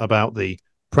about the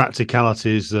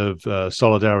practicalities of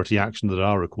solidarity action that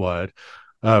are required.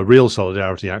 Real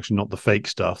solidarity action, not the fake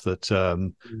stuff that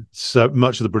so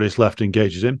much of the British left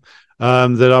engages in,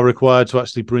 that are required to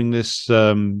actually bring this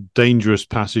dangerous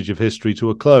passage of history to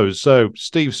a close. So,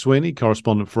 Steve Sweeney,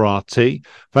 correspondent for RT,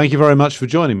 thank you very much for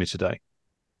joining me today.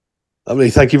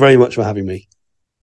 Thank you very much for having me.